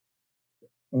bit,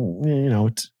 I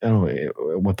don't know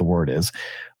what the word is.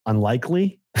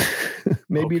 Unlikely.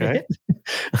 Maybe to hit.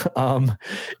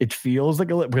 It feels like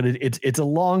but it's a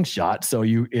long shot. So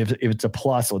if it's a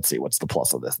plus, let's see, what's the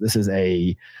plus of this? This is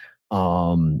a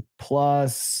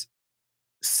plus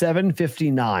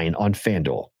 759 on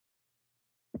FanDuel.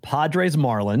 Padres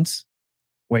Marlins.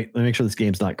 Wait, let me make sure this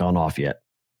game's not gone off yet.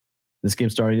 This game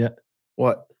started yet?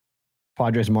 What?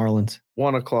 Padres Marlins.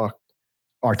 1:00.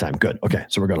 Our time. Good. Okay.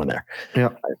 So we're going there. Yeah.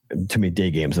 Too many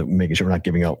day games, making sure we're not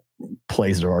giving out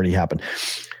plays that already happened.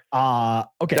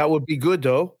 Okay. That would be good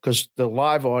though, because the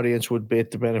live audience would be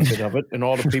at the benefit of it, and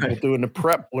all the people doing the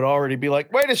prep would already be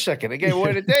like, "Wait a second, they gave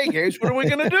away the day games. What are we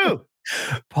going to do?"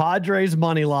 Padres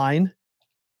money line.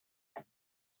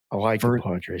 I like the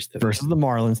Padres today. Versus the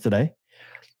Marlins today.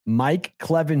 Mike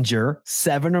Clevenger,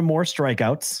 7 or more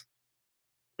strikeouts,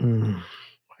 and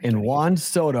Juan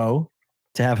Soto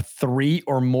to have 3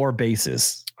 or more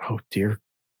bases. Oh dear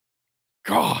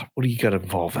God, what do you got to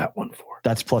involve that one for?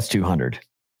 That's plus 200.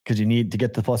 Because you need to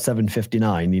get the plus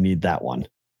 759, you need that one.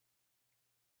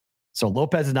 So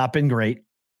Lopez has not been great.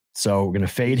 So we're going to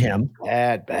fade him.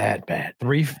 Bad.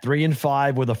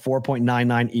 3-5 with a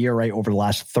 4.99 ERA over the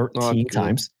last 13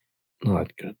 times.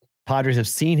 Not good. Padres have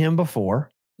seen him before.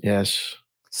 Yes.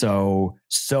 So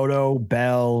Soto,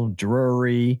 Bell,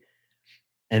 Drury,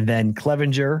 and then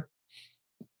Clevenger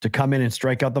to come in and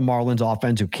strike out the Marlins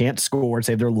offense who can't score,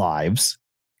 save their lives.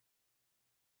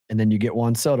 And then you get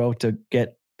Juan Soto to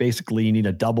get basically you need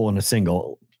a double and a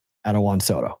single out of Juan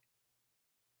Soto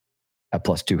at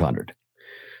plus 200.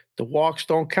 The walks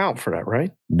don't count for that,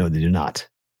 right? No, they do not.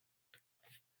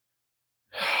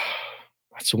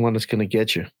 That's the one that's going to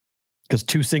get you. Because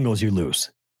 2 singles, you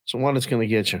lose. It's the one that's going to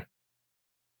get you.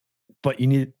 But you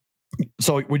need.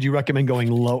 So would you recommend going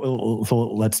low? So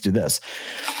let's do this.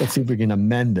 Let's see if we can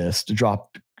amend this to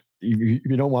drop. You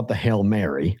don't want the Hail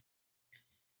Mary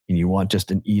and you want just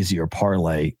an easier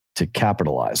parlay to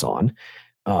capitalize on.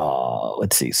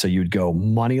 Let's see. So you'd go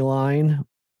money line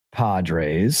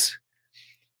Padres.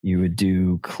 You would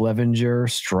do Clevenger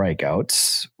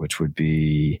strikeouts, which would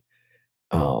be,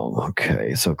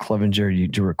 okay. So Clevenger, you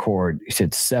do record, you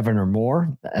said 7 or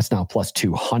more. That's now plus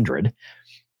 200.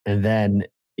 And then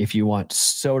if you want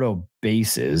Soto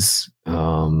bases,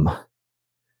 let's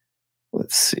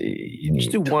see. You need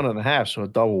Just do 1.5, so a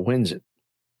double wins it.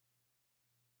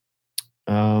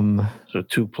 So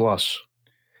 2+.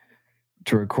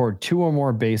 To record 2 or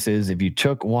more bases, if you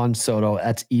took Juan Soto,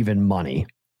 that's even money.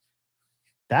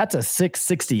 That's a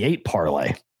 668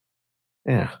 parlay.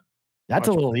 Yeah. That's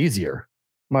a little easier.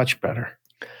 Much better.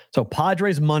 So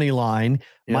Padres money line,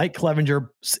 Mike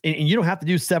Clevenger, and you don't have to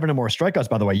do 7 or more strikeouts,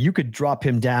 by the way. You could drop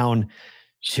him down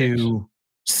to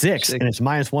 6 and it's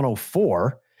minus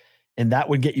 104, and that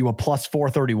would get you a plus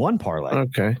 431 parlay.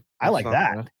 Okay. I like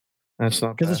that. Bad. That's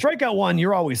not because the strikeout one,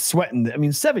 you're always sweating. I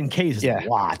mean, 7 Ks is a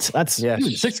lot. That's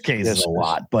 6 Ks is a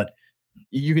lot, but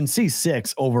you can see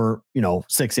 6 over,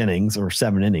 6 innings or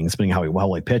 7 innings, depending how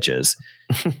well he pitches.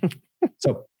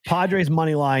 So Padres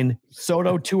money line,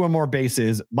 Soto 2 or more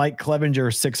bases, Mike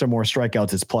Clevenger 6 or more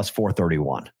strikeouts is plus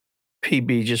 431.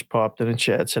 PB just popped in the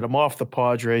chat, said, I'm off the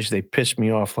Padres. They pissed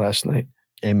me off last night.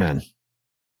 Amen.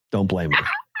 Don't blame him.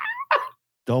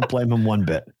 Don't blame him one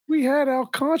bit. We had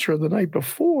Alcantara the night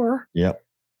before. Yep.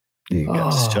 You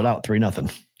got shut out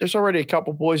 3-0. There's already a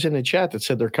couple boys in the chat that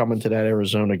said they're coming to that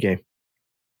Arizona game.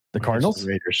 The Cardinals? The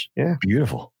Raiders. Yeah.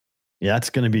 Beautiful. Yeah, it's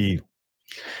going to be,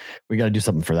 we got to do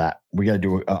something for that. We got to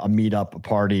do a meetup, a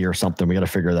party or something. We got to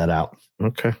figure that out.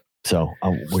 Okay. So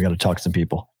we got to talk to some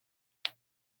people.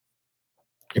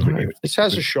 This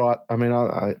has a shot. I mean,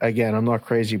 again, I'm not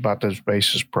crazy about those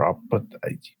bases prop, but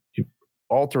you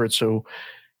alter it so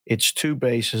it's 2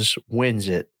 bases, wins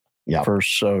it, Yeah. for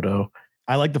Soto.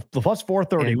 I like the plus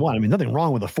 431. I mean, nothing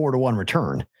wrong with a 4-1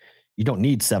 return. You don't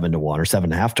need 7-1 or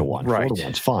 7.5-1. Right.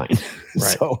 4-1's fine.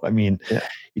 Right. So, I mean,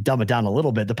 you dumb it down a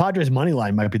little bit. The Padres money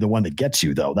line might be the one that gets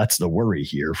you, though. That's the worry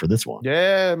here for this one.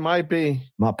 Yeah, it might be. I'm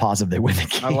not positive they win the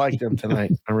game. I like them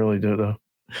tonight. I really do, though.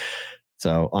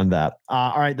 So on that.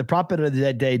 All right. The prop bet of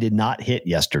the day did not hit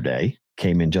yesterday.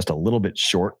 Came in just a little bit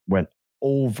short, went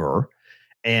over.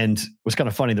 And it was kind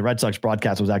of funny. The Red Sox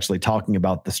broadcast was actually talking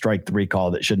about the strike 3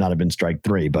 call that should not have been strike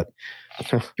 3, but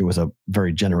it was a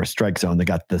very generous strike zone. They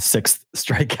got the 6th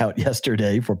strikeout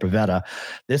yesterday for Pivetta.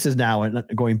 This is now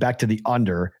going back to the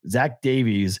under. Zach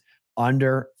Davies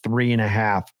under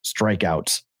 3.5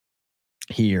 strikeouts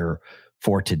here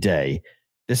for today.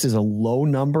 This is a low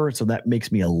number, so that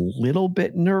makes me a little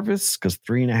bit nervous because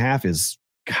 3.5 is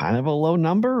kind of a low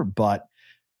number, but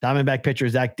Diamondback pitcher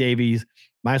Zach Davies,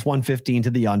 minus 115 to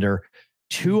the under.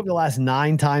 2 of the last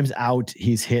 9 times out,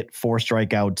 he's hit 4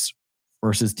 strikeouts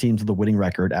versus teams with a winning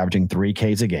record, averaging 3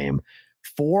 Ks a game.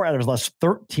 4 out of his last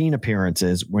 13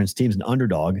 appearances were his team's an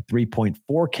underdog,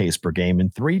 3.4 Ks per game.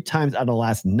 And 3 times out of the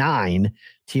last 9,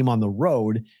 team on the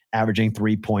road, averaging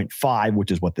 3.5,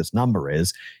 which is what this number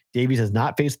is. Davies has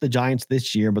not faced the Giants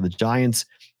this year, but the Giants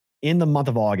in the month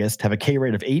of August have a K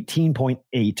rate of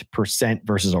 18.8%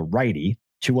 versus a righty.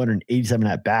 287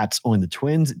 at bats. Only the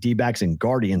Twins, D-backs, and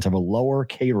Guardians have a lower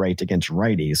K rate against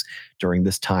righties during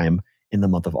this time in the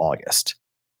month of August.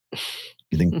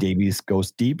 You think Davies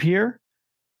goes deep here?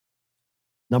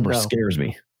 Number scares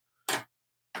me.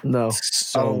 No,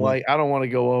 So, I don't want to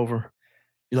go over.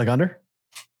 You like under?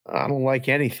 I don't like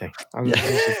anything.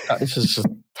 This is a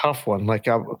tough one. Like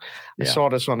I saw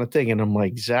this on the thing, and I'm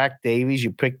like, Zach Davies,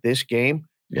 you picked this game.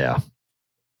 Yeah.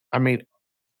 I mean,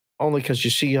 only because you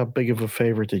see how big of a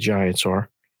favorite the Giants are.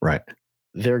 Right.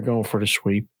 They're going for the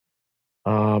sweep.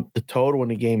 The total in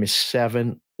the game is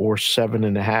 7 or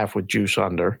 7.5 with juice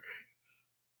under.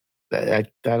 I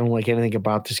don't like anything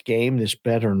about this game, this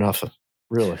bet, or nothing.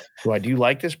 Really. Do you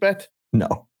like this bet?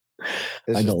 No.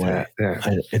 I don't like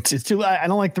it. It's too. I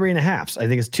don't like 3.5s. I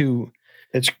think it's too.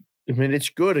 It's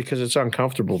good because it's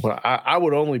uncomfortable, but I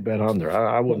would only bet under.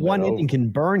 I wouldn't. One inning can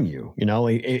burn you. You know,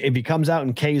 if he comes out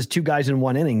and K's 2 guys in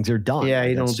 1 inning, they're done. Yeah,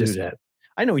 he don't do that.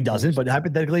 I know he doesn't, but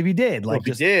hypothetically, if he did, if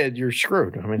he did, you're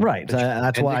screwed. I mean, right.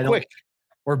 That's why I don't.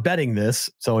 We're betting this,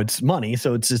 so it's money.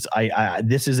 So it's just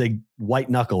this is a white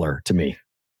knuckler to me.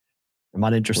 I'm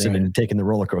not interested in taking the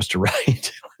roller coaster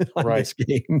ride on this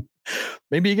game.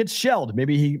 Maybe he gets shelled.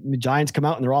 Maybe the Giants come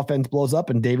out and their offense blows up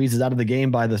and Davies is out of the game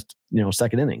by the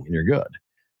 2nd inning and you're good.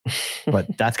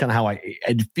 But that's kind of how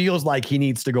it feels like he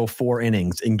needs to go 4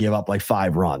 innings and give up like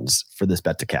 5 runs for this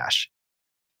bet to cash.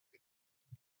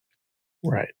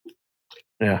 Right.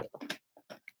 Yeah.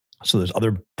 So there's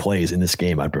other plays in this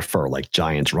game I prefer, like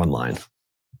Giants run line.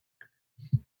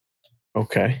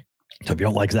 Okay. So if you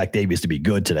don't like Zach Davies to be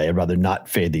good today, I'd rather not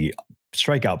fade the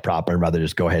strikeout prop. I'd rather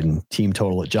just go ahead and team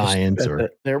total at Giants.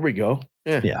 There we go.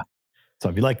 Yeah. So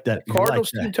if you like that, Cardinals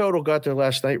team total got there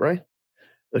last night, right?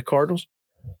 The Cardinals.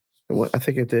 I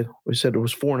think it did. We said it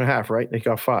was 4.5, right? They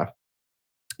got 5.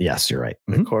 Yes, you're right.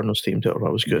 The Cardinals team total.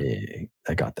 That was good. Yeah,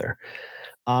 I got there.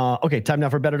 Okay, time now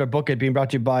for Better to Book It, being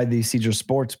brought to you by the Caesars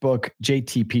Sportsbook.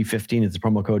 JTP15 is the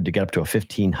promo code to get up to a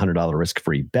 $1,500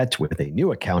 risk-free bet with a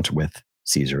new account with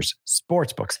Caesars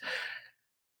Sportsbooks.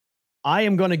 I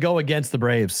am going to go against the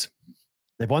Braves.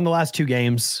 They've won the last 2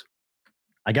 games.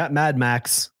 I got Mad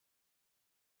Max.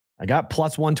 I got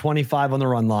plus 125 on the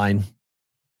run line.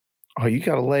 Oh, you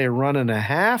got to lay a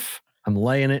 1.5? I'm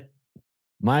laying it.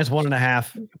 Minus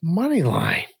 1.5. Money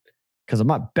line. Because I'm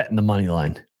not betting the money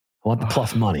line. I want the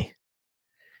plus money.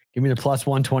 Give me the plus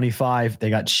 125. They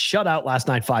got shut out last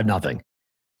night, 5-0.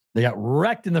 They got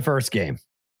wrecked in the first game.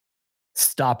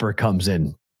 Stopper comes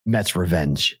in. Mets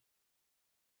revenge.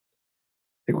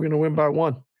 I think we're going to win by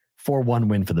 1. 4-1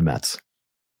 win for the Mets.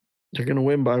 They're going to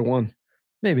win by 1.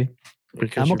 Maybe.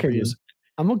 Because I'm okay with it.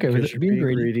 I'm okay with it. Being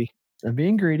greedy. I'm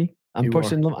being greedy. I'm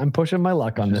pushing my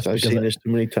luck on this. I've seen this too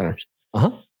many times.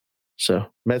 So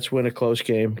Mets win a close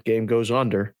game. Game goes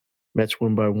under. Mets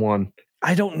win by 1.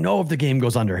 I don't know if the game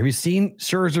goes under. Have you seen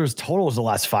Scherzer's totals the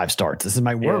last 5 starts? This is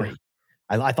my worry.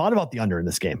 Yeah. I thought about the under in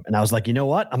this game, and I was like, you know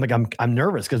what? I'm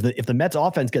nervous because if the Mets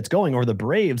offense gets going or the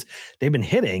Braves, they've been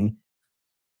hitting.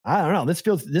 I don't know.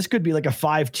 This could be like a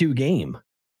 5-2 game,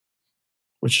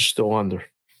 which is still under.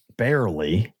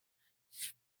 Barely.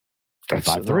 That's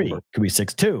 5-3. Could be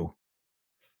 6-2.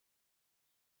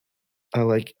 I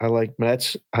like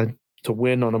Mets to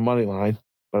win on a money line,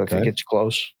 but I think it's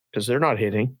close because they're not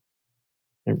hitting.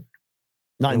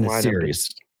 Not in the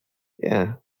series.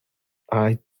 Yeah.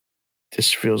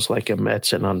 This feels like a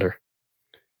Mets and under.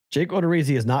 Jake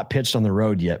Odorizzi has not pitched on the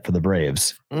road yet for the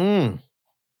Braves.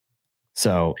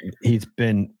 So he's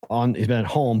been at home. He's been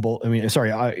on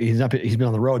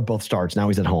the road both starts. Now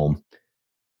he's at home.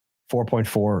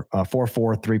 4.4,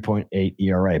 4.4, 3.8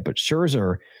 ERA. But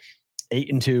Scherzer,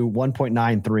 8-2,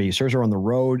 1.93. Scherzer on the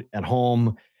road, at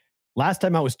home. Last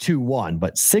time out was 2-1,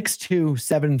 but 6-2,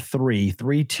 7-3,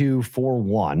 3-2,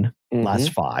 4-1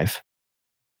 last 5.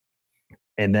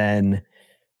 And then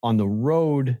on the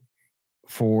road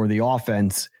for the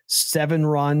offense, 7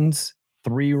 runs,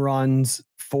 3 runs,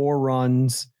 4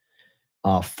 runs,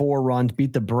 4 runs.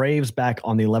 Beat the Braves back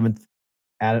on the 11th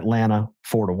at Atlanta,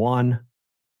 4-1.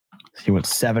 He went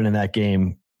 7 in that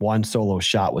game. 1 solo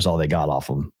shot was all they got off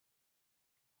him.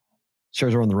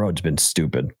 Scherzer on the road's been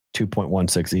stupid.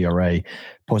 2.16 ERA,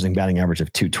 opposing batting average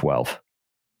of 212.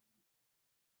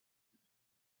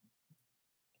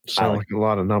 Sound like a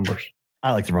lot of numbers.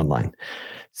 I like the run line.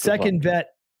 Second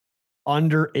bet,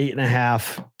 under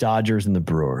 8.5, Dodgers and the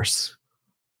Brewers.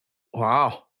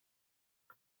 Wow.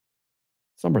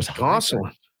 This number's high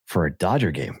for a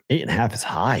Dodger game. 8.5 is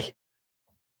high.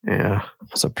 Yeah. I'm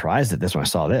surprised at this when I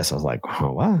saw this. I was like,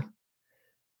 oh, wow.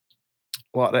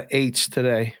 A lot of 8s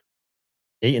today.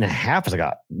 8.5 as I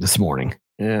got this morning.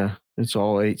 Yeah, it's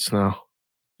all 8s now.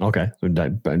 Okay, we're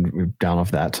down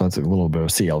off that, so it's a little bit of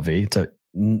CLV.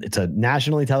 It's a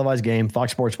nationally televised game.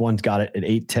 Fox Sports 1's got it at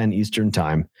 8:10 Eastern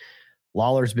time.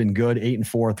 Lawler's been good,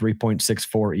 8-4,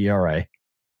 3.64 ERA.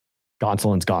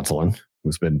 Gonsolin,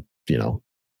 who's been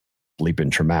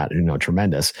leaping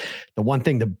tremendous. The one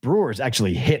thing, the Brewers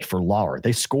actually hit for Lawler.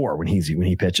 They score when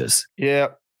he pitches. Yeah.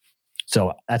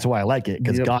 So that's why I like it,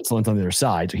 because Gonsolin's on the other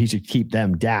side, so he should keep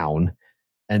them down,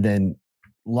 and then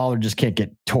Lawler just can't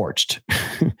get torched.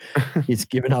 He's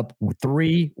given up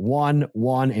 3, 1,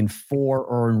 1, and 4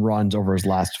 earned runs over his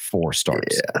last 4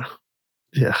 starts.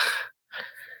 Yeah.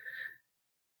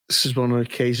 This is one of the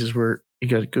cases where you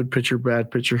got a good pitcher,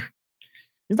 bad pitcher.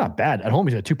 He's not bad at home.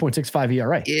 He's at 2.65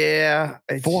 ERA. Yeah,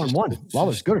 4-1.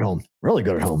 Lawler's good at home. Really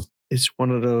good at home. It's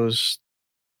one of those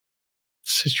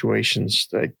situations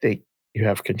that you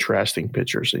have contrasting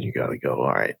pitchers, and you got to go,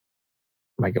 all right,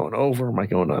 am I going over? Am I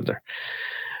going under?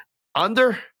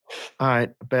 Under? All right,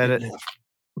 bet it.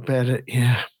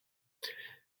 Yeah.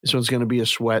 This one's going to be a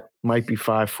sweat. Might be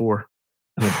 5-4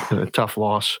 and a tough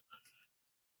loss.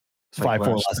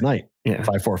 5-4 last night. Yeah.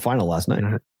 5-4 final last night.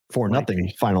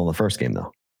 4-0 final in the first game,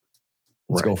 though.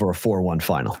 Let's go for a 4-1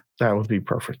 final. That would be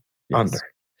perfect. Yes. Under.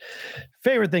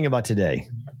 Favorite thing about today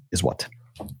is what?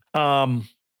 Man,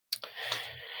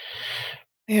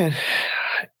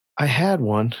 I had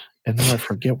one, and then I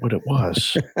forget what it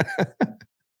was. What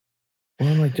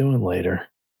am I doing later?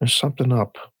 There's something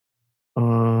up.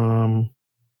 The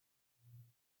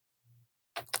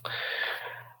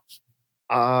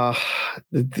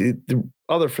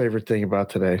other favorite thing about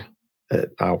today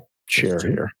that I'll share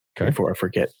here before I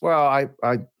forget. Well, I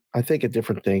think of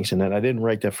different things, and then I didn't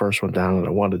write that first one down, and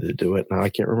I wanted to do it. Now I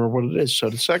can't remember what it is. So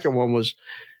the second one was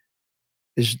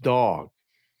his dog.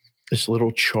 This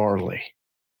little Charlie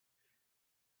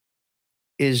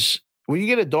when you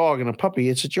get a dog and a puppy,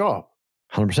 it's a job.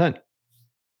 100%.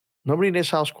 Nobody in this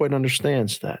house quite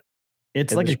understands that.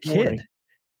 It's like a kid.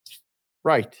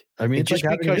 Right. I mean, just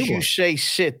because you say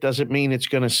sit doesn't mean it's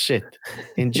going to sit.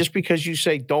 And just because you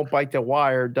say don't bite the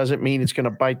wire doesn't mean it's going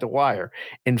to bite the wire.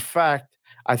 In fact,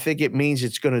 I think it means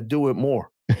it's going to do it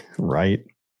more. Right.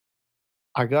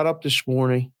 I got up this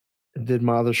morning and did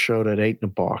my other show at 8 in the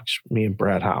box, me and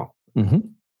Brad Howe. Mm-hmm.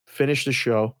 Finished the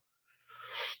show.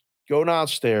 Go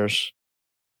downstairs.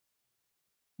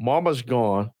 Mama's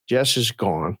gone. Jess is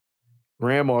gone.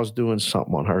 Grandma's doing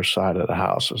something on her side of the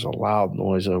house. There's a loud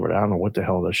noise over there. I don't know what the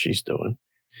hell that she's doing.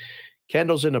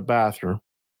 Kendall's in the bathroom.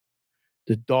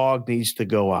 The dog needs to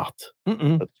go out.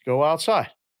 Let's go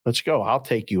outside. Let's go. I'll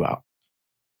take you out.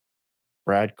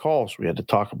 Brad calls. We had to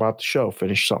talk about the show,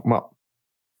 finish something up.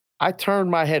 I turned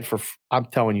my head for, I'm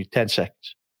telling you, 10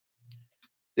 seconds.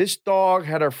 This dog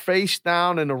had her face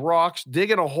down in the rocks,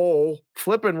 digging a hole,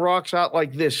 flipping rocks out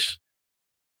like this.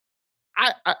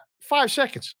 5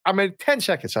 seconds. 10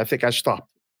 seconds. I think I stopped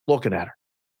looking at her.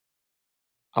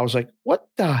 I was like, what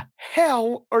the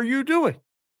hell are you doing?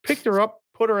 Picked her up,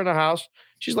 put her in the house.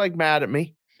 She's like mad at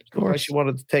me. Like she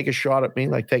wanted to take a shot at me,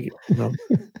 like take it, I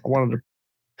wanted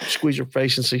to squeeze her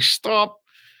face and say, stop.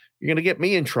 You're going to get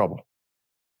me in trouble.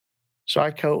 So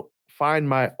I find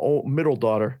my old middle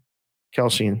daughter,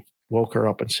 Kelsey, and woke her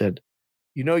up and said,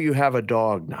 you have a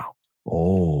dog now.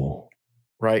 Oh.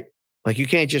 Right? Like you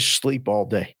can't just sleep all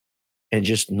day and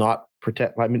just not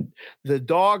protect. I mean, the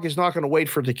dog is not going to wait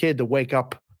for the kid to wake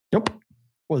up. Nope.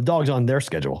 Well, the dog's on their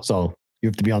schedule, so you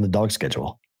have to be on the dog's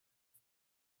schedule.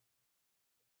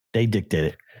 They dictate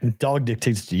it. The dog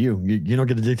dictates to you. You don't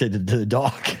get to dictate to the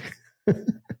dog.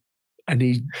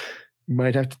 You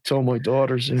might have to tell my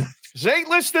daughters. They ain't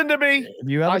listening to me. If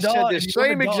you have a dog, said the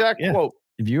same exact quote.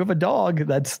 If you have a dog,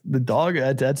 that's the dog.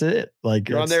 That's it. Like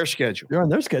you're on their schedule. You're on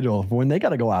their schedule when they got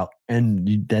to go out,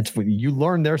 and that's when you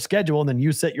learn their schedule, and then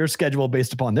you set your schedule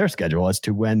based upon their schedule as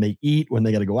to when they eat, when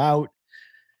they got to go out.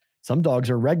 Some dogs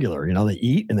are regular. They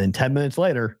eat, and then 10 minutes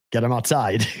later, get them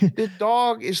outside. The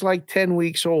dog is like 10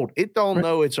 weeks old. It don't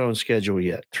know its own schedule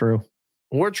yet. True.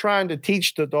 We're trying to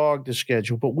teach the dog the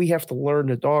schedule, but we have to learn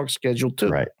the dog's schedule too.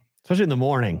 Right. Especially in the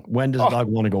morning. When does the dog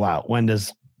want to go out?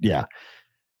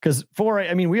 Because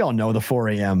we all know the 4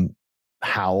 a.m.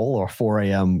 howl or 4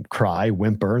 a.m. cry,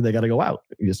 whimper, they got to go out.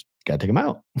 You just got to take them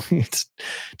out. It's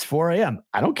 4 a.m.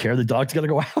 I don't care. The dog's got to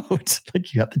go out.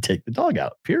 Like, you have to take the dog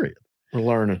out, period. We're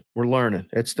learning.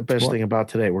 That's the best thing about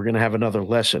today. We're going to have another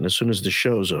lesson as soon as the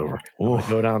show's over. We're going to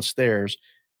go downstairs,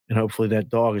 and hopefully that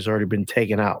dog has already been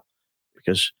taken out,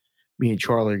 because me and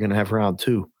Charlie are going to have round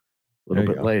 2 a little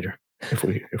bit later if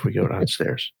we go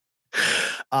downstairs.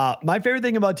 My favorite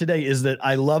thing about today is that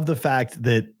I love the fact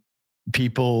that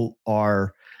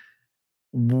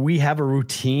we have a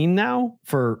routine now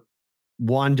for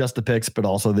one, just the picks, but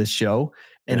also this show.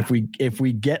 And if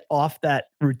we get off that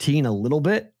routine a little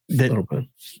bit,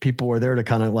 people are there to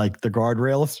kind of like the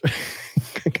guardrails,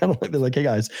 kind of like they're like, hey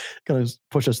guys, kind of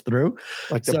push us through,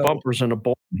 like the bumpers in a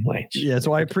bowling lane. Yeah,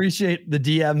 so I appreciate the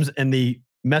DMs and the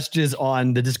messages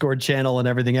on the Discord channel and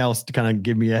everything else to kind of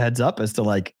give me a heads up as to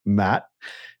like, Matt,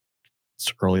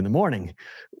 it's early in the morning.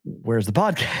 Where's the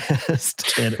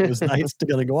podcast? And it was nice to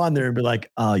kind of go on there and be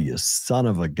like, oh, you son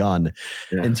of a gun,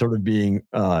 and sort of being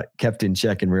kept in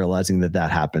check and realizing that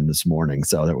happened this morning.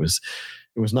 So it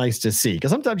was nice to see, because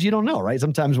sometimes you don't know, right?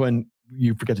 Sometimes when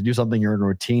you forget to do something, you're in a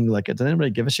routine, like, does anybody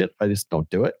give a shit if I just don't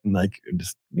do it? And like,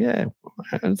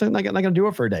 I'm not going to do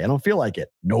it for a day. I don't feel like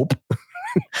it. Nope.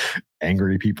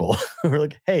 Angry people who are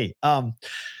like, hey,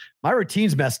 my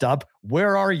routine's messed up.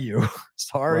 Where are you?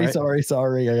 Sorry. I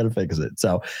got to fix it.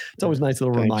 So it's always a nice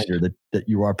little reminder that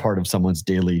you are part of someone's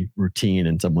daily routine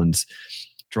and someone's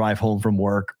drive home from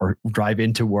work or drive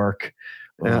into work,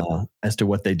 as to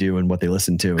what they do and what they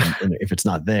listen to. And if it's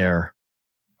not there,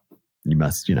 you're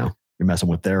messing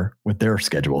with their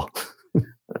schedule.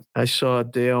 I saw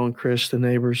Dale and Chris, the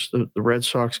neighbors, the Red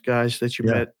Sox guys that you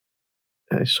met.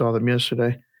 I saw them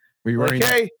yesterday.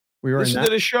 Listen to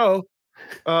the show.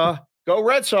 Go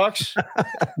Red Sox.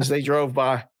 As they drove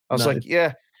by. I was like,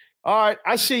 yeah. All right.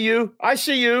 I see you.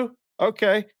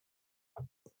 Okay.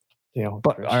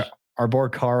 But our boy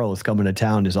Carl is coming to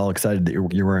town. Is all excited that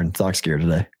you're wearing Sox gear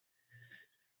today.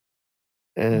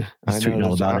 I know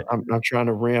all about it. I'm trying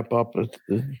to ramp up.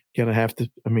 Gonna have to.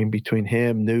 I mean, between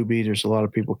him, Newbie, there's a lot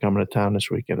of people coming to town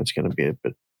this weekend. It's going to be a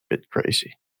bit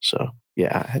crazy. So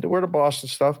yeah, I had to wear the Boston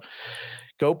stuff.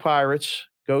 Go Pirates.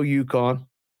 Go UConn.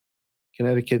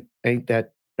 Connecticut ain't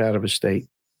that bad of a state.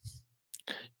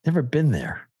 Never been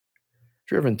there.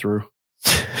 Driven through.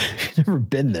 Never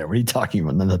been there. What are you talking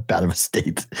about? Not that bad of a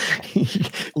state.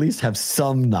 At least have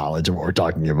some knowledge of what we're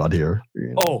talking about here.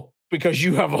 Oh, because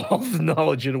you have all the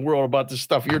knowledge in the world about the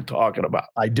stuff you're talking about.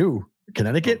 I do.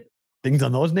 Connecticut, things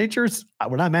on those natures.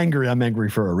 When I'm angry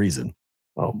for a reason.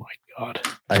 Oh my God.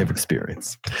 I have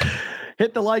experience.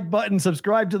 Hit the like button,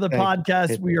 subscribe to the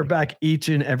podcast. We are back each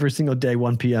and every single day,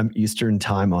 1 p.m. Eastern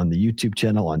time on the YouTube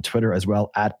channel, on Twitter as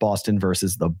well, at Boston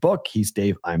versus the Book. He's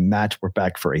Dave. I'm Matt. We're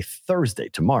back for a Thursday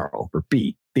tomorrow for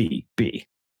BBB.